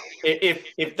belting. on.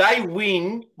 If they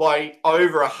win by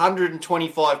over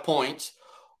 125 points,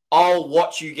 I'll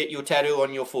watch you get your tattoo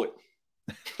on your foot.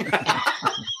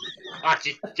 That's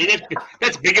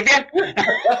big of you.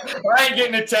 I ain't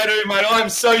getting a tattoo, mate. I'm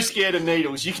so scared of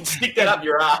needles. You can stick that up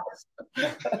your ass. The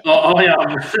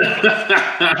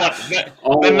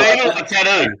needle, the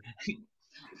tattoo.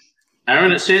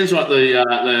 Aaron, it sounds like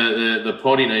the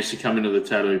potty needs to come into the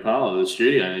tattoo parlor. The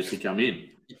studio needs to come in.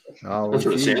 Oh, That's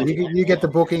what it sounds like. you get the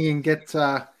booking and get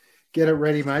it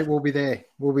ready, mate. We'll be there.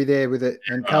 We'll be there with it.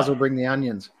 And Cuz will bring the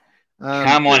onions.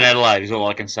 Come on, Adelaide, is all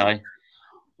I can say.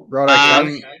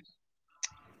 Right,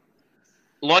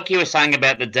 like you were saying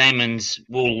about the Demons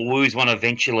will lose one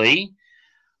eventually.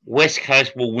 West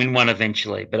Coast will win one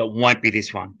eventually, but it won't be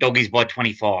this one. Doggies by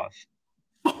 25.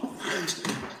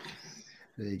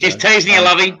 Just teasing you,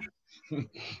 Lovey.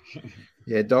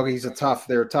 Yeah, Doggies are tough.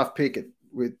 They're a tough pick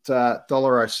with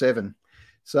 $1.07.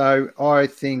 So I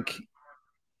think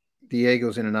the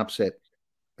Eagles in an upset.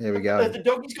 There we go. The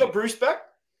Doggies got Bruce back?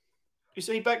 Is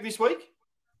he back this week?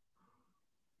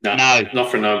 No,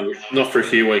 not for a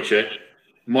few weeks yet.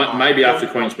 Maybe after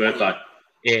Queen's birthday.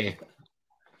 Yeah.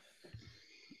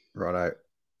 Righto.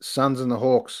 Suns and the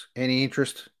Hawks. Any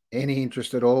interest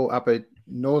at all up at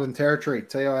Northern Territory,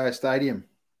 TIO Stadium?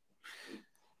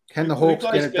 Can the Hawks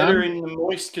get it better done? in the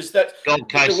moist? Because that's Gold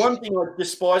Coast. the one thing I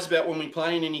despise about when we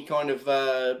play in any kind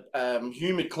of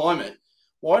humid climate.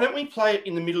 Why don't we play it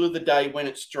in the middle of the day when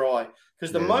it's dry?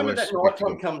 Because the moment that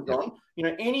nighttime comes on,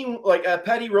 any like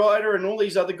Paddy Ryder and all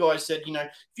these other guys said,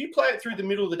 if you play it through the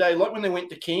middle of the day, like when they went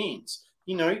to Cairns,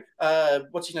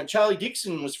 what's his name? Charlie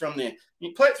Dixon was from there.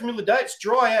 You play it through the middle of the day, it's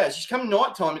dry as. You come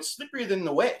nighttime, it's slipperier than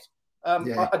the wet.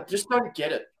 I just don't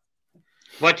get it.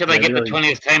 Wait till they get the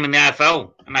 20th team in the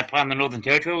AFL and they play in the Northern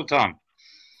Territory all the time.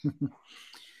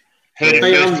 Heard it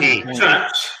first here.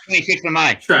 Traps. 26th of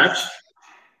May.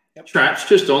 Traps,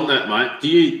 just on that, mate. Do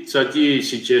you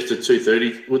suggest at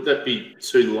 2:30? Would that be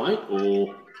too late,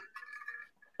 or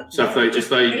so if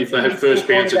they have first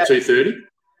bounce at 2:30?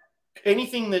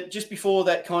 Anything that just before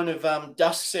that kind of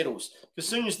dust settles, as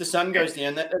soon as the sun goes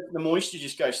down, the moisture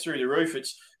just goes through the roof.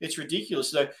 It's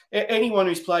ridiculous. So anyone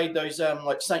who's played those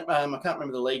like St. I can't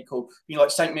remember the league called,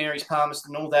 like St. Mary's,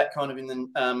 Palmerston, all that kind of in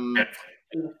the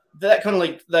that kind of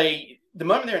league, the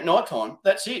moment they're at night time,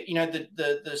 that's it.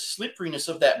 The slipperiness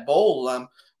of that ball,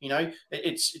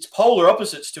 it's polar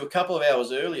opposites to a couple of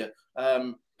hours earlier.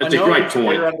 That's a great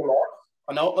point.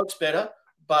 I know it looks better,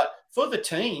 but for the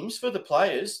teams, for the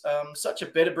players, such a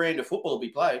better brand of football will be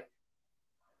played.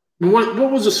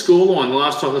 What was the scoreline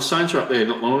last time the Saints were up there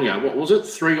not long ago? What was it?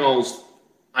 3 goals,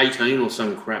 18 or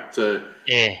some crap to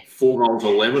 4 goals,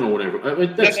 11 or whatever. I mean,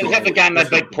 Is that the game they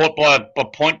beat Port by a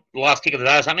point last kick of the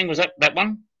day or something? Was that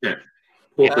one? Yeah.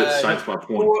 Port beat Saints by a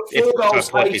point. 4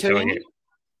 goals, 18.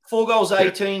 4 goals,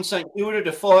 18. St Kilda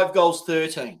to 5 goals,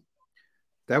 13.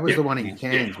 That was the one in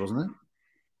Cairns, wasn't it?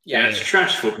 Yeah, it's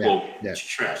trash football. Yeah. It's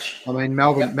trash. I mean,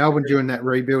 Melbourne during that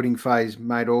rebuilding phase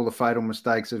made all the fatal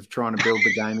mistakes of trying to build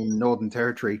the game in Northern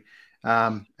Territory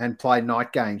and play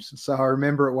night games. So I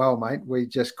remember it well, mate. We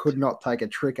just could not take a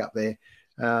trick up there.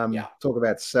 Talk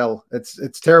about sell.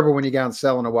 It's terrible when you go and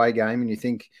sell an away game and you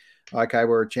think, okay,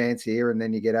 we're a chance here, and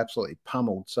then you get absolutely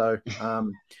pummeled. So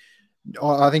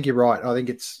I think you're right. I think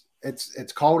it's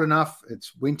it's cold enough.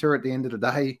 It's winter at the end of the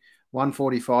day.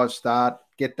 1:45 start.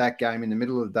 Get that game in the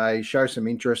middle of the day. Show some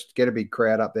interest. Get a big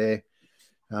crowd up there.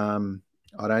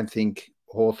 I don't think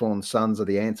Hawthorn Suns are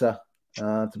the answer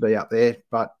to be up there,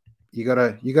 but you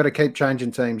gotta keep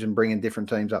changing teams and bringing different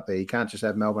teams up there. You can't just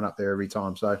have Melbourne up there every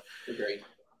time. So Agreed.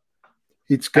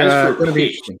 it's going to be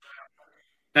interesting.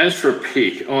 As for a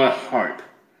pick, I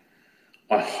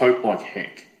hope like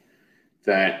heck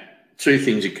that two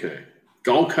things occur.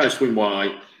 Gold Coast win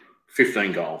by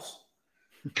 15 goals.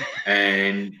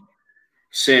 And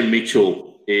Sam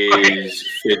Mitchell is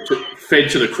fed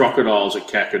to the crocodiles at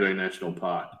Kakadu National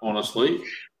Park. Honestly,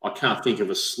 I can't think of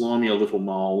a slimier little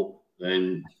mole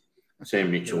than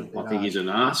Sam Mitchell. I think he's an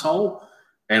asshole,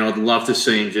 and I'd love to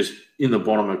see him just in the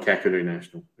bottom of Kakadu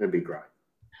National. That'd be great.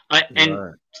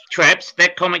 Traps,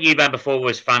 that comment you made before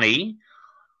was funny.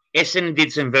 Essendon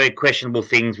did some very questionable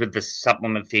things with the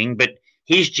supplement thing, but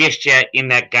his gesture in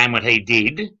that game, what he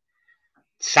did,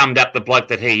 summed up the bloke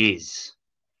that he is.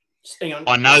 Hang on.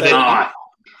 I know that.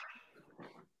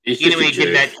 He's You know, just he a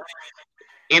did jerk.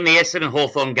 that in the Essendon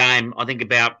Hawthorn game. I think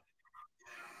about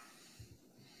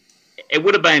it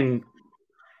would have been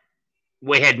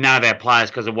we had none of our players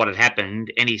because of what had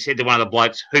happened, and he said to one of the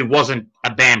blokes who wasn't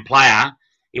a banned player,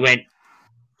 he went,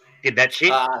 "Did that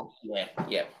shit."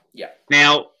 Yeah.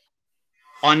 Now,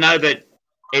 I know that,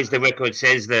 as the record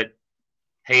says, that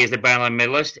he is the Brownlow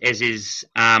medalist, as is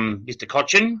Mr.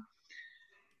 Cochin.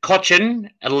 Cochin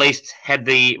at least had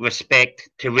the respect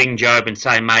to ring Job and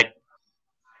say, "Mate,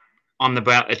 I'm the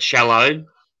Brown. It's shallow."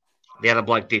 The other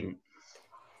bloke didn't.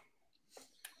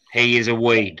 He is a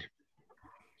weed.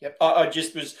 Yep. I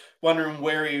just was wondering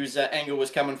where his anger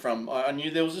was coming from. I knew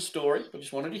there was a story. I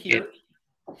just wanted to hear it.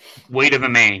 Weed of a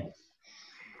man.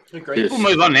 Agreed. Yes. We'll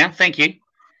move on now. Thank you.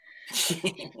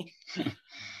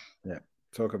 Yeah.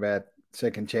 Talk about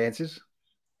second chances.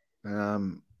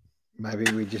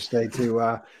 Maybe we just need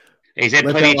to He's had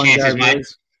let plenty that of one chances, go, mate.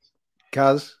 boys.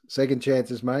 Cuz, second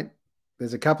chances, mate.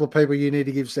 There's a couple of people you need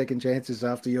to give second chances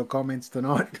after your comments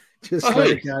tonight. Just Oh, let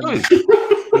who? it go. Who? mate.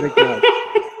 Let it go.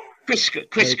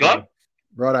 Chris Scott.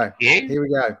 Righto. Yeah.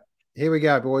 Here we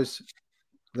go, boys.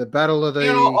 The battle of the.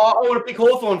 I want to pick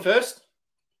Hawthorn first.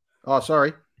 Oh,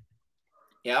 sorry.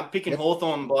 Yeah, I'm picking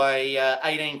Hawthorn by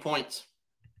 18 points.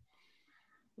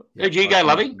 Who'd you go,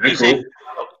 Lovey?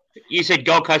 You said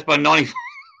Gold Coast by 90.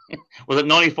 Was it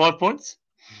 95 points?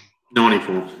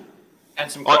 94.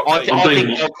 And some I I'm think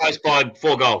being- Gold Coast by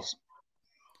 4 goals.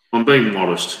 I'm being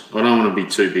modest. I don't want to be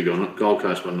too big on it. Gold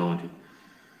Coast by 90.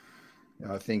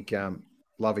 I think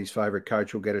Lovey's favourite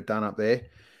coach will get it done up there.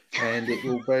 And it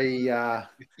will be, I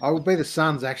will be the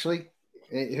Suns, actually,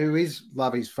 who is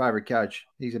Lovey's favourite coach.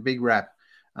 He's a big rap.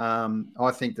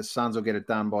 I think the Suns will get it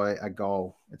done by a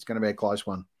goal. It's going to be a close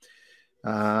one,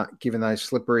 given those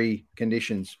slippery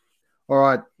conditions. All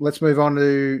right, let's move on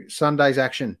to Sunday's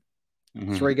action.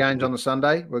 3 games on the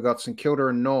Sunday. We've got St Kilda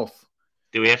and North.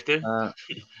 Do we have to?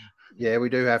 Yeah, we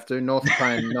do have to. North are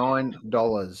paying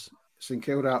 $9. St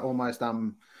Kilda almost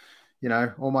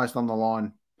almost on the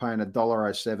line, paying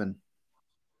 $1.07.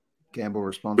 Gamble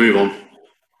responsibly. Move on.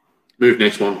 Move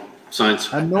next one.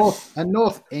 Saints. And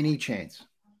North, any chance?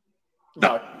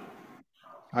 No.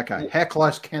 Okay, how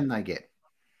close can they get?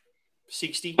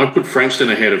 60. I'd put Frankston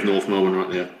ahead of North Melbourne right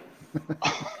now.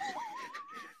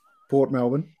 Port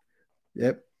Melbourne.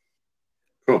 Yep.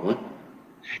 Probably.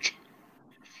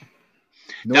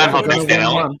 Don't hold are back gonna that, win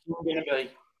Alan. one. Going to be.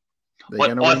 They're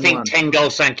gonna I win think one. 10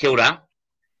 goals St Kilda.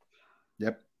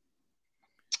 Yep.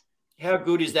 How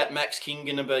good is that Max King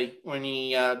going to be when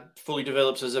he fully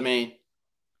develops as a man?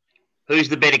 Who's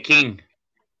the better king?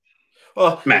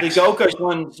 Oh, Max. the Gold Coast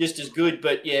one's just as good,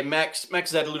 but yeah, Max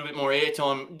has had a little bit more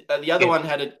airtime. The other one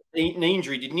had a knee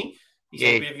injury, didn't he? He's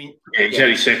had a bit of Yeah, he's had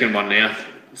his second one now.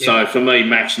 So for me,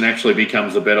 Max naturally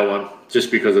becomes the better one just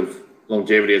because of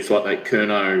longevity. It's like that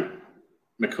Curnow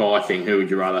Mackay thing. Who would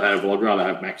you rather have? Well, I'd rather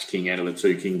have Max King out of the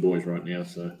 2 King boys right now.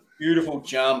 So beautiful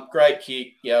jump, great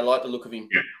kick. Yeah, I like the look of him.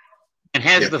 Yeah. And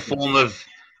has the form of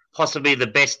possibly the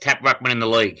best tap ruckman in the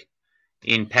league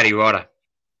in Paddy Ryder.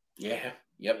 Yeah,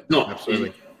 yep. not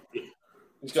Absolutely.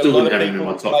 He's got Still a lot wouldn't of have him in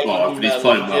people my top making 5, but he's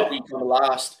playing well. longevity kind of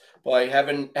last by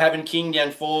having King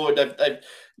down forward.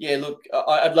 Look,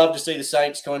 I'd love to see the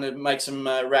Saints kind of make some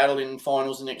rattle in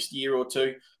finals the next year or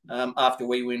two after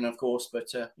we win, of course.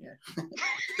 But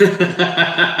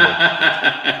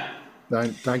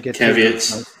Don't get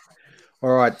Caveats. too-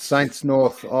 All right, Saints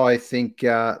North. I think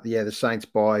the Saints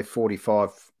by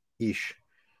 45-ish.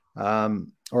 All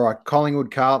right, Collingwood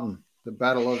Carlton. The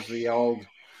battle of the old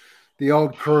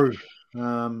crew.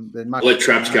 They're much, Let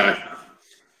Traps go.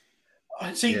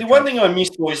 See, Yeah, the one thing I miss,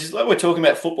 boys, is like we're talking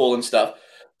about football and stuff.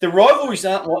 The rivalries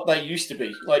aren't what they used to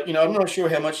be. Like, I'm not sure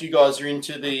how much you guys are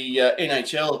into the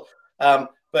NHL,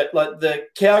 but like the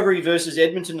Calgary versus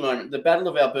Edmonton at the moment, the Battle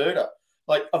of Alberta.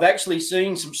 Like, I've actually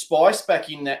seen some spice back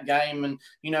in that game, and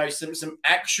some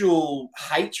actual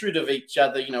hatred of each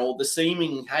other. Or the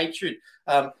seeming hatred.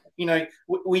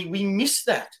 We miss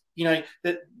that.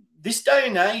 That this day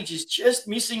and age is just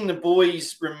missing the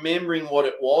boys remembering what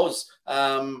it was.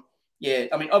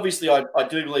 Obviously, I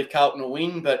do believe Carlton will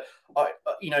win, but I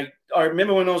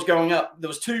remember when I was growing up, there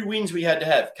was 2 wins we had to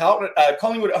have: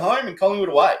 Collingwood at home and Collingwood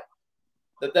away.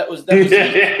 That was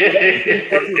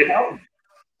it.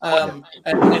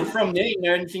 And from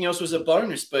there, anything else was a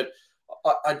bonus. But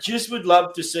I just would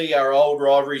love to see our old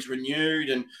rivalries renewed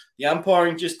and the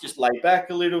umpiring just lay back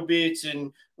a little bit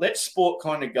and let sport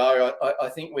kind of go. I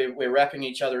think we're wrapping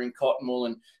each other in cotton wool,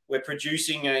 and we're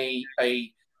producing a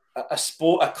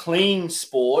sport, a clean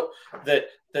sport that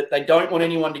they don't want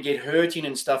anyone to get hurt in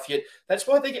and stuff yet. That's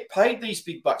why they get paid these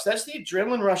big bucks. That's the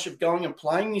adrenaline rush of going and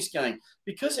playing this game,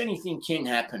 because anything can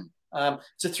happen.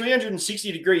 It's a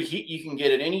 360-degree hit you can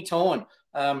get at any time.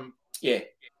 Go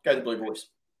the Blue Boys.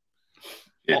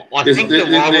 Yeah. I think the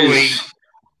rivalry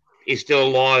is still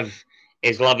alive,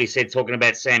 as Lovey said, talking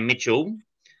about Sam Mitchell.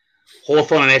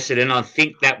 Hawthorn and Essendon, I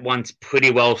think that one's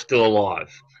pretty well still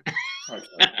alive. Okay.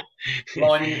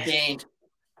 Line in the sand.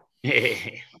 Yeah.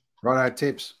 Righto,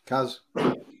 tips, Cuz.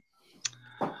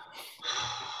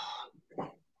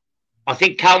 I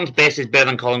think Carlton's best is better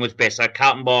than Collingwood's best, so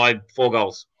Carlton by 4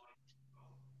 goals.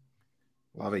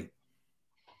 Lovey.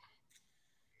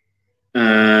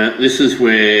 This is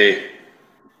where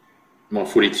my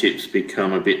footy tips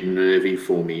become a bit nervy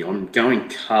for me. I'm going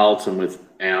Carlton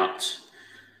without.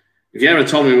 If you had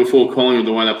told me before Collingwood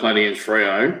the way they played against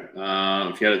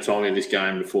Freo, if you had told me this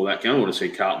game before that game, I would have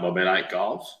said Carlton by about 8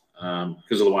 goals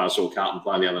because of the way I saw Carlton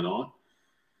play the other night.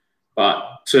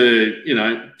 But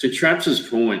to Traps'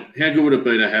 point, how good would it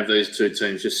be to have these 2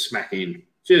 teams just smack in?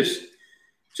 Just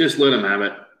let them have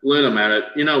it. Let them at it.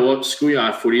 You know what?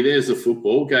 Schoolyard footy, there's the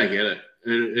football. Go get it.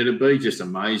 It'd be just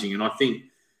amazing. And I think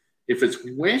if it's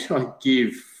wet,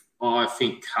 I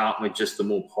think Carlton are just the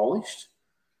more polished.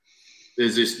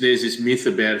 There's this myth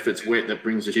about if it's wet that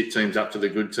brings the shit teams up to the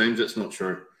good teams. That's not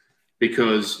true,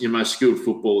 because your most skilled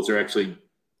footballers are actually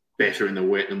better in the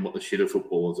wet than what the shitter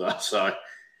footballers are. So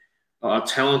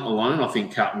talent alone, I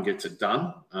think Carlton gets it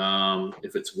done.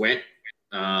 If it's wet,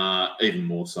 even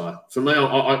more so. For me,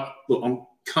 I'm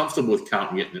comfortable with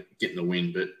Carlton getting the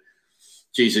win, but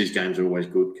geez, these games are always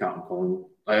good. Carlton,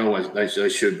 Collingwood, they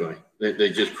should be. They're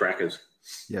just crackers.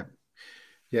 Yeah.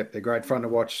 Yep, they're great fun to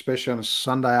watch, especially on a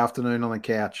Sunday afternoon on the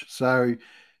couch. So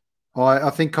I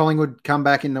think Collingwood come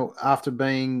back after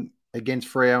being against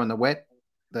Freo in the wet.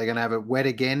 They're going to have it wet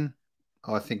again.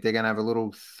 I think they're going to have a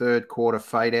little third quarter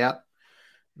fade out.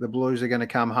 The Blues are going to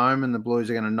come home, and the Blues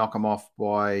are going to knock them off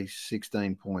by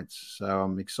 16 points. So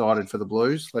I'm excited for the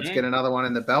Blues. Let's get another one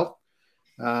in the belt.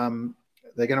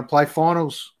 They're going to play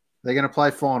finals.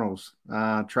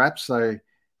 Traps. So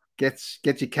get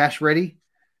your cash ready.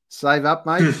 Save up,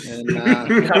 mate. And, I'm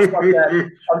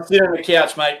sitting on the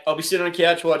couch, mate. I'll be sitting on the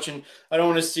couch watching. I don't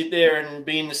want to sit there and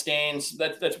be in the stands.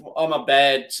 I'm a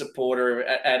bad supporter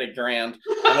at a ground.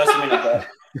 Unless I'm in a bed.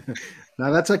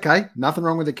 No, that's okay. Nothing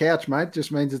wrong with the couch, mate.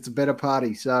 Just means it's a better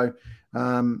party. So,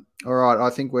 all right. I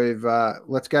think we've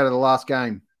let's go to the last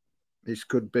game. This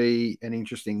could be an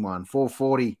interesting one.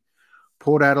 4:40,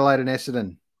 Port Adelaide and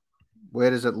Essendon. Where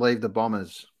does it leave the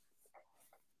Bombers?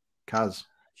 Cuz.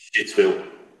 Shitsville.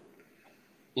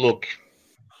 Look,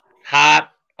 Hart,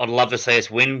 I'd love to see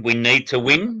us win. We need to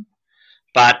win.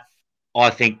 But I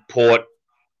think Port,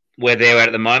 where they're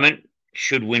at the moment,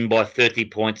 should win by 30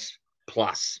 points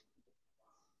plus.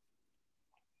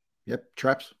 Yep,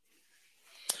 Traps.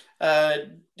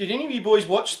 Did any of you boys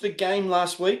watch the game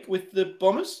last week with the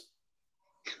Bombers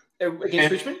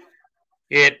against Richmond?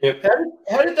 Yeah.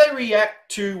 How did they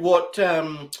react to what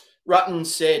Rutten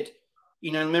said?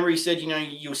 Remember he said,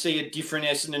 you'll see a different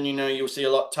Essendon, you'll see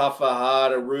a lot tougher,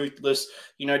 harder, ruthless,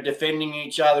 defending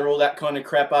each other, all that kind of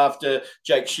crap after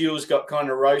Jake Shields got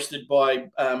kind of roasted by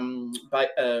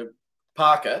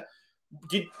Parker.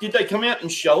 Did they come out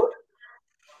and show it?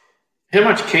 How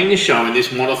much can you show in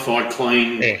this modified,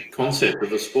 clean concept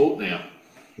of the sport now?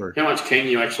 Right. How much can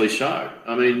you actually show?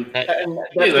 I mean, that's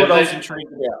what I was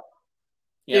intrigued about.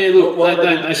 Yeah, look,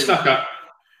 they stuck up.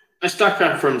 They stuck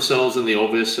up for themselves in the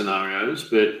obvious scenarios,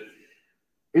 but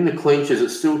in the clinches, it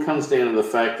still comes down to the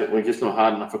fact that we're just not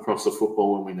hard enough across the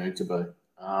football when we need to be.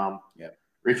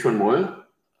 Richmond were.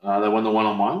 They won the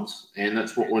one-on-ones, and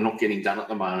that's what we're not getting done at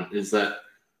the moment, is that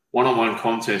one-on-one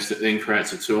contest that then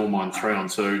creates a 2-on-1,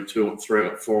 3-on-2,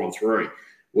 2-on-3, 4-on-3.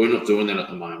 We're not doing that at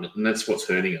the moment, and that's what's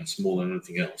hurting us more than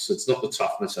anything else. It's not the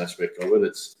toughness aspect of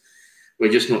it.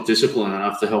 We're just not disciplined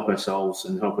enough to help ourselves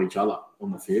and help each other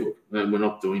on the field. And we're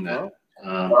not doing that.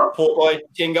 Port by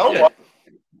 10 goals. Yeah.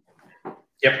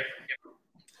 Yep.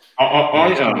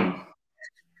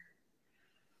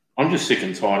 I'm just sick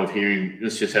and tired of hearing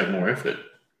let's just have more effort.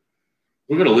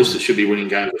 We've got a list that should be winning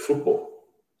games of football.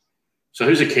 So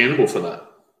who's accountable for that?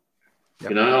 Yep.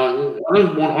 You know, I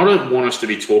don't want us to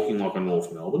be talking like a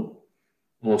North Melbourne.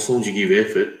 Well, as long as you give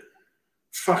effort,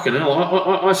 fucking hell,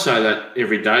 I say that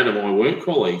every day to my work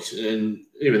colleagues, and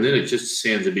even then it just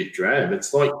sounds a bit drab.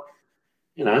 It's like,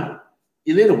 you know,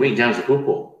 you're there to win games of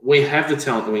football. We have the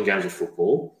talent to win games of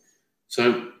football,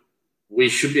 so we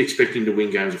should be expecting to win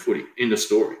games of footy. End of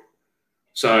story.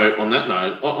 So on that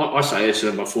note, I say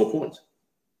Essendon by 4 points.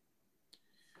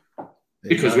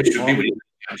 Because we should be winning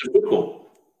games of football.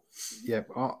 Yeah,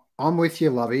 I'm with you,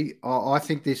 Lovey. I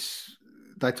think they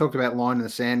talked about line in the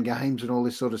sand games and all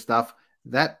this sort of stuff.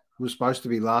 That was supposed to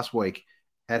be last week.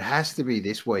 It has to be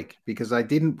this week because they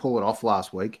didn't pull it off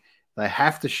last week. They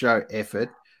have to show effort.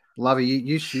 Lovey,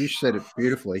 you said it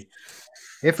beautifully.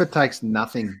 Effort takes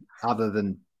nothing other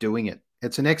than doing it.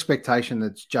 It's an expectation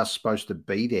that's just supposed to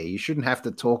be there. You shouldn't have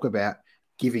to talk about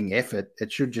giving effort.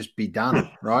 It should just be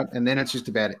done, right? And then it's just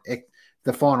about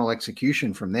the final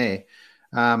execution from there.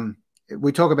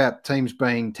 We talk about teams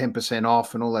being 10%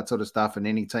 off and all that sort of stuff, and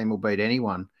any team will beat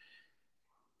anyone.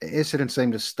 Essendon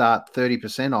seem to start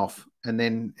 30% off, and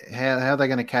then how are they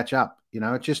going to catch up? You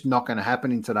know, it's just not going to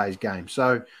happen in today's game.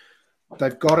 So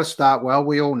they've got to start well.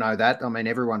 We all know that. I mean,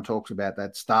 everyone talks about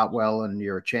that. Start well and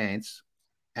you're a chance.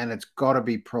 And it's got to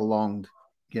be prolonged.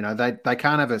 You know, they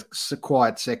can't have a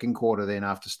quiet second quarter then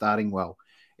after starting well.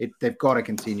 They've got to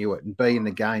continue it and be in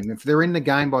the game. If they're in the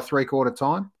game by three-quarter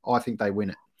time, I think they win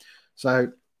it.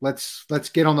 So let's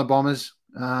get on the Bombers.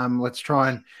 Let's try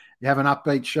and have an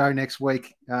upbeat show next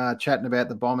week, chatting about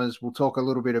the Bombers. We'll talk a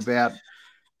little bit about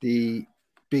the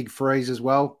big freeze as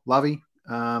well. Lovey,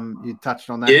 you touched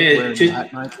on that.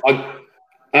 Yeah,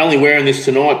 I'm only wearing this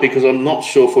tonight because I'm not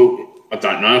sure I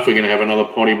don't know if we're going to have another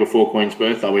potty before Queen's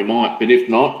birthday. We might, but if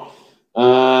not,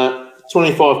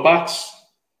 $25.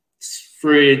 It's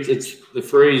free. It's the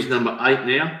freeze number 8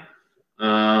 now.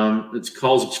 It's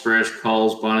Coles Express,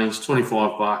 Coles, Bunnings,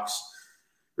 $25.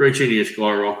 Reach into your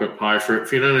Skyrocket, pay for it.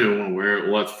 If you don't even want to wear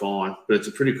it, well, that's fine. But it's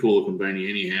a pretty cool looking beanie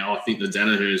anyhow. I think the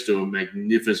Danaher's do a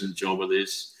magnificent job of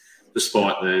this,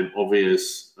 despite the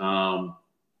obvious the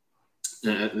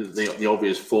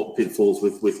obvious pitfalls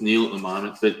with Neil at the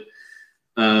moment. But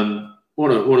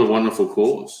what a wonderful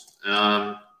cause.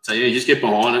 So yeah, just get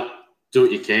behind it. Do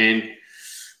what you can.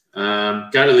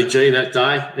 Go to the G that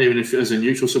day, even if as a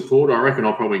neutral supporter. I reckon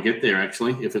I'll probably get there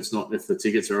actually if the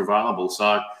tickets are available.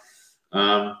 So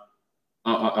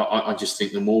I just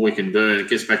think the more we can do, and it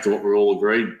gets back to what we're all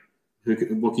agreed.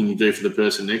 What can you do for the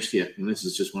person next year? And this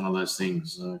is just one of those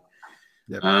things. So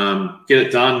yep. Get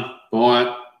it done. Buy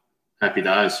it. Happy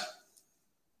days.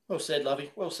 Well said,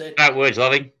 Lovey. Well said. Great words,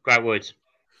 Lovey. Great words.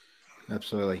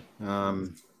 Absolutely.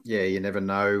 Yeah, you never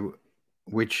know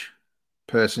which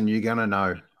person you're going to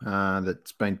know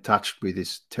that's been touched with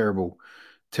this terrible,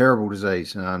 terrible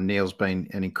disease. Neil's been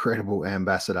an incredible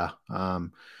ambassador.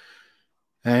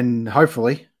 And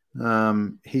hopefully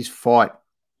his fight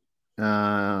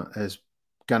is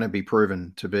going to be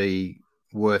proven to be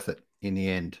worth it in the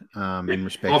end. In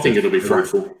respect, I think it'll be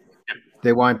fruitful.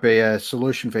 There won't be a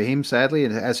solution for him, sadly,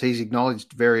 as he's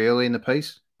acknowledged very early in the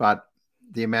piece. But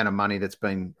the amount of money that's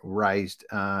been raised,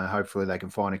 hopefully they can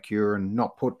find a cure and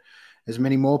not put as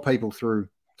many more people through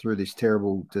this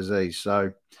terrible disease.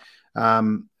 So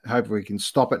hopefully we can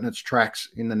stop it in its tracks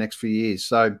in the next few years.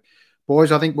 So,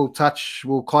 boys, I think we'll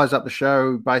close up the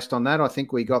show based on that. I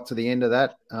think we got to the end of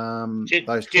that.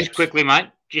 Just quickly, mate,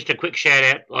 just a quick shout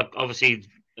out. Like, obviously,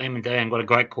 Eamon Dayan got a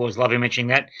great cause. Love you mentioning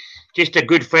that. Just a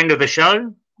good friend of the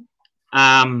show,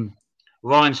 Ryan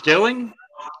Sterling.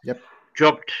 Yep.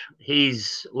 Dropped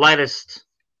his latest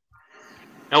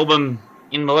album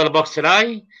in my letterbox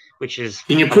today, which is.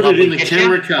 Can you put it in the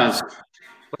camera, Cuz?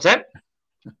 What's that?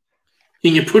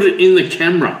 Can you put it in the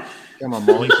camera? Come on,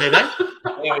 Molly. See that?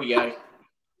 There we go.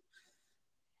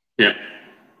 Yep.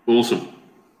 Awesome.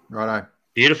 Righto.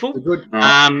 Beautiful. Good.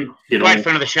 Great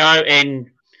friend of the show,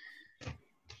 and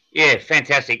yeah,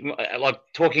 fantastic. Like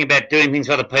talking about doing things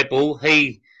for other people.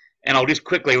 And I'll just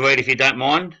quickly read if you don't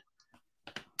mind.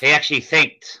 He actually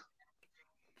thanked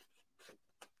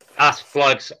us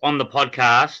blokes on the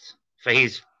podcast for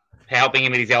helping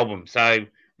him with his album. So,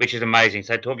 which is amazing.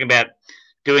 So talking about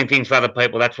doing things for other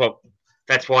people, that's what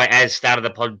That's why Az started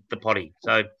the potty.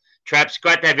 So, Traps,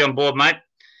 great to have you on board, mate.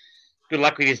 Good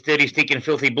luck with your dirty, stinking,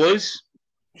 filthy Blues.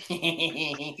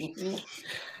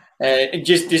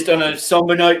 Just on a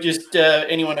somber note, just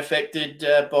anyone affected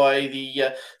by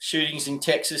the shootings in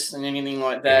Texas and anything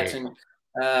like that. Yeah.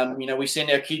 And, we send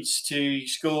our kids to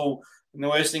school, and the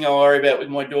worst thing I worry about with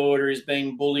my daughter is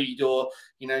being bullied or,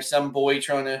 some boy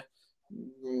trying to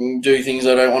do things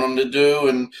I don't want them to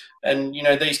do. And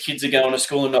these kids are going to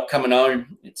school and not coming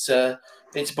home.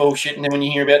 It's bullshit. And then when you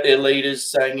hear about their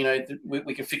leaders saying,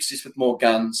 we can fix this with more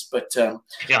guns. But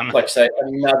like I say,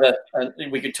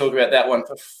 we could talk about that one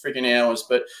for frigging hours.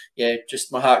 But, yeah,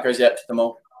 just my heart goes out to them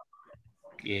all.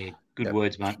 Yeah, good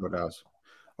words, mate. It does.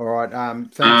 All right.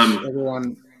 Thanks,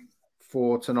 everyone,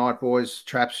 for tonight, boys.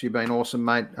 Traps, you've been awesome,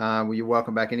 mate. You're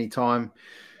welcome back anytime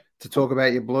to talk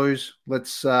about your Blues.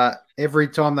 Let's every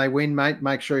time they win, mate,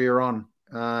 make sure you're on.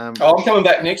 I'm coming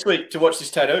back next week to watch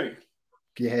this tattoo.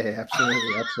 Yeah,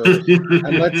 absolutely.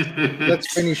 And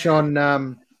let's finish on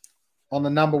the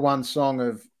number one song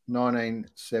of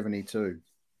 1972,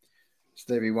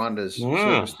 Stevie Wonder's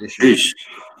Superstition.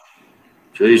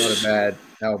 Jeez. Not a bad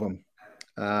album.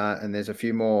 And there's a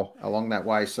few more along that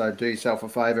way. So do yourself a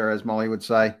favour, as Molly would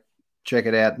say. Check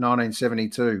it out.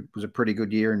 1972 was a pretty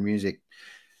good year in music.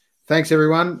 Thanks,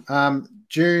 everyone.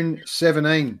 June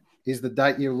 17 is the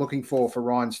date you're looking for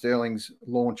Ryan Sterling's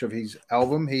launch of his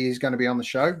album. He is going to be on the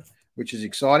show, which is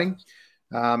exciting.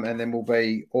 And then we'll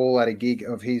be all at a gig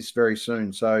of his very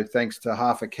soon. So thanks to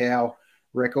Half a Cow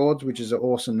Records, which is an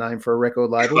awesome name for a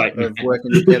record label, of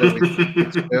working together with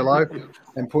Sterlo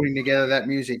and putting together that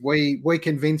music. We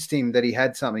convinced him that he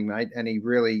had something, mate, and he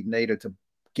really needed to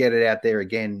get it out there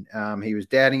again. He was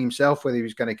doubting himself whether he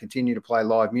was going to continue to play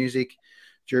live music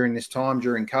during this time,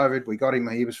 during COVID. We got him.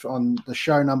 He was on the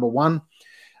show number 1,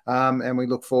 and we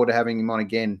look forward to having him on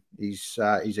again. He's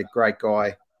a great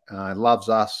guy, loves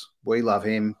us. We love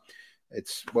him.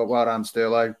 It's well done,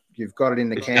 Sterlo. You've got it in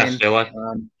the can.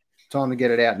 Time to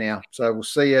get it out now. So we'll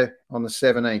see you on the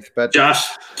 17th. But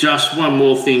just one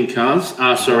more thing, Cuz.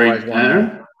 Sorry,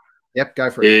 Aaron. Yep, go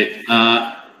for it.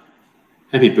 Yeah.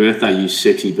 Happy birthday, you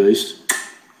sexy beast.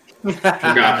 Look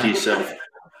after yourself.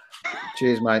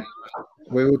 Cheers, mate.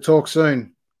 We will talk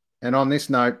soon. And on this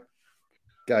note,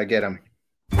 go get 'em.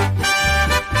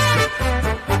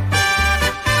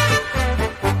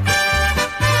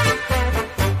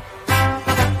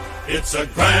 It's a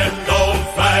grand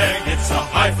old flag, it's a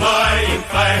high-flying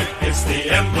flag, it's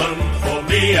the emblem for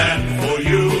me and for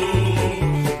you.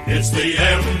 It's the